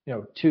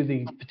 to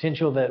the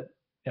potential that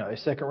a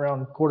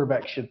second-round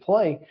quarterback should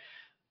play.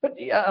 But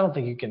I don't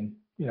think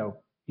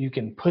you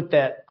can put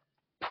that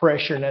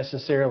pressure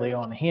necessarily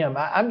on him.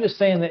 I'm just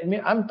saying that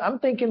I'm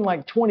thinking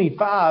like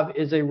 25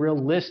 is a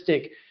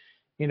realistic,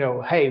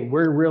 hey,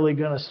 we're really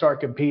going to start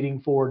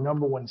competing for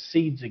number 1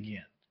 seeds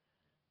again.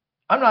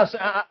 I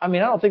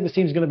don't think this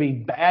team's going to be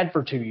bad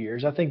for 2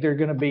 years. I think they're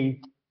going to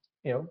be,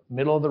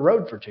 middle of the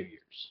road for 2 years.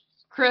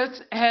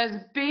 Chris, has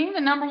being the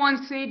number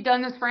 1 seed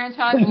done this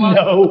franchise?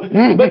 No,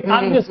 but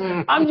I'm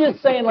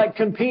just saying, like,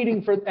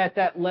 competing at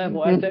that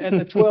level, at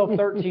the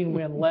 12-13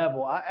 win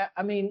level.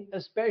 I mean,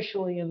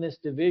 especially in this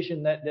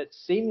division that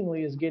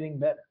seemingly is getting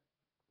better.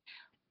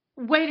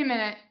 Wait a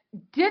minute.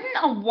 Didn't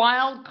a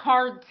wild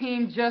card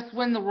team just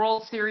win the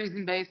World Series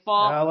in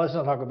baseball? Let's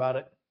not talk about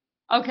it.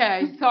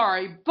 Okay,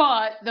 sorry.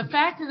 But the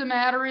fact of the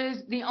matter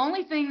is, the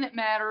only thing that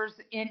matters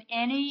in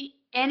any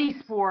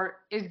sport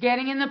is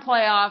getting in the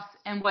playoffs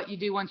and what you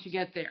do once you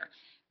get there.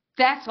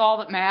 That's all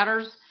that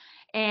matters.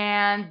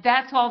 And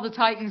that's all the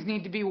Titans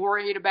need to be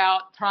worried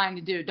about trying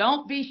to do.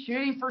 Don't be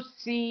shooting for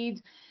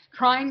seeds.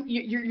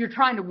 You're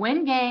trying to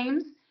win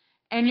games,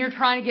 and you're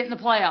trying to get in the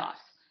playoffs.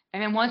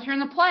 And then once you're in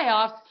the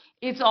playoffs,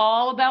 it's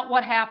all about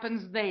what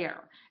happens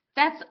there.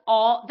 That's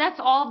all that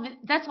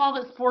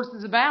sports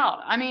is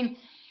about.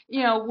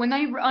 When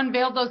they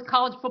unveiled those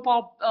college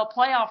football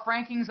playoff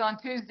rankings on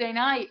Tuesday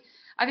night,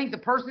 I think the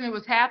person who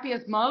was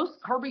happiest most,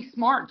 Kirby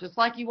Smart, just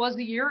like he was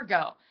a year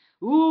ago.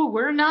 Ooh,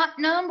 we're not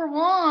number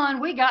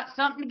 1. We got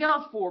something to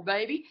go for,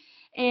 baby.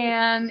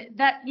 And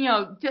that,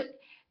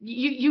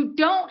 you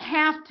don't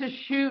have to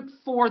shoot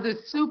for the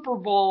Super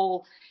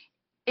Bowl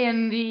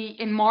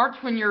in March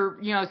when you're,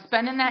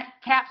 spending that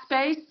cap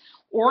space,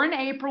 or in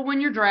April when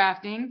you're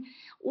drafting,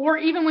 or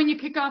even when you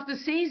kick off the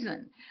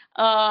season.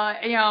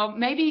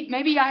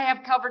 Maybe I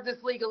have covered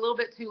this league a little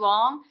bit too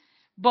long,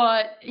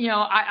 But,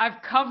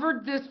 I've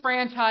covered this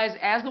franchise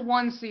as a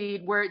 1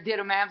 seed where it did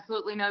them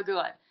absolutely no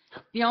good.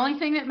 The only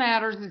thing that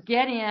matters is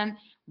get in,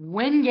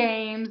 win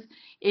games.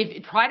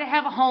 Try to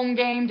have a home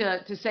game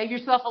to save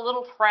yourself a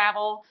little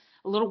travel,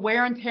 a little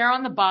wear and tear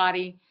on the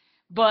body.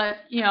 But,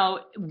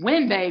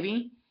 win,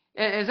 baby.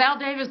 As Al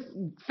Davis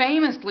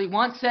famously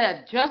once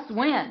said, just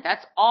win.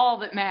 That's all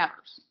that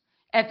matters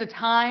at the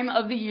time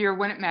of the year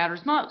when it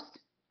matters most.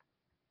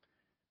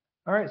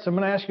 All right, so I'm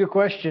going to ask you a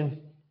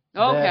question.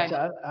 Okay.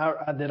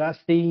 That I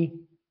see,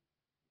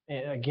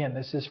 again,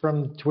 this is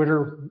from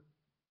Twitter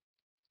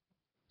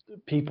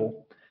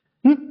people,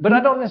 but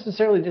I don't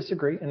necessarily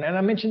disagree, and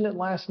I mentioned it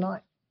last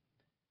night.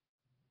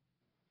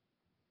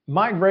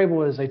 Mike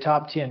Vrabel is a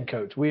top 10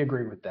 coach. We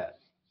agree with that.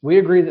 We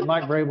agree that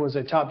Mike Vrabel is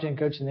a top 10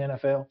 coach in the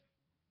NFL.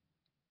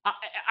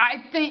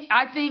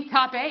 I think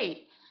top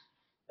 8.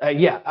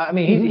 Yeah, I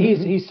mean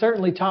he's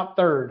certainly top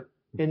 3rd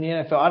in the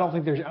NFL. I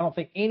don't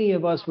think any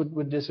of us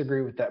would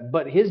disagree with that.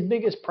 But his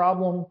biggest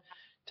problem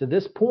to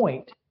this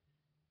point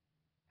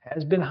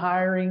has been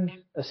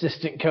hiring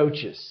assistant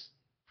coaches.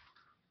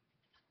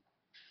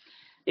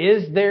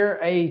 Is there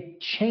a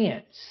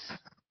chance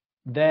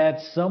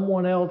that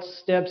someone else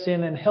steps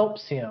in and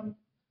helps him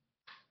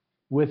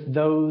with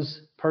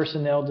those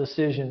personnel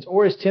decisions,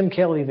 or is Tim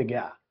Kelly the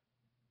guy?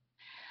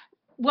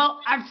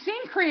 Well, I've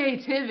seen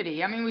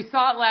creativity. I mean, we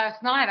saw it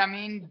last night. I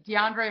mean,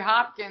 DeAndre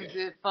Hopkins,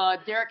 if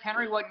Derrick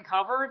Henry wasn't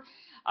covered,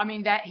 I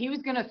mean, that he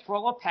was going to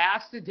throw a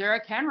pass to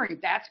Derrick Henry.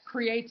 That's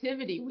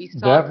creativity. We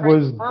saw that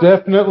was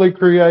definitely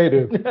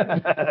creative.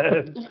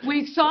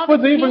 We saw it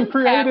was even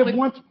creative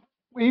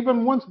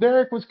once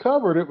Derrick was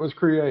covered. It was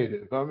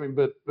creative. I mean,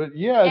 but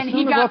yeah. And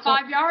he got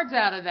 5 yards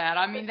out of that.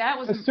 I mean, that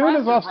was as soon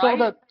as I saw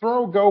that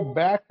throw go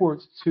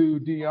backwards to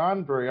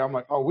DeAndre, I'm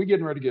like, oh, we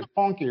getting ready to get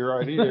funky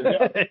right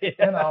here.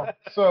 Yeah.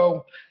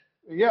 So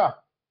yeah.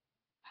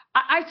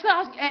 I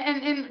saw,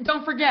 and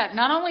don't forget,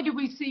 not only did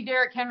we see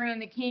Derrick Henry in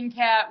the King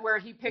Cat where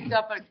he picked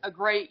up a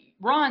great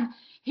run,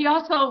 he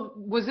also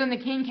was in the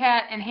King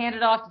Cat and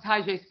handed off to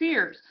Tyjae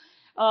Spears,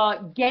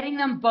 getting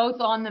them both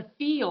on the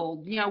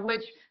field,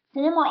 which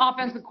former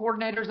offensive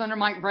coordinators under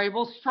Mike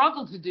Vrabel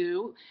struggled to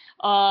do.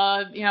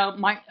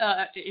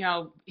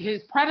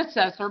 His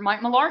predecessor,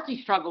 Mike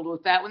Mularkey, struggled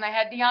with that when they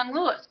had Deion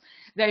Lewis.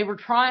 They were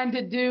trying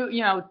to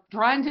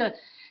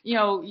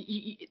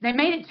they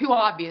made it too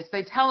obvious.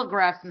 They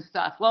telegraphed some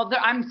stuff. Well,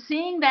 I'm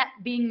seeing that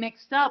being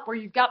mixed up where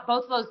you've got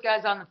both of those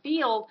guys on the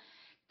field.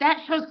 That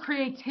shows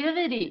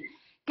creativity.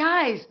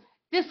 Guys,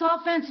 this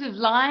offensive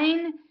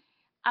line,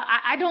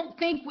 I don't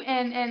think,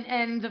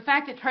 and the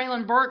fact that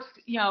Traylon Burks,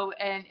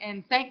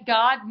 and thank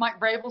God Mike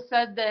Vrabel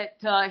said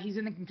that he's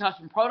in the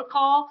concussion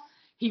protocol.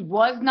 He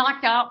was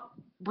knocked out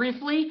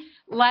briefly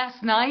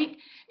last night,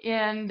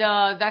 and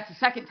that's the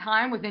second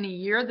time within a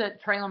year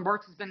that Traylon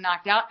Burks has been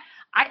knocked out.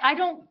 I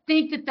don't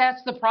think that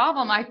that's the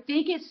problem. I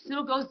think it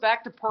still goes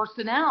back to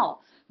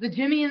personnel, the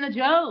Jimmy and the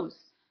Joes.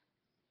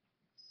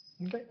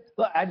 Okay.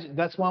 Look,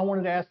 that's why I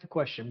wanted to ask the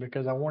question,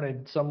 because I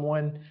wanted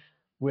someone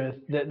with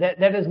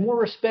that is more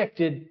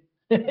respected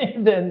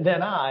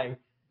than I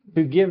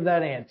to give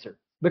that answer.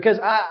 Because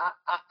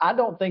I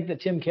don't think that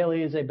Tim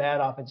Kelly is a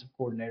bad offensive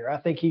coordinator. I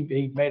think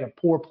he made a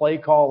poor play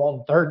call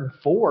on 3rd and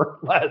 4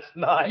 last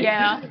night.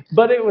 Yeah.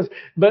 But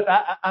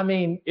I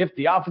mean, if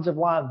the offensive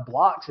line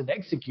blocks and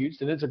executes,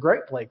 then it's a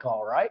great play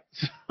call, right?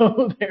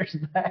 So there's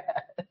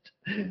that.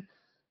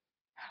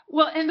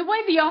 Well, and the way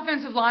the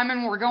offensive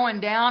linemen were going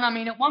down, I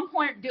mean, at one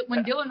point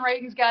when Dylan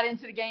Radins got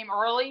into the game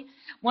early,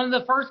 one of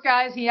the first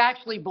guys he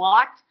actually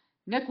blocked,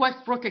 Nick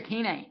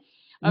Westbrook-Akine.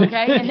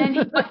 Okay, and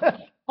then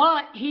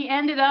but he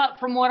ended up,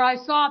 from what I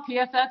saw,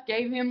 PFF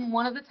gave him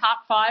one of the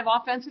top 5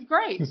 offensive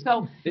grades.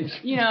 So,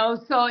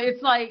 so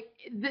it's like,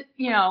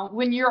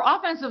 when your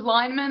offensive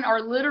linemen are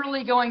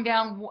literally going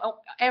down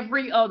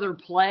every other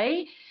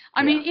play,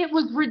 I mean, it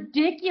was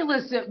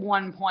ridiculous at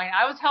one point.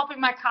 I was helping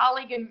my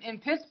colleague in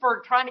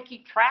Pittsburgh trying to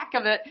keep track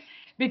of it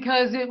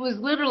because it was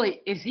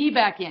literally, is he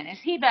back in? Is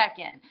he back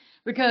in?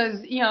 Because,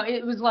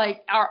 it was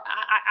like,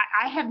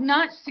 I have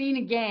not seen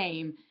a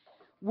game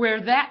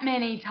where that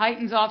many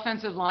Titans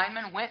offensive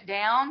linemen went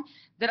down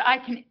that I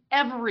can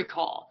ever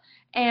recall.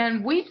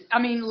 And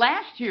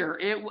last year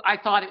I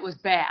thought it was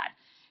bad,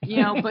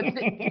 but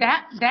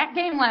that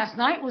game last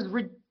night was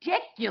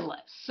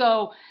ridiculous.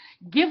 So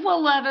give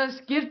Will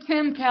Levis, give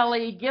Tim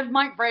Kelly, give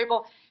Mike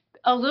Vrabel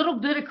a little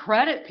bit of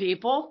credit,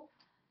 people.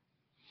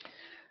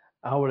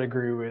 I would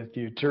agree with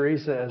you.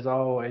 Teresa, as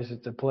always,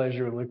 it's a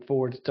pleasure. We look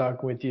forward to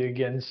talking with you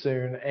again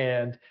soon.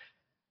 And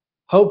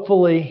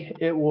hopefully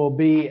it will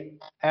be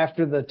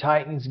after the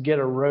Titans get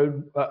a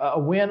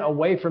win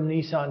away from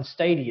Nissan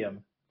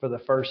Stadium for the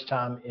first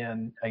time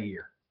in a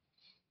year.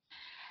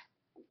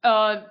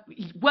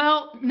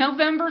 Well,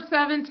 November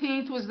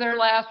 17th was their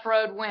last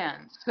road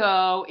win,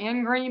 so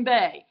in Green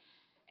Bay.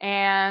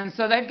 And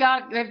so they've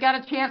got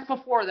a chance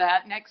before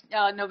that. Next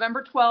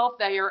November 12th,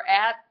 they are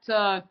at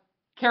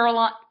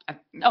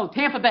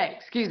Tampa Bay,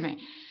 excuse me.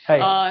 Hey.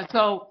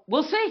 So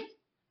we'll see.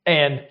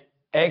 And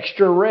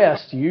extra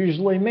rest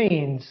usually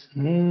means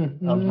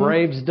a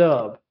Braves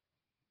dub.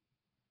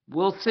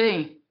 We'll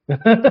see.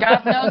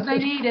 God knows they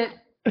need it.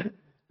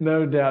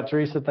 No doubt.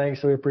 Teresa,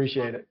 thanks. We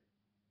appreciate it.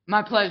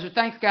 My pleasure.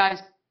 Thanks,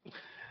 guys.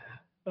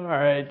 All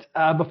right.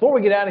 Before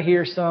we get out of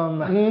here, some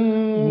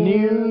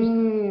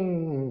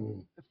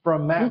news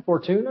from Matt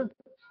Fortuna.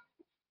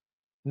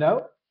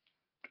 No?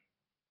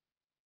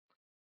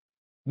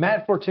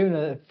 Matt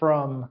Fortuna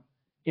from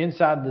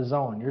Inside the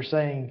Zone. You're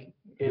saying...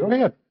 Go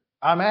ahead.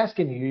 I'm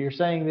asking you. You're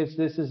saying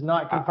this is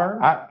not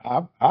confirmed?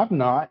 I've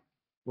not.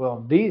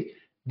 Well, this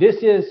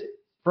is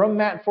from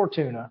Matt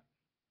Fortuna,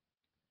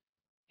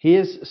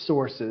 his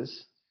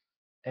sources,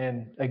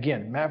 and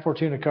again, Matt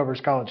Fortuna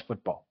covers college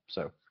football,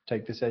 so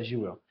take this as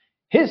you will.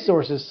 His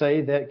sources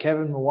say that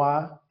Kevin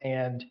Mawai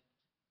and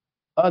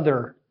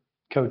other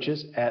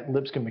coaches at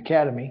Lipscomb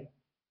Academy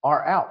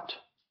are out.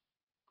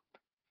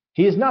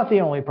 He is not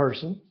the only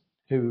person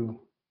who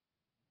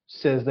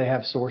says they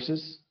have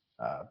sources.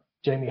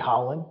 Jamie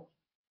Holland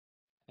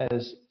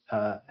has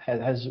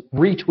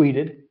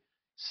retweeted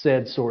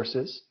said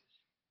sources.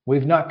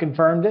 We've not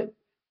confirmed it.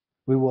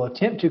 We will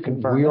attempt to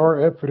confirm it. We are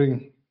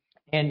efforting.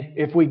 And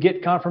if we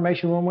get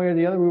confirmation one way or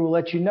the other, we will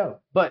let you know.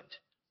 But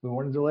we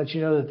wanted to let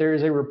you know that there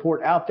is a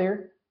report out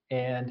there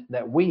and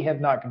that we have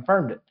not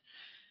confirmed it.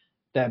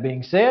 That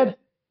being said,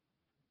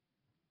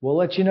 we'll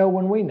let you know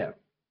when we know.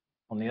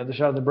 On the other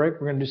side of the break,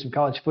 we're going to do some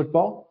college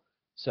football.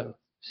 So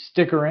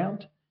stick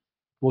around.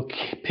 We'll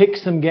pick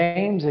some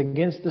games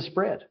against the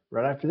spread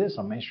right after this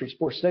on Main Street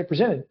Sports Today,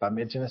 presented by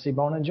Mid-Tennessee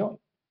Bone and Joint.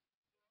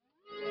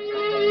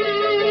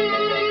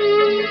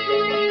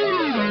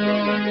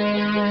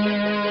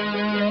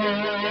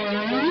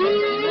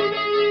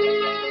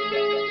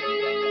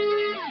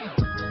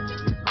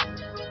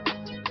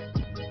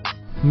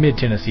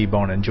 Mid-Tennessee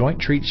Bone and Joint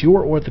treats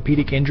your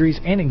orthopedic injuries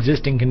and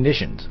existing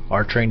conditions.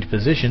 Our trained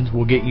physicians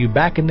will get you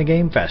back in the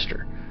game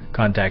faster.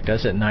 Contact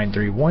us at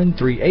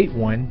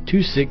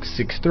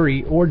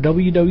 931-381-2663 or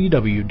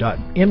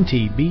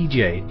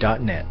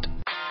www.mtbj.net.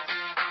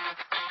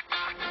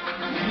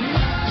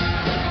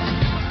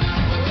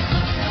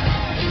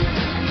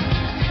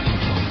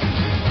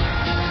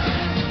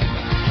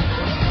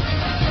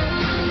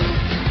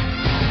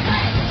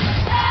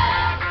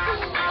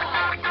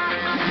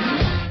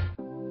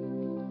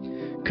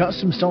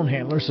 Custom Stone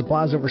Handler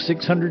supplies over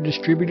 600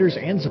 distributors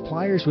and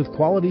suppliers with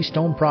quality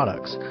stone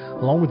products.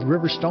 Along with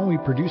River Stone, we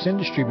produce and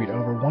distribute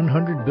over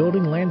 100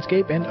 building,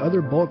 landscape, and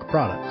other bulk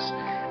products.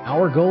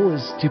 Our goal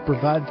is to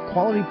provide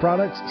quality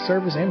products,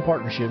 service, and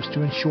partnerships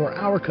to ensure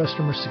our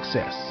customers'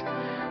 success.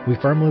 We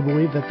firmly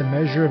believe that the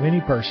measure of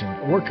any person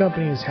or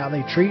company is how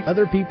they treat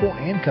other people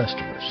and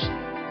customers.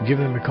 Give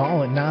them a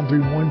call at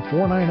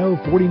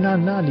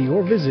 931-490-4990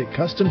 or visit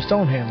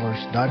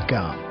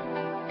CustomStonehandlers.com.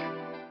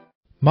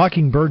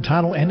 Mockingbird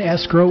Title and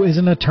Escrow is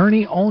an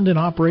attorney-owned and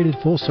operated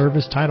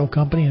full-service title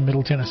company in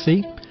Middle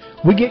Tennessee.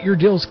 We get your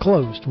deals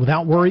closed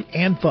without worry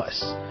and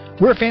fuss.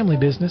 We're a family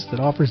business that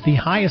offers the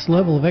highest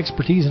level of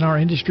expertise in our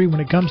industry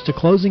when it comes to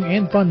closing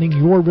and funding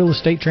your real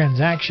estate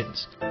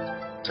transactions.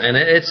 And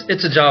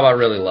it's a job I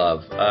really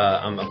love.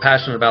 I'm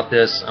passionate about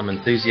this. I'm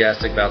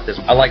enthusiastic about this.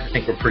 I like to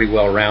think we're pretty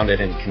well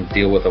rounded and can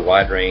deal with a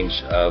wide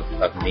range of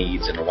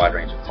needs and a wide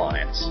range of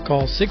clients.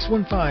 Call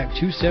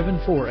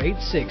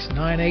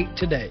 615-274-8698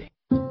 today.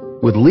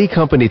 With Lee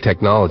Company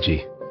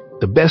Technology,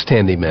 the best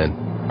handymen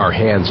are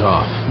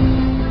hands-off.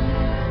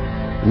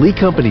 Lee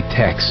Company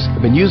techs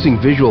have been using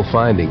visual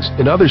findings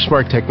and other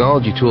smart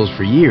technology tools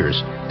for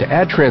years to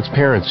add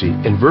transparency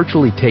and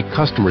virtually take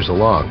customers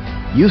along.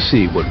 You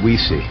see what we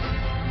see,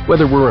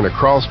 whether we're in a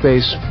crawl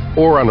space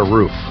or on a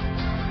roof.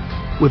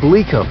 With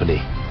Lee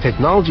Company,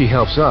 technology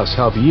helps us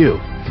help you,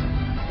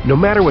 no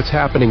matter what's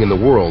happening in the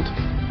world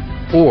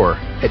or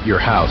at your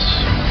house.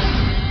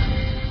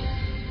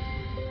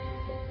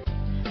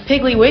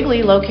 Piggly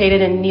Wiggly,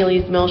 located in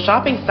Neely's Mill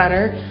Shopping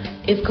Center,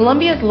 is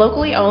Columbia's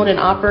locally owned and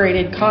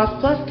operated Cost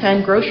Plus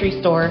 10 grocery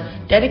store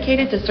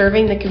dedicated to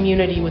serving the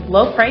community with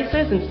low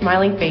prices and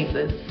smiling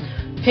faces.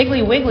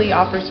 Piggly Wiggly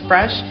offers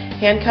fresh,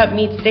 hand-cut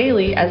meats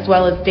daily as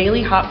well as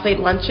daily hot plate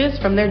lunches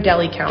from their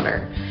deli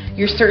counter.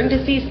 You're certain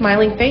to see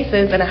smiling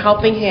faces and a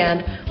helping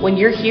hand when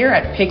you're here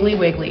at Piggly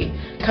Wiggly.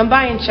 Come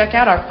by and check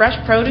out our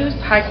fresh produce,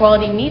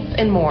 high-quality meats,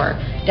 and more.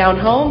 Down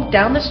home,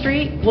 down the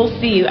street, we'll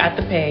see you at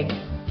the Pig.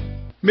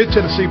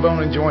 Mid-Tennessee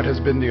Bone & Joint has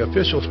been the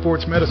official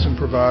sports medicine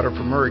provider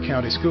for Maury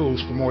County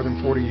Schools for more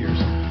than 40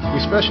 years. We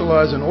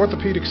specialize in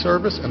orthopedic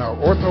service, and our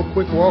Ortho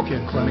Quick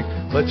Walk-In Clinic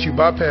lets you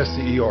bypass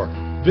the ER.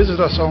 Visit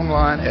us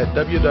online at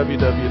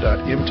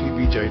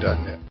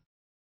www.mtbj.net.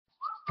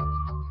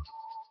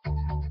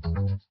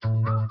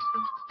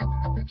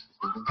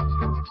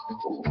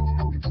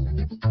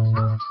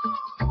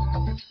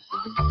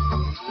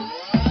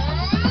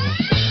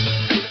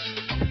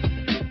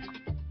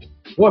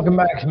 Welcome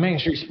back to Main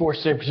Street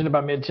Sports Today, presented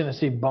by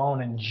Mid-Tennessee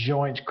Bone and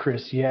Joint.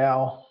 Chris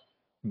Yao,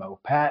 Mo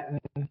Patton,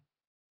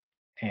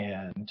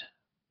 and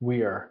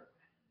we are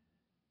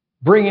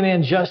bringing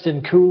in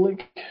Justin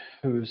Kulik,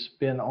 who's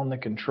been on the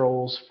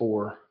controls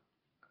for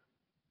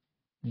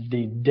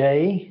the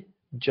day.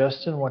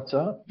 Justin, what's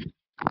up?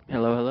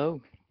 Hello, hello.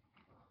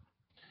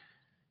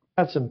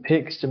 Got some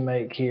picks to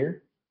make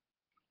here.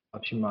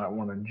 you might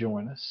want to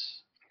join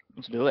us.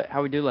 Let's do it.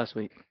 How we do last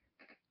week?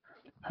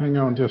 Hang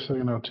on just a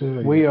second, I'll tell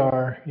you. We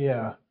are,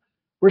 yeah.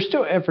 We're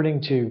still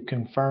efforting to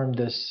confirm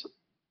this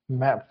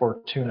Matt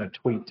Fortuna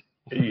tweet.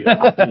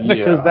 Yeah.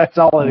 Because that's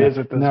all it is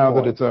at this now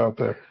point. that it's out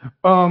there.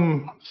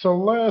 So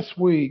last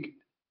week,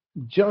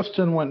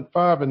 Justin went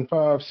 5-5,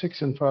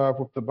 6-5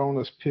 with the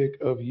bonus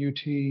pick of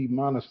UT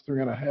minus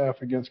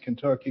 3.5 against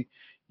Kentucky.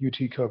 UT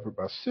covered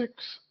by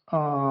 6.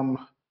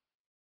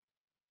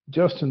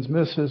 Justin's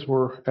misses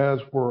were, as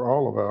were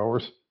all of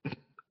ours.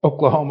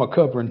 Oklahoma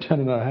covering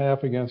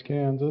 10.5 against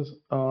Kansas.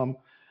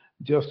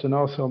 Justin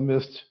also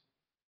missed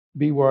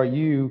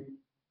BYU,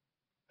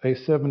 a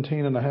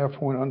 17.5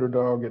 point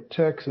underdog at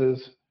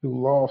Texas,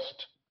 who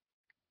lost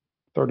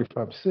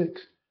 35-6.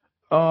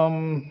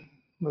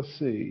 Let's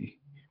see.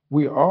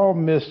 We all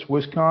missed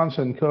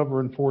Wisconsin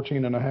covering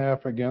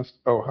 14.5 against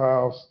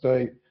Ohio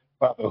State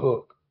by the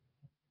hook.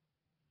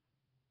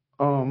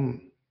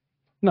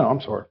 No,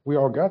 I'm sorry. We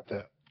all got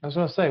that. I was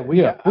going to say,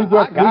 we got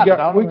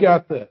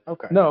that.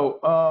 Okay.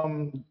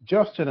 No,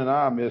 Justin and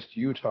I missed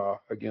Utah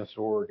against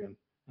Oregon.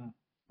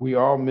 We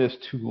all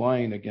missed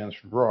Tulane against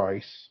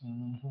Rice.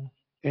 Mm-hmm.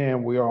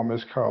 And we all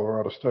missed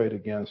Colorado State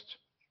against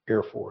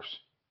Air Force,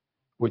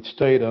 which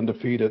stayed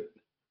undefeated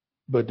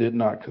but did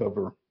not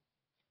cover.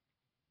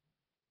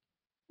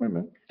 Wait a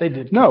minute. They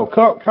did. No,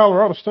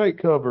 Colorado State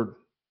covered.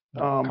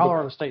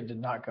 Colorado State did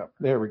not cover.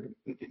 There we go.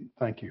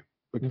 Thank you.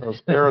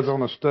 Because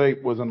Arizona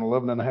State was an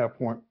 11.5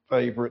 point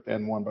favorite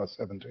and won by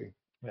 17.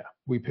 Yeah.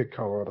 We picked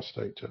Colorado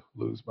State to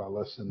lose by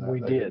less than that. We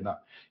They did.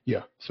 not.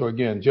 Yeah. So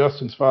again,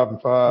 Justin's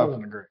 5-5,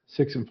 Wasn't great.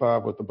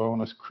 6-5 with the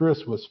bonus.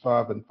 Chris was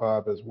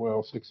 5-5 as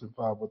well,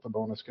 6-5 with the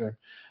bonus game.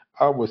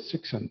 I was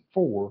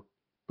 6-4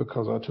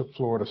 because I took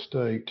Florida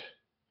State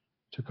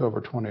to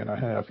cover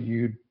 20.5.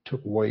 You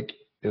took Wake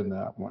in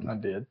that one. I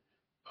did.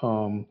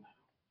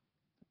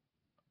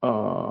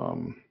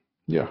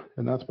 Yeah,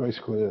 and that's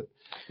basically it.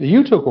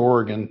 You took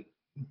Oregon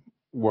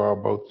while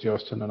both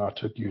Justin and I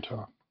took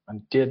Utah. I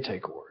did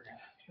take Oregon,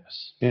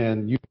 yes.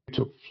 And you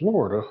took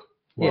Florida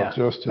while Yeah,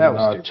 Justin that and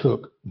was I stupid.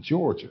 took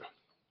Georgia.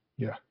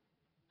 Yeah.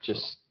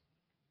 Just,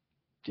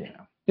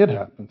 yeah. It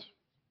happens.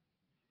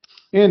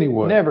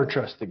 Anyway. Never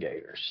trust the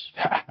Gators.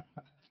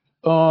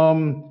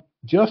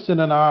 Justin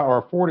and I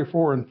are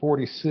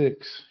 44-46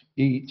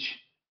 each.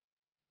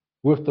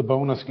 With the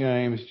bonus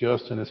games,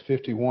 Justin is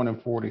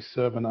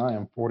 51-47. I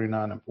am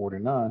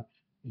 49-49.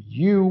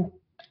 You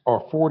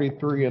are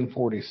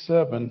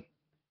 43-47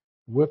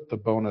 with the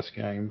bonus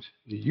games.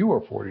 You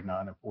are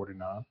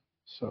 49-49.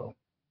 So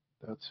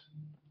that's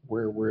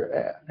where we're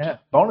at. Yeah,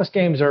 bonus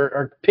games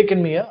are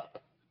picking me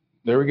up.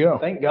 There we go.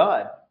 Thank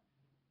God.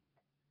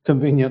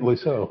 Conveniently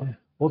so.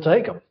 We'll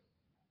take them.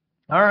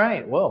 All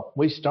right. Well,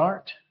 we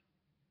start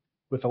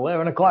with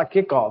 11 o'clock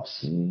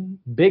kickoffs.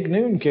 Big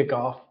noon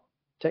kickoff,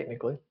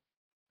 technically,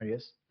 I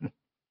guess.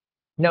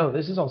 No,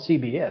 this is on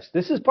CBS.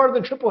 This is part of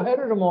the triple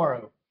header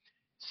tomorrow.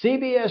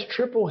 CBS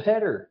triple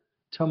header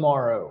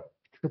tomorrow.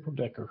 Triple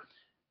decker.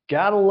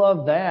 Gotta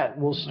love that.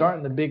 We'll start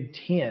in the Big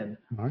Ten.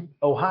 All right.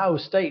 Ohio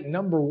State,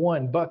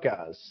 #1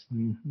 Buckeyes.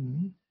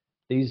 Mm-hmm.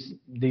 These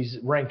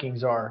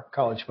rankings are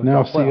college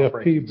football Now playoff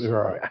CFP, rankings.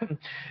 right.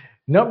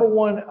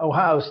 #1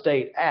 Ohio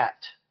State at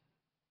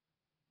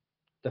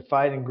the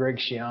Fighting Greg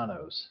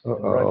Schianos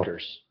and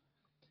Rutgers,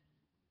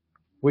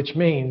 which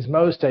means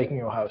Mo's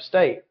taking Ohio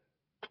State.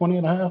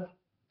 20.5?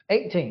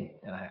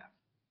 18.5.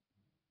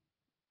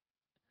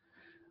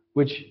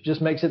 Which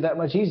just makes it that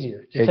much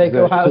easier to Exactly. take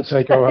Ohio To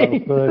take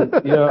State. Ohio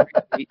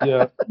State.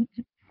 Yeah.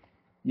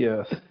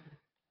 Yes.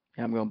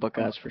 Yeah, I'm going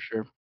Buckeyes for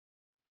sure.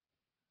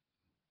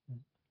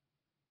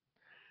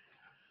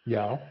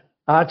 Yeah.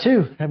 I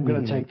too am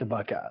going to take the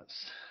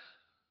Buckeyes.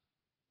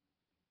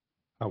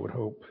 I would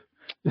hope.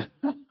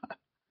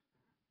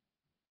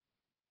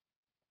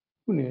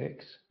 Who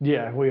next?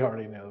 Yeah, we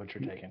already know what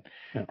you're taking.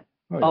 Yeah.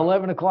 Oh, yeah.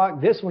 11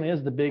 o'clock. This one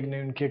is the big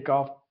noon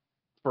kickoff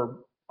for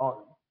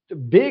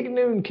big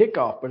noon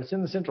kickoff, but it's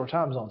in the Central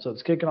Time Zone, so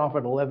it's kicking off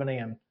at 11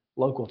 a.m.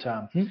 local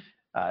time.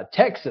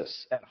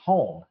 Texas at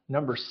home,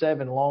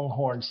 #7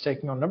 Longhorns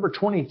taking on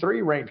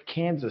 #23 ranked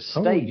Kansas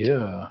State.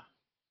 Oh, yeah.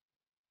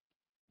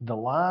 The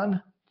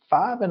line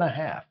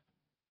 5.5.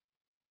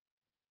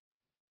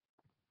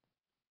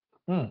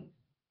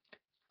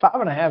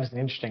 5.5 is an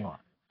interesting line.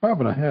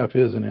 5.5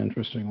 is an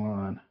interesting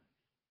line.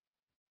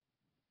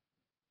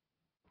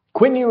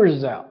 Quinn Ewers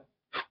is out,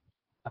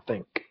 I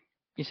think.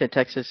 You said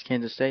Texas,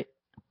 Kansas State?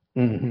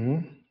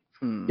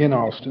 Mm-hmm. In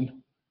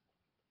Austin.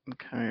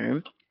 Okay.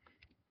 Let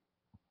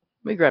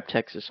me grab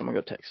Texas. I'm going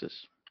to go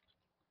Texas.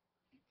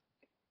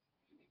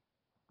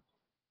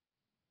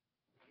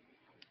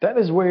 That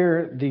is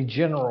where the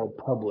general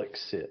public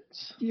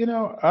sits. You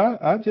know,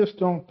 I just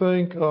don't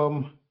think,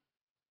 was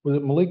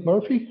it Malik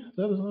Murphy? Is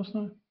that his last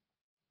name?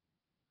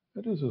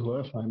 That is his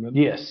last name, isn't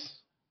it? Yes.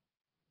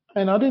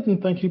 And I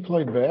didn't think he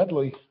played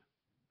badly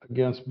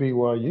against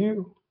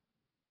BYU.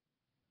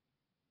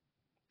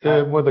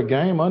 With a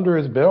game under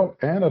his belt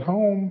and at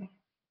home,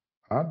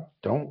 I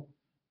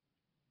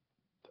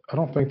I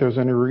don't think there's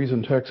any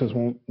reason Texas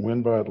won't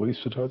win by at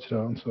least a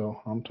touchdown,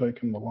 so I'm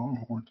taking the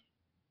Longhorns.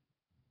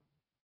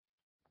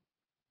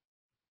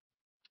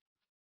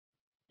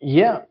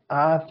 Yeah,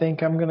 I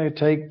think I'm going to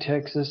take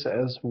Texas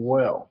as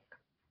well.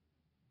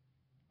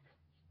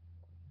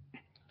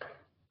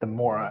 The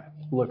more I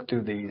look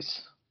through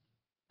these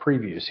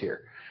previews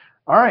here.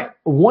 All right,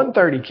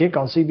 1:30 kick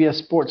on CBS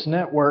Sports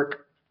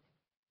Network.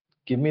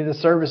 Give me the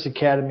Service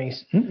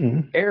Academies.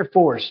 Air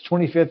Force,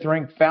 25th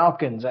ranked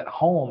Falcons at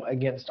home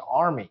against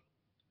Army.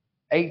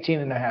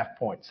 18.5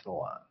 points to the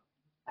line.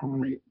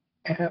 Army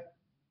at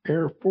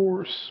Air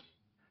Force,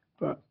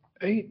 about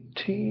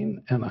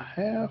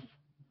 18.5.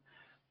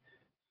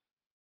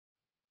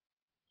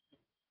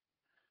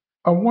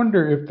 I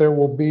wonder if there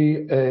will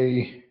be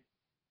a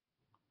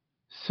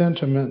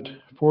sentiment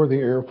for the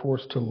Air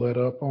Force to let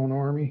up on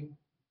Army.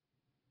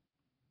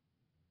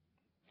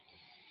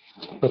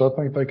 But I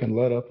think they can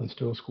let up and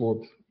still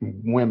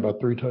win by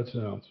 3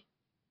 touchdowns.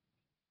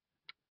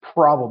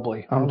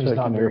 Probably. I'm Army's taking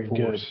not Air very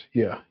Force.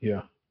 good.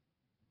 Yeah. I'm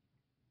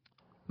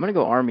gonna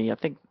go Army. I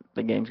think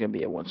the game's gonna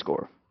be a 1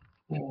 score.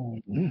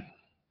 Okay.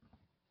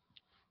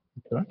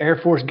 Air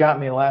Force got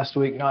me last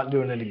week, not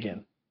doing it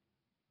again.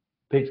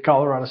 Picked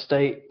Colorado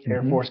State.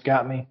 Air Force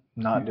got me,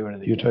 not doing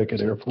it again. You take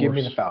it, Air Force. Give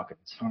me the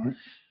Falcons. All right.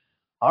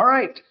 All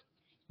right.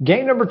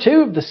 Game number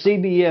 2 of the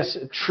CBS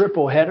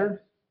triple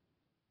header.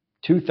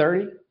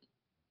 2:30.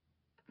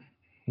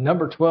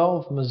 Number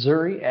 12,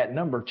 Missouri at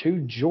number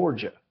 2,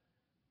 Georgia.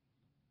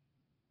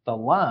 The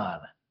line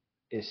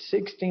is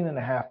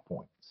 16.5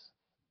 points.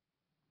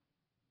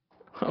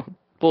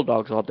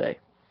 Bulldogs all day.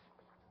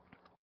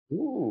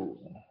 Ooh.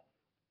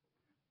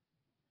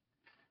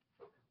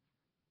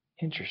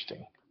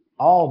 Interesting.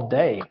 All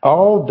day.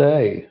 All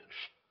day.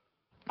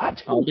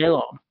 All day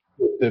long.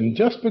 And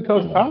just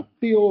because I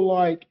feel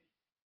like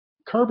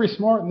Kirby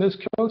Smart and this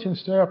coaching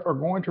staff are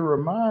going to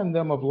remind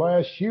them of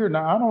last year.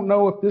 Now, I don't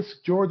know if this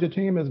Georgia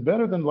team is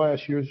better than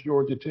last year's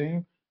Georgia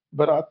team,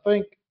 but I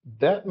think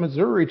that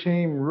Missouri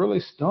team really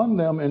stunned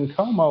them in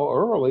Como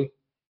early.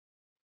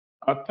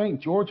 I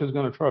think Georgia's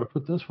going to try to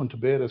put this one to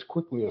bed as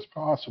quickly as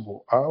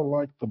possible. I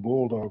like the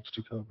Bulldogs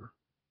to cover.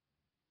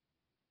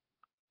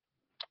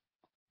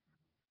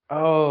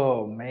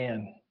 Oh,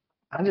 man.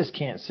 I just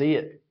can't see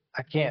it.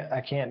 I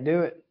can't do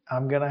it.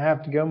 I'm going to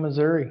have to go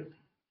Missouri.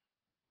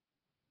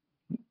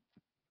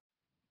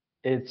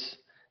 It's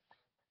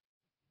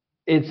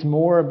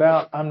more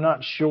about I'm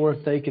not sure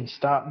if they can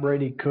stop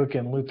Brady Cook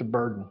and Luther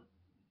Burden.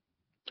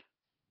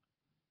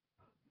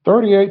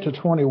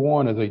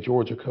 38-21 is a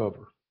Georgia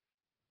cover.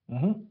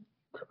 Mm-hmm.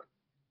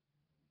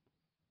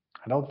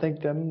 I don't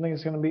think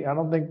it's going to be. I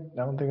don't think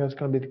that's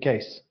going to be the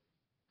case.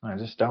 I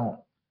just don't.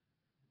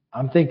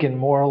 I'm thinking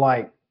more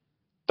like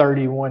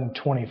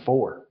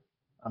 31-24.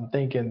 I'm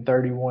thinking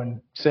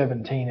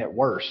 31-17 at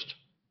worst.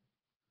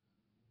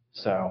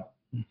 So.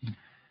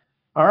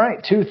 All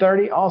right,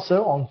 2:30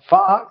 also on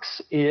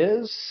Fox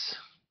is,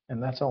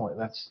 and that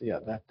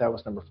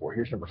was number 4.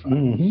 Here's number 5.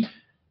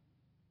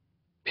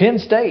 Penn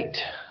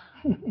State,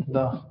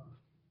 the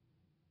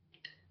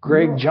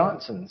Greg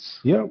Johnsons.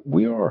 Yeah,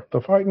 we are.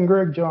 The fighting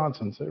Greg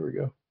Johnsons. There we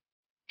go.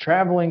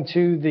 Traveling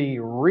to the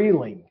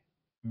reeling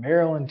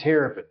Maryland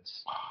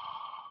Terrapins.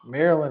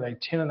 Maryland, a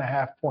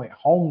 10.5-point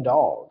home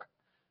dog.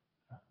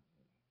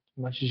 As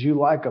much as you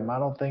like them, I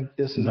don't think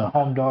this is a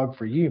home dog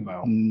for you,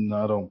 Mo.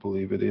 No, I don't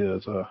believe it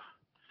is.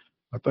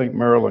 I think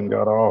Maryland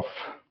got off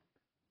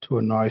to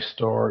a nice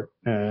start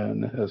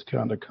and has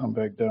kind of come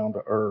back down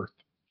to earth.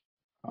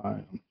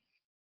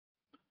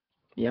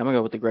 Yeah, I'm going to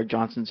go with the Greg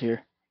Johnsons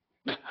here.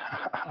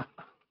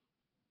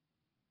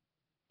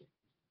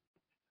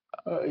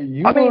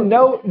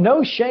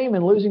 No shame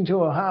in losing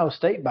to Ohio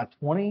State by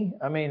 20.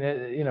 I mean,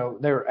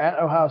 they were at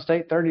Ohio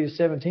State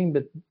 30-17,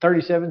 but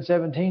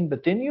 37-17.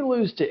 But then you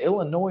lose to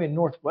Illinois and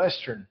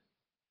Northwestern,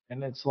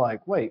 and it's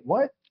like, wait,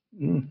 what?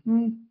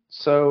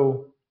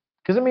 So,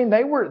 because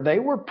they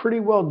were pretty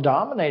well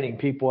dominating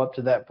people up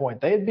to that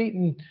point. They had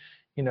beaten,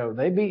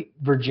 they beat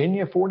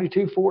Virginia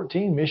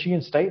 42-14,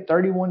 Michigan State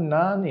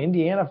 31-9,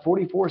 Indiana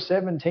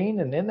 44-17,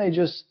 and then they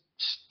just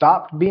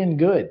stopped being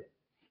good.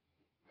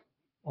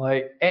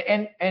 Like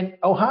and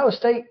Ohio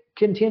State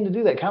can tend to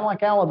do that, kind of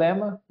like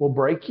Alabama will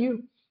break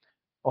you.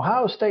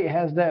 Ohio State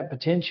has that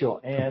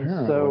potential,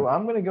 and so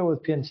I'm going to go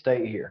with Penn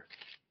State here.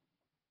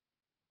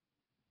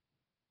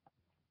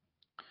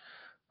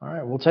 All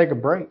right, we'll take a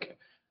break.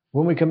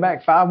 When we come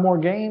back, 5 more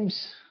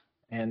games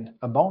and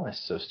a bonus.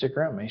 So stick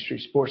around. Main Street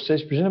Sports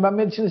Station presented by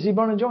Mid-Tennessee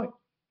Bone & Joint.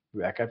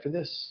 We'll be back after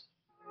this.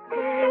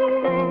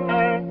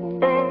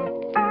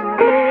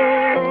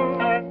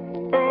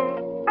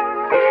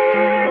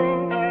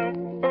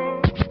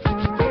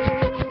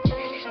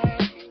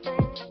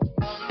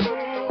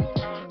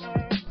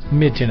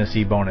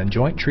 Mid-Tennessee Bone &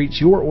 Joint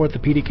treats your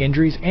orthopedic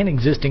injuries and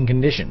existing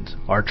conditions.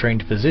 Our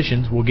trained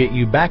physicians will get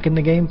you back in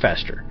the game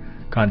faster.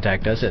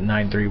 Contact us at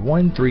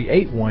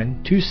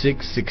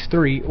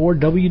 931-381-2663 or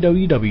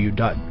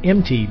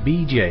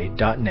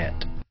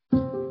www.mtbj.net.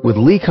 With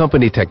Lee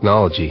Company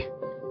technology,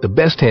 the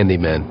best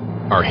handymen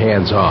are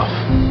hands off.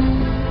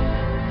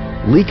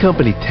 Lee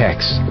Company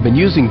Techs have been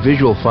using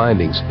visual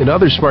findings and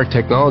other smart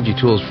technology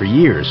tools for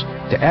years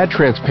to add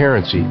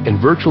transparency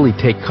and virtually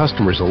take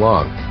customers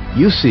along.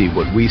 You see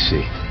what we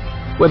see,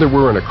 whether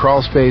we're in a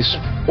crawl space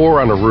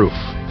or on a roof.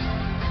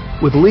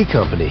 With Lee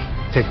Company,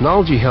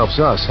 technology helps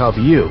us help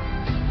you,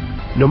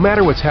 no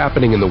matter what's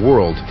happening in the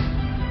world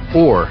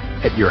or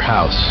at your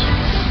house.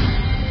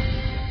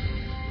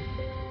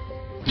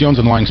 Jones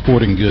 & Lang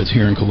Sporting Goods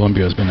here in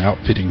Columbia has been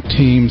outfitting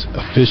teams,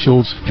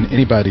 officials, and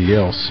anybody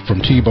else from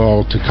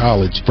T-ball to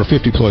college for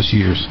 50-plus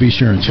years. Be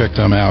sure and check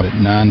them out at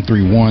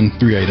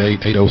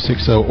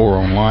 931-388-8060 or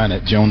online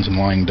at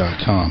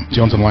jonesandlang.com.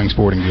 Jones & Lang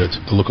Sporting Goods,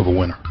 the look of a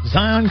winner.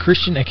 Zion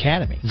Christian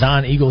Academy,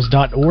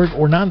 zioneagles.org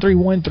or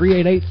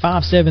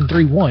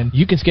 931-388-5731.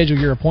 You can schedule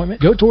your appointment.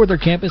 Go tour their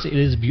campus. It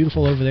is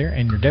beautiful over there,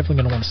 and you're definitely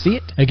going to want to see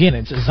it. Again,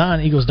 it's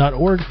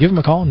zioneagles.org. Give them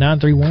a call,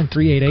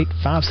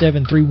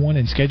 931-388-5731,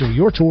 and schedule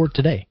your tour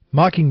today.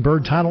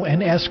 Mockingbird Title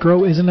and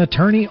Escrow is an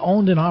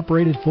attorney-owned and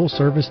operated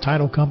full-service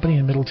title company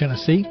in Middle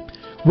Tennessee.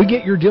 We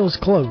get your deals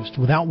closed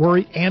without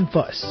worry and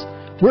fuss.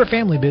 We're a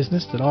family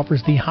business that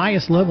offers the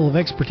highest level of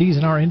expertise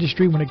in our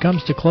industry when it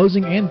comes to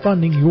closing and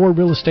funding your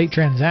real estate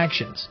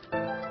transactions.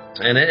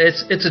 And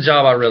it's a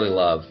job I really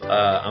love.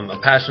 I'm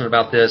passionate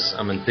about this.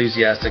 I'm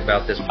enthusiastic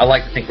about this. I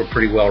like to think we're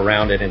pretty well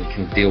rounded and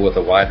can deal with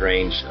a wide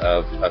range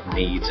of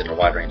needs and a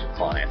wide range of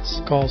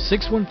clients. Call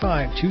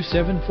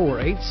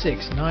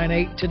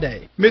 615-274-8698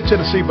 today.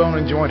 Mid-Tennessee Bone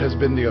and Joint has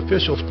been the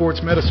official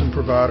sports medicine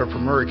provider for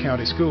Murray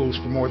County Schools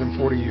for more than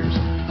 40 years.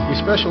 We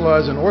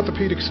specialize in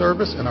orthopedic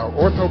service, and our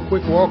Ortho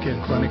Quick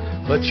Walk-In Clinic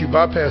lets you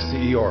bypass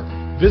the ER.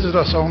 Visit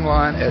us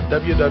online at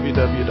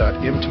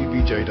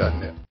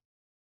www.mtbj.net.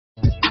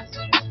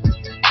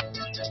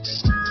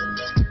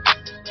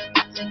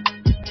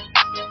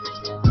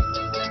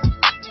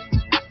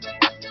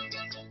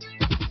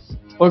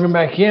 Welcome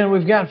back in.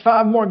 We've got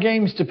 5 more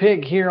games to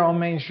pick here on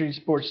Main Street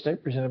Sports Day,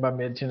 presented by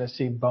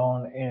Mid-Tennessee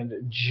Bone and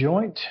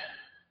Joint.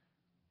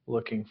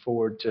 Looking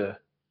forward to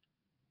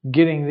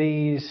getting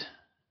these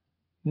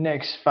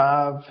next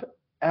 5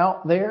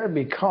 out there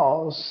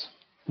because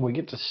we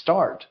get to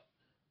start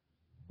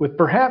with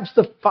perhaps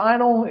the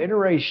final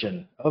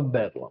iteration of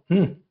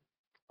Bedlam.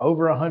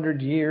 Over 100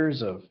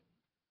 years of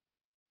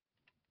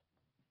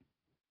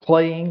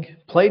played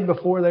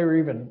before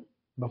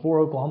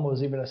Oklahoma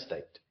was even a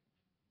state.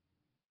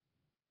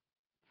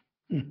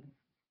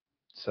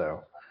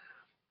 So,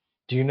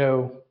 do you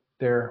know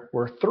there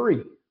were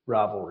 3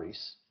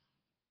 rivalries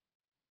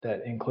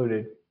that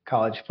included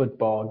college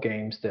football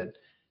games that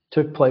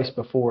took place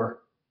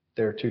before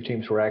their 2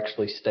 teams were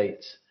actually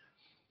states?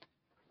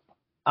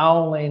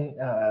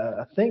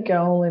 I think I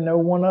only know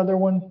one other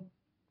one,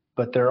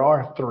 but there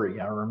are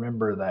 3. I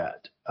remember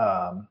that.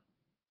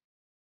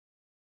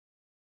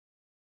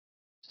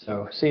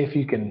 So see if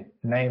you can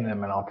name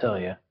them, and I'll tell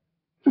you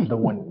the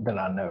one that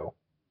I know.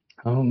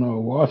 I don't know.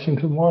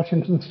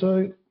 Washington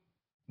State?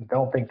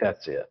 Don't think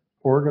that's it.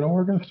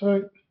 Oregon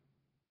State?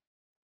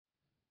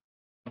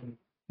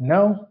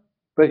 No,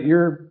 but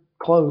you're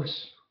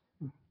close.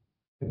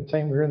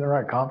 Same, you're in the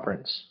right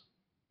conference.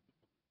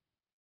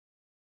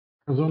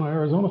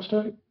 Arizona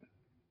State?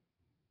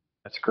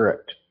 That's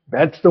correct.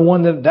 That's the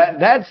one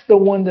that's the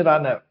one that I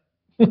know.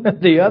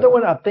 The other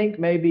one I think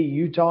maybe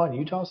Utah and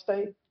Utah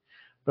State,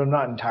 but I'm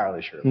not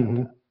entirely sure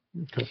about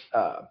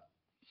that.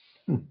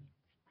 Okay.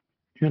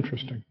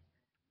 Interesting.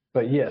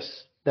 But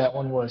yes, that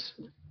one was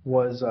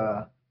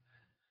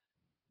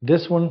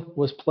this one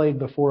was played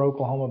before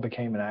Oklahoma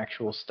became an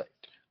actual state.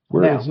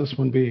 Where is this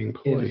one being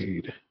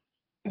played?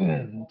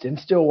 It's in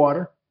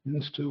Stillwater.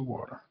 In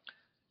Stillwater.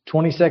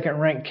 22nd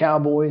ranked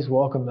Cowboys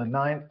welcome the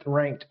 9th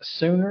ranked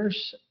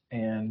Sooners,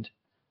 and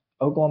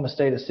Oklahoma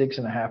State a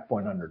 6.5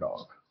 point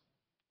underdog.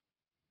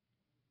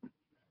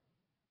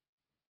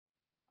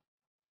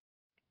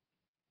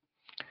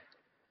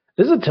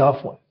 This is a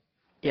tough one.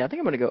 Yeah, I think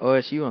I'm going to go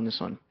OSU on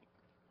this one.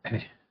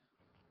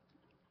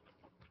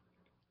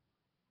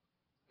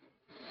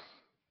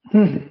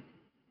 I'm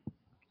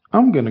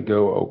going to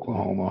go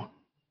Oklahoma.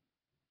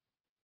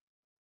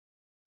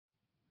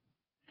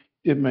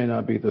 It may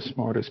not be the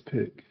smartest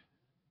pick.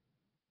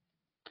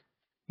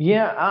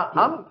 Yeah,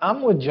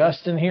 I'm with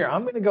Justin here.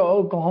 I'm going to go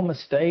Oklahoma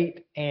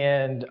State,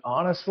 and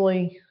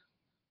honestly,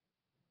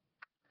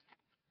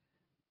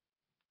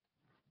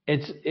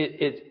 it's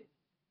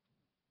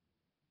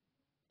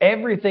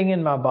everything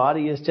in my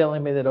body is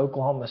telling me that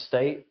Oklahoma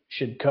State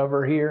should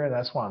cover here, and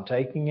that's why I'm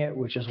taking it,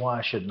 which is why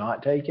I should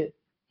not take it.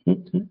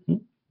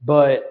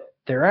 But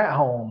they're at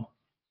home.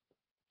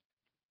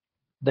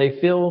 They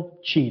feel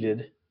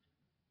cheated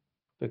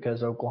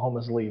because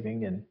Oklahoma's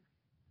leaving and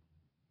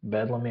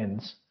Bedlam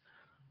ends.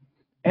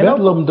 And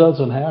Bedlam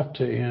doesn't have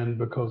to end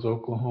because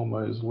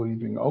Oklahoma is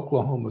leaving.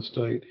 Oklahoma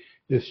State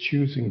is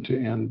choosing to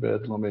end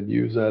Bedlam and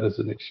use that as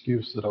an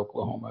excuse that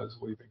Oklahoma is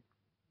leaving.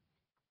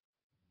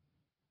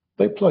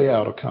 They play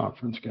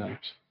out-of-conference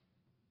games.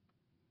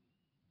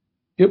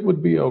 It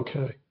would be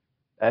okay.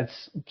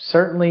 That's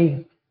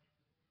certainly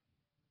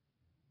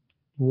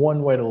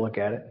one way to look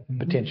at it,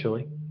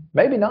 potentially.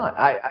 Maybe not.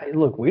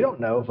 Look, we don't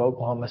know if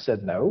Oklahoma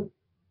said no.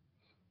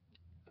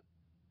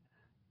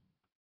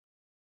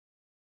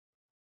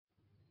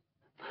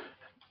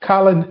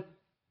 Colin,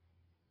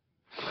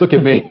 look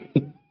at me.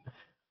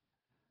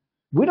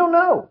 We don't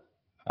know.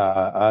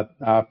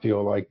 I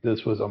feel like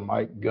this was a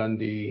Mike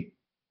Gundy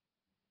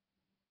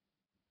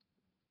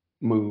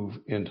move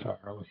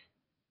entirely.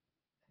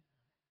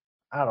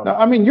 I don't No, know.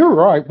 I mean, you're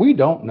right. We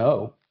don't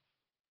know,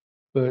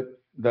 but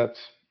that's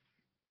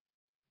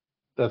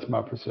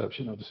my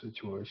perception of the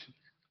situation.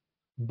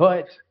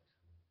 But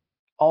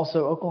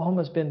also,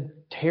 Oklahoma's been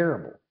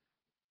terrible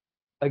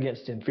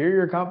against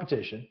inferior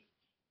competition.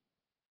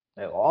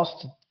 They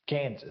lost to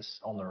Kansas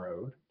on the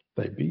road.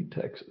 They beat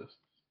Texas.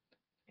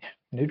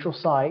 Neutral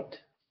site.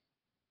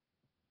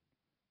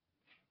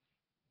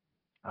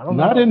 I don't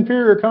know. Not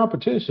inferior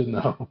competition,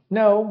 though.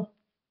 No,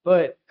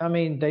 but I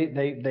mean, they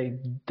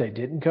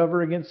didn't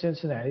cover against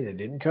Cincinnati. They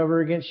didn't cover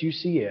against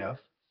UCF.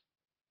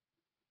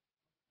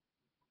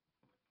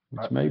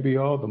 Which may be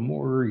all the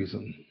more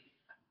reason.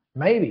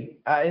 Maybe.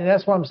 And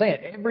that's what I'm saying.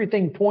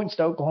 Everything points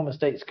to Oklahoma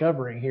State's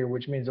covering here,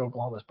 which means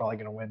Oklahoma's probably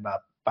going to win by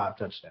 5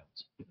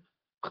 touchdowns.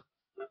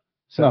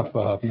 Not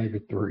 5, maybe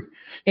 3.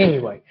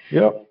 Anyway.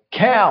 Yep.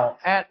 Cal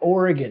at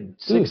Oregon.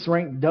 6th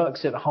ranked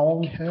Ducks at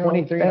home. Cal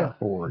 23 at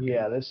Oregon.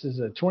 Yeah, this is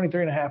a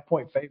 23.5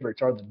 point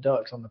favorites are the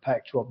Ducks on the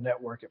Pac-12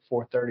 network at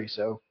 4:30.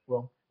 So,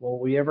 will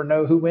we ever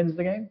know who wins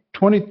the game?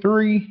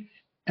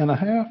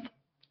 23.5?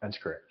 That's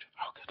correct.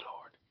 Oh, good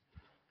Lord.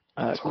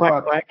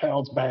 Quack, quack.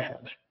 Sounds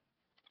bad.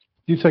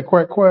 You say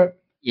quack, quack?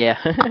 Yeah.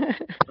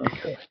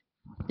 Okay.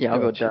 Yeah, I'll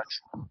go Ducks.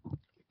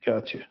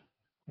 Gotcha.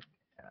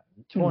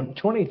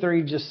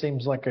 23 just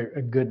seems like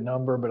a good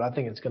number, but I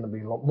think it's going to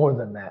be more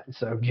than that.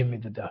 So give me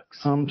the Ducks.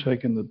 I'm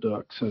taking the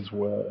Ducks as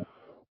well.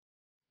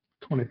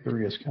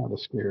 23 is kind of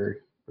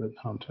scary, but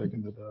I'm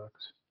taking the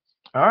Ducks.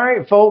 All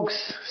right,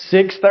 folks.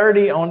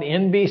 6:30 on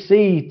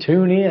NBC.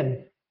 Tune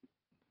in.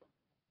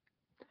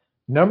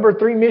 Number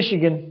 3,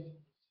 Michigan.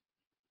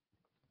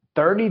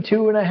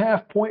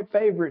 32.5 point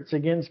favorites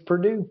against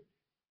Purdue.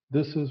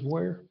 This is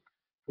where?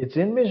 It's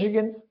in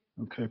Michigan.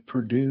 Okay,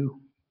 Purdue.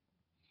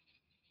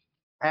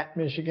 At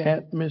Michigan.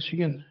 At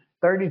Michigan.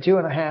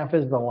 32.5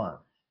 is the line.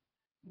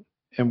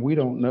 And we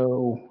don't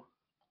know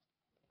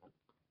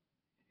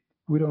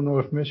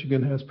if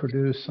Michigan has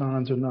Purdue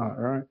signs or not,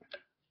 right?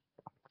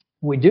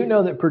 We do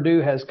know that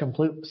Purdue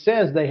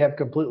says they have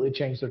completely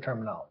changed their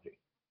terminology.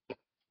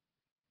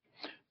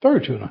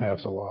 32.5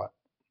 is a lot.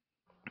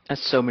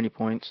 That's so many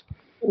points.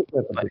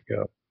 That's a big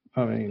up.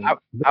 I mean,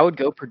 I would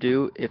go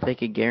Purdue if they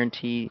could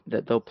guarantee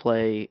that they'll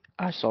play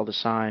I saw the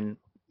sign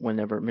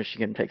whenever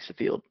Michigan takes the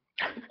field.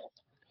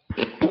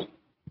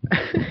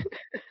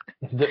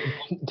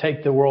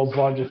 Take the world's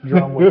largest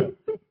drum with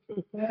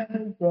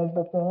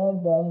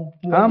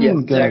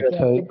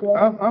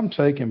I'm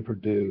taking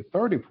Purdue.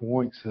 30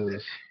 points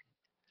is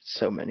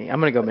so many. I'm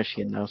gonna go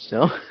Michigan though.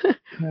 Still.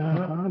 Yeah,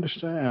 I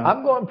understand.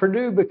 I'm going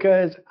Purdue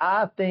because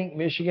I think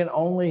Michigan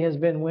only has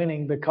been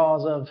winning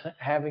because of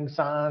having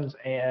signs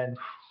and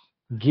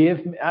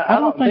I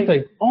don't think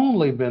they've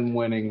only been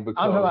winning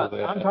because of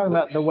that. I'm talking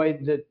about the way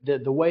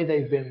that the way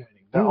they've been winning.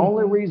 The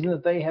only reason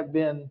that they have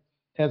been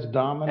as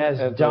dominant as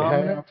they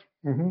have.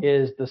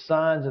 Is the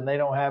signs, and they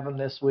don't have them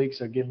this week,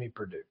 so give me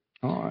Purdue.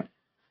 All right.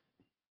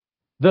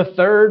 The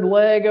third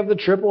leg of the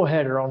triple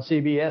header on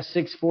CBS,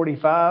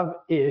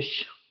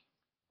 6:45-ish,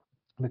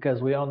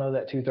 because we all know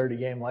that 2:30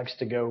 game likes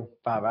to go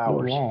 5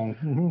 hours.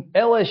 Long.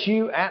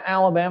 LSU at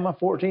Alabama,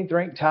 14th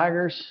ranked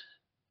Tigers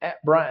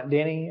at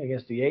Bryant-Denny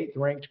against the 8th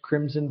ranked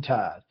Crimson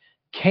Tide.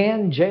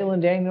 Can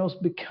Jaden Daniels,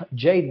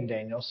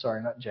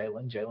 sorry, not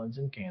Jalen. Jalen's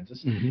in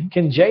Kansas.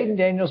 Can Jaden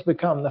Daniels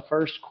become the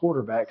first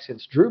quarterback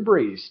since Drew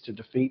Brees to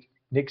defeat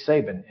Nick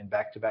Saban in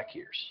back-to-back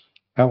years?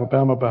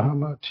 Alabama by how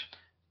much?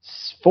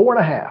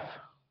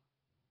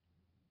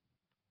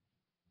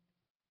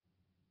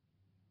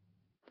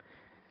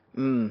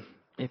 4.5.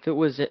 If it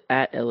was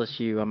at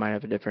LSU, I might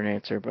have a different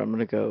answer, but I'm going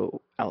to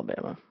go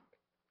Alabama.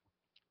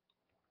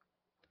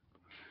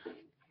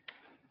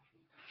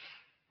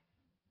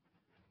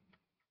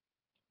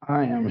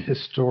 I am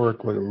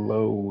historically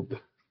loath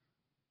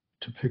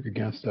to pick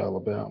against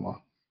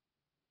Alabama,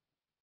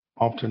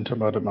 often to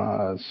my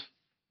demise.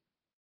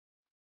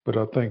 But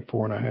I think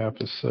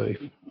 4.5 is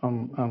safe.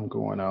 I'm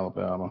going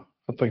Alabama.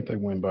 I think they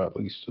win by at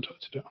least a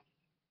touchdown.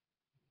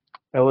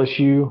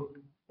 LSU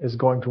is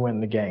going to win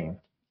the game.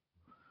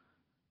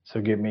 So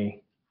give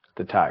me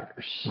the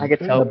Tigers. I could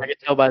tell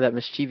by that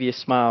mischievous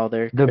smile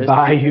there. The Chris.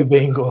 Bayou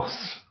Bengals.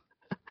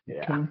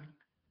 Yeah. Okay.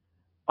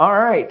 All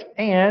right,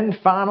 and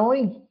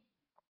finally,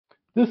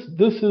 This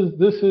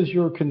is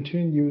your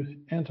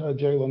continued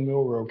anti-Jalen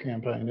Milroe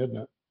campaign, isn't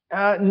it?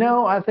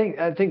 no, I think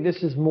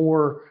this is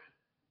more.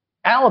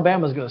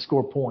 Alabama's going to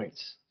score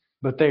points,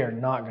 but they are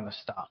not going to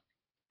stop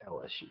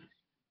LSU.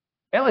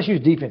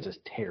 LSU's defense is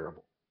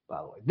terrible,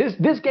 by the way.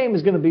 This game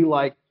is going to be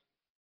like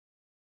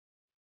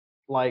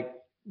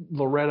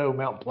Loretto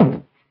Mount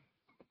Pleasant.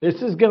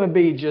 This is going to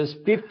be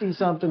just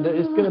 50-something.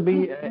 It's going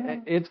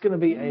to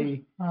be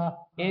a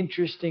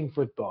interesting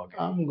football game.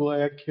 I'm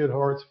glad Kid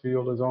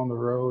Hartsfield is on the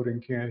road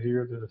and can't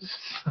hear this.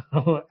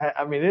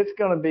 I mean, it's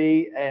going to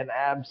be an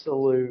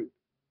absolute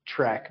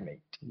track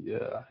meet.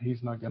 Yeah,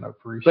 he's not going to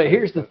appreciate. But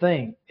here's the that.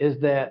 thing: is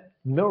that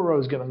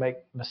Milroe's going to make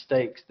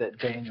mistakes that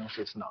Daniels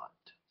is not.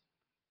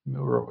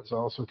 Milroe is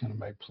also going to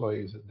make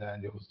plays that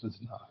Daniels does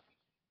not.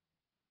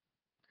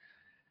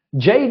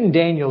 Jaden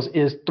Daniels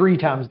is 3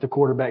 times the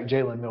quarterback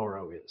Jalen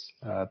Milroe is.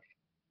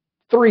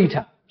 3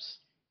 times.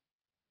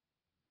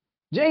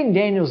 Jaden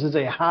Daniels is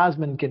a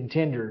Heisman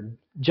contender.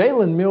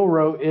 Jalen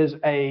Milroe is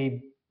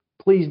a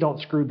please don't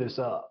screw this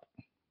up.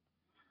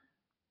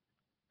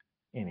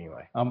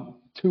 Anyway.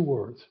 2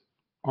 words.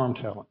 Arm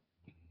talent.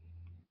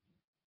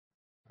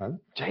 Right?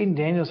 Jaden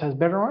Daniels has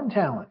better arm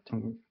talent.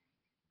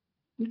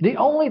 The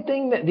only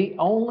thing that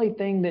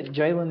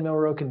Jalen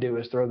Milroe can do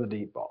is throw the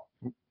deep ball.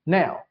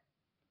 Now,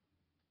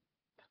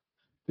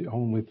 the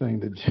only thing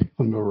that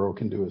Jalen Milroe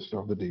can do is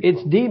throw the deep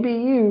it's ball.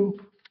 DBU.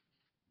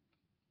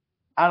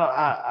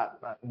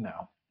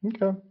 No.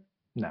 Okay.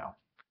 No.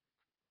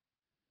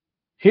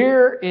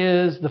 Here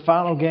is the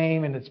final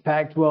game, and it's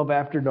Pac-12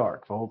 After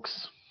Dark,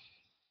 folks.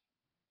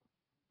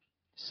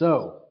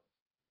 So,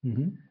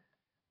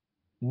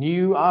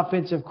 new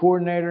offensive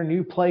coordinator,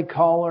 new play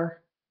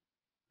caller,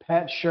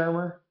 Pat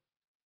Shurmur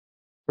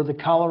for the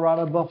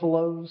Colorado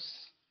Buffaloes,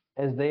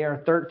 as they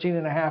are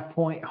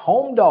 13.5-point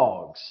home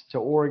dogs to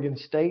Oregon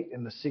State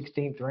and the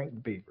 16th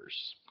ranked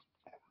Beavers.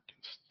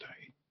 Oregon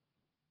State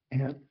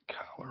and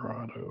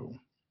Colorado.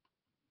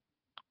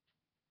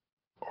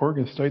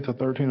 Oregon State's a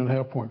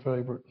 13.5-point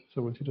favorite.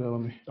 So what you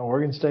telling me?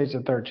 Oregon State's a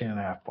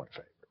 13.5-point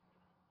favorite.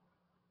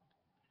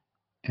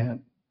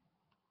 And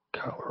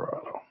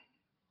Colorado.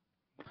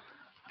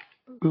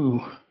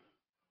 Ooh.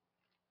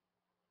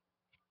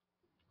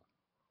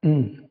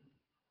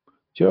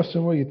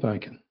 Justin, what are you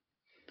thinking?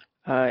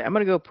 I'm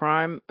going to go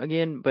Prime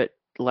again, but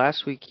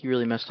last week he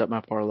really messed up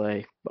my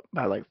parlay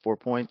by like 4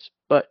 points.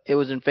 But it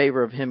was in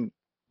favor of him.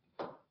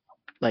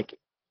 Like,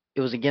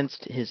 it was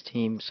against his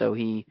team, so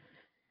he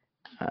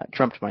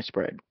trumped my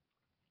spread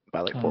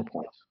by like 4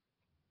 points.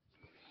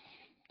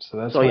 So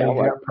that's why you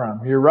got Prime.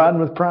 You're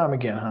riding with Prime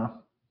again, huh?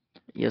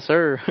 Yes,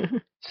 sir.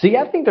 See,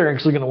 I think they're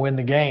actually going to win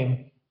the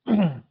game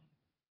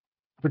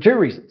for 2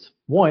 reasons.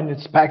 1,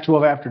 it's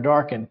Pac-12 After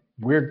Dark and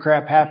weird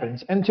crap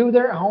happens. And 2,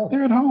 they're at home.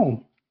 They're at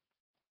home.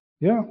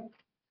 Yeah.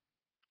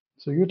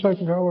 So you're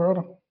taking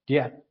Colorado?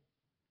 Yeah.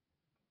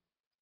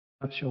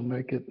 I shall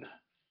make it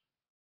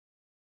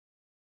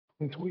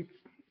next week.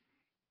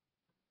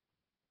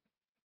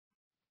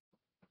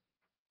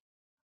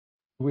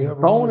 We have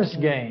a bonus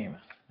game.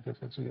 Yes,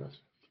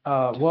 yes.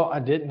 Well, I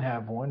didn't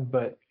have one,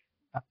 but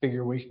I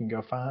figure we can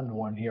go find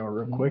one here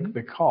real quick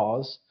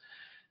because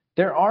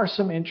there are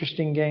some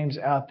interesting games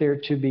out there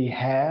to be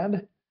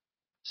had.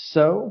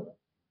 So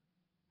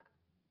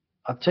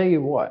I'll tell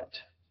you what,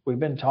 we've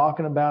been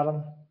talking about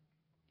them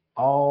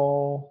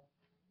all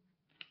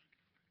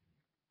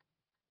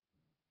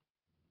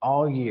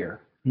year.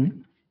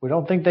 We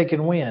don't think they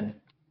can win.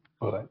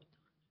 What?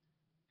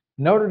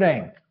 Notre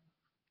Dame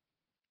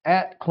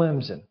at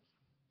Clemson.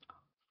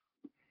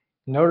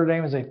 Notre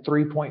Dame is a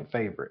 3-point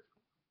favorite.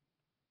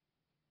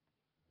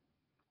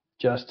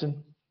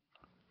 Justin?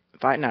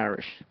 Fighting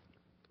Irish.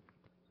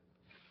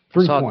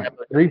 3 points.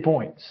 3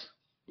 points.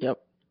 Yep.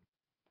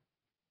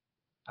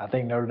 I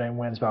think Notre Dame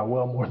wins by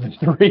well more than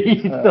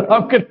 3, so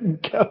I'm going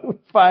to go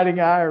Fighting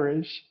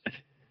Irish.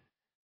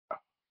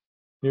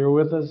 You're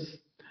with us?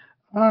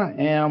 I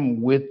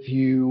am with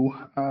you.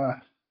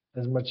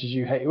 As much as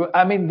you hate.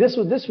 I mean, this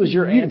was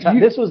your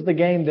this was the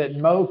game that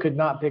Mo could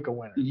not pick a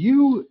winner.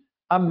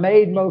 I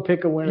made Mo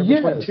pick a winner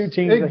between 2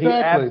 teams that he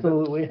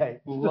absolutely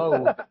hates.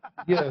 Low.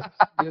 Yes,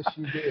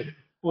 you did.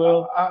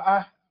 Well,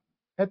 I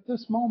at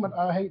this moment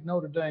I hate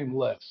Notre Dame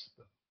less.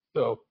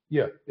 So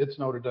yeah, it's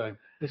Notre Dame.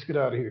 Let's get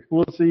out of here.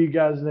 We'll see you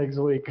guys next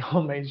week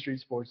on Main Street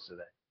Sports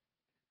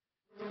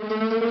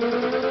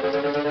Today.